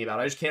was thinking about.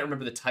 I just can't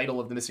remember the title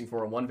of the Missing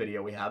 401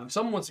 video we have. If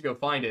someone wants to go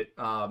find it,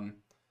 let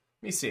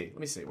me see.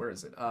 Where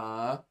is it?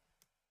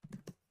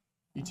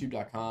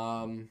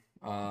 YouTube.com.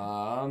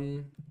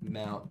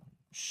 Mount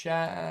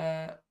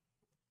Shasta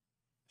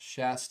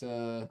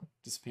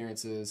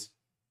disappearances.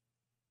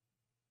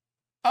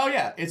 Oh,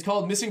 yeah. It's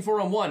called Missing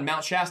 401,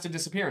 Mount Shasta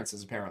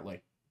Disappearances, apparently.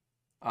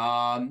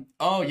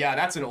 Oh, yeah,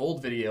 that's an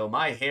old video.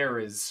 My hair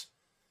is...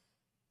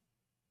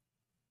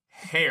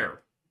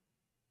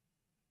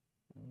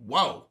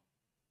 Whoa.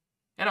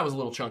 And I was a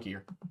little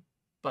chunkier.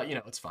 But, you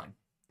know, it's fine.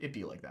 It'd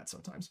be like that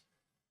sometimes.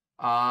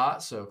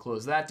 So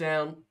close that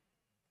down.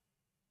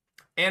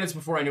 And it's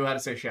before I knew how to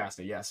say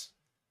Shasta, yes.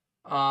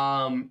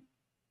 Let's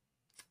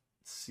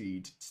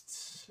see.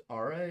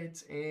 All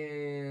right,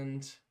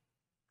 and...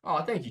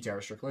 Oh, thank you,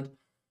 Tara Strickland.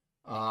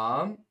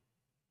 Let's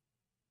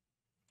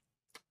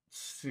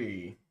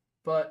see.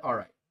 But, all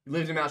right. You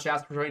lived in Mount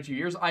Shasta for 22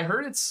 years. I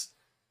heard it's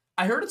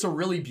a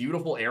really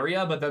beautiful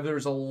area, but that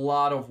there's a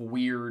lot of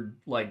weird,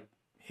 like,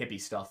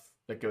 hippie stuff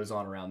that goes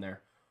on around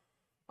there.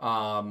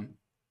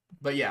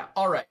 But yeah,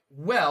 all right.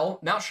 Well,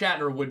 Mount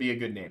Shatner would be a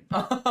good name.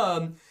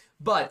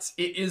 But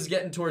it is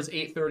getting towards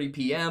 8:30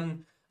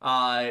 p.m.,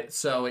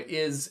 so it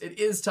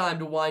is time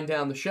to wind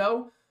down the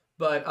show.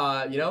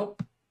 But, you know,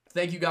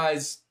 thank you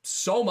guys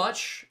so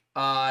much.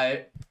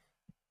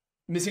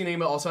 Missing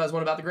Enigma also has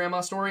one about the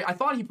grandma story. I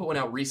thought he put one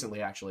out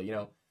recently, actually, you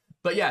know.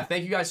 But yeah,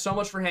 thank you guys so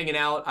much for hanging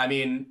out. I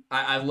mean,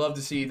 I'd love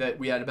to see that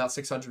we had about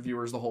 600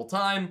 viewers the whole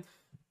time.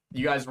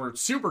 You guys were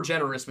super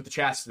generous with the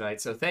chats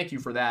tonight, so thank you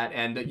for that.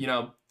 And, you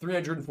know,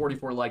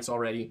 344 likes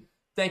already.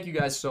 Thank you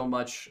guys so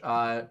much.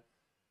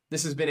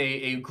 This has been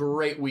a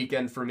great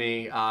weekend for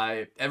me.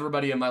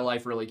 Everybody in my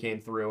life really came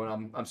through,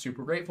 and I'm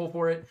super grateful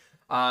for it.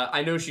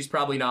 I know she's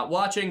probably not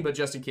watching, but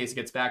just in case it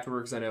gets back to her,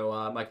 because I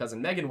know my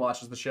cousin Megan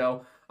watches the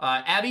show.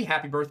 Abby,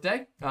 happy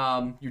birthday.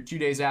 You're 2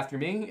 days after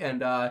me,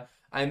 and I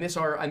miss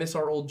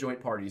our old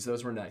joint parties.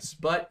 Those were nice.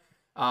 But,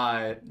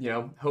 you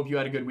know, hope you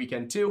had a good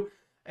weekend too.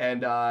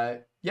 And,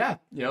 yeah,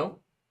 you know,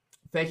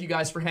 thank you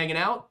guys for hanging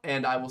out,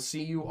 and I will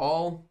see you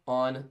all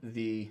on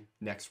the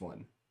next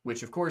one,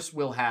 which, of course,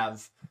 will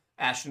have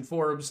Ashton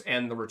Forbes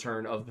and the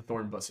return of the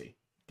Thorn Bussy.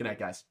 Good night,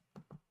 guys.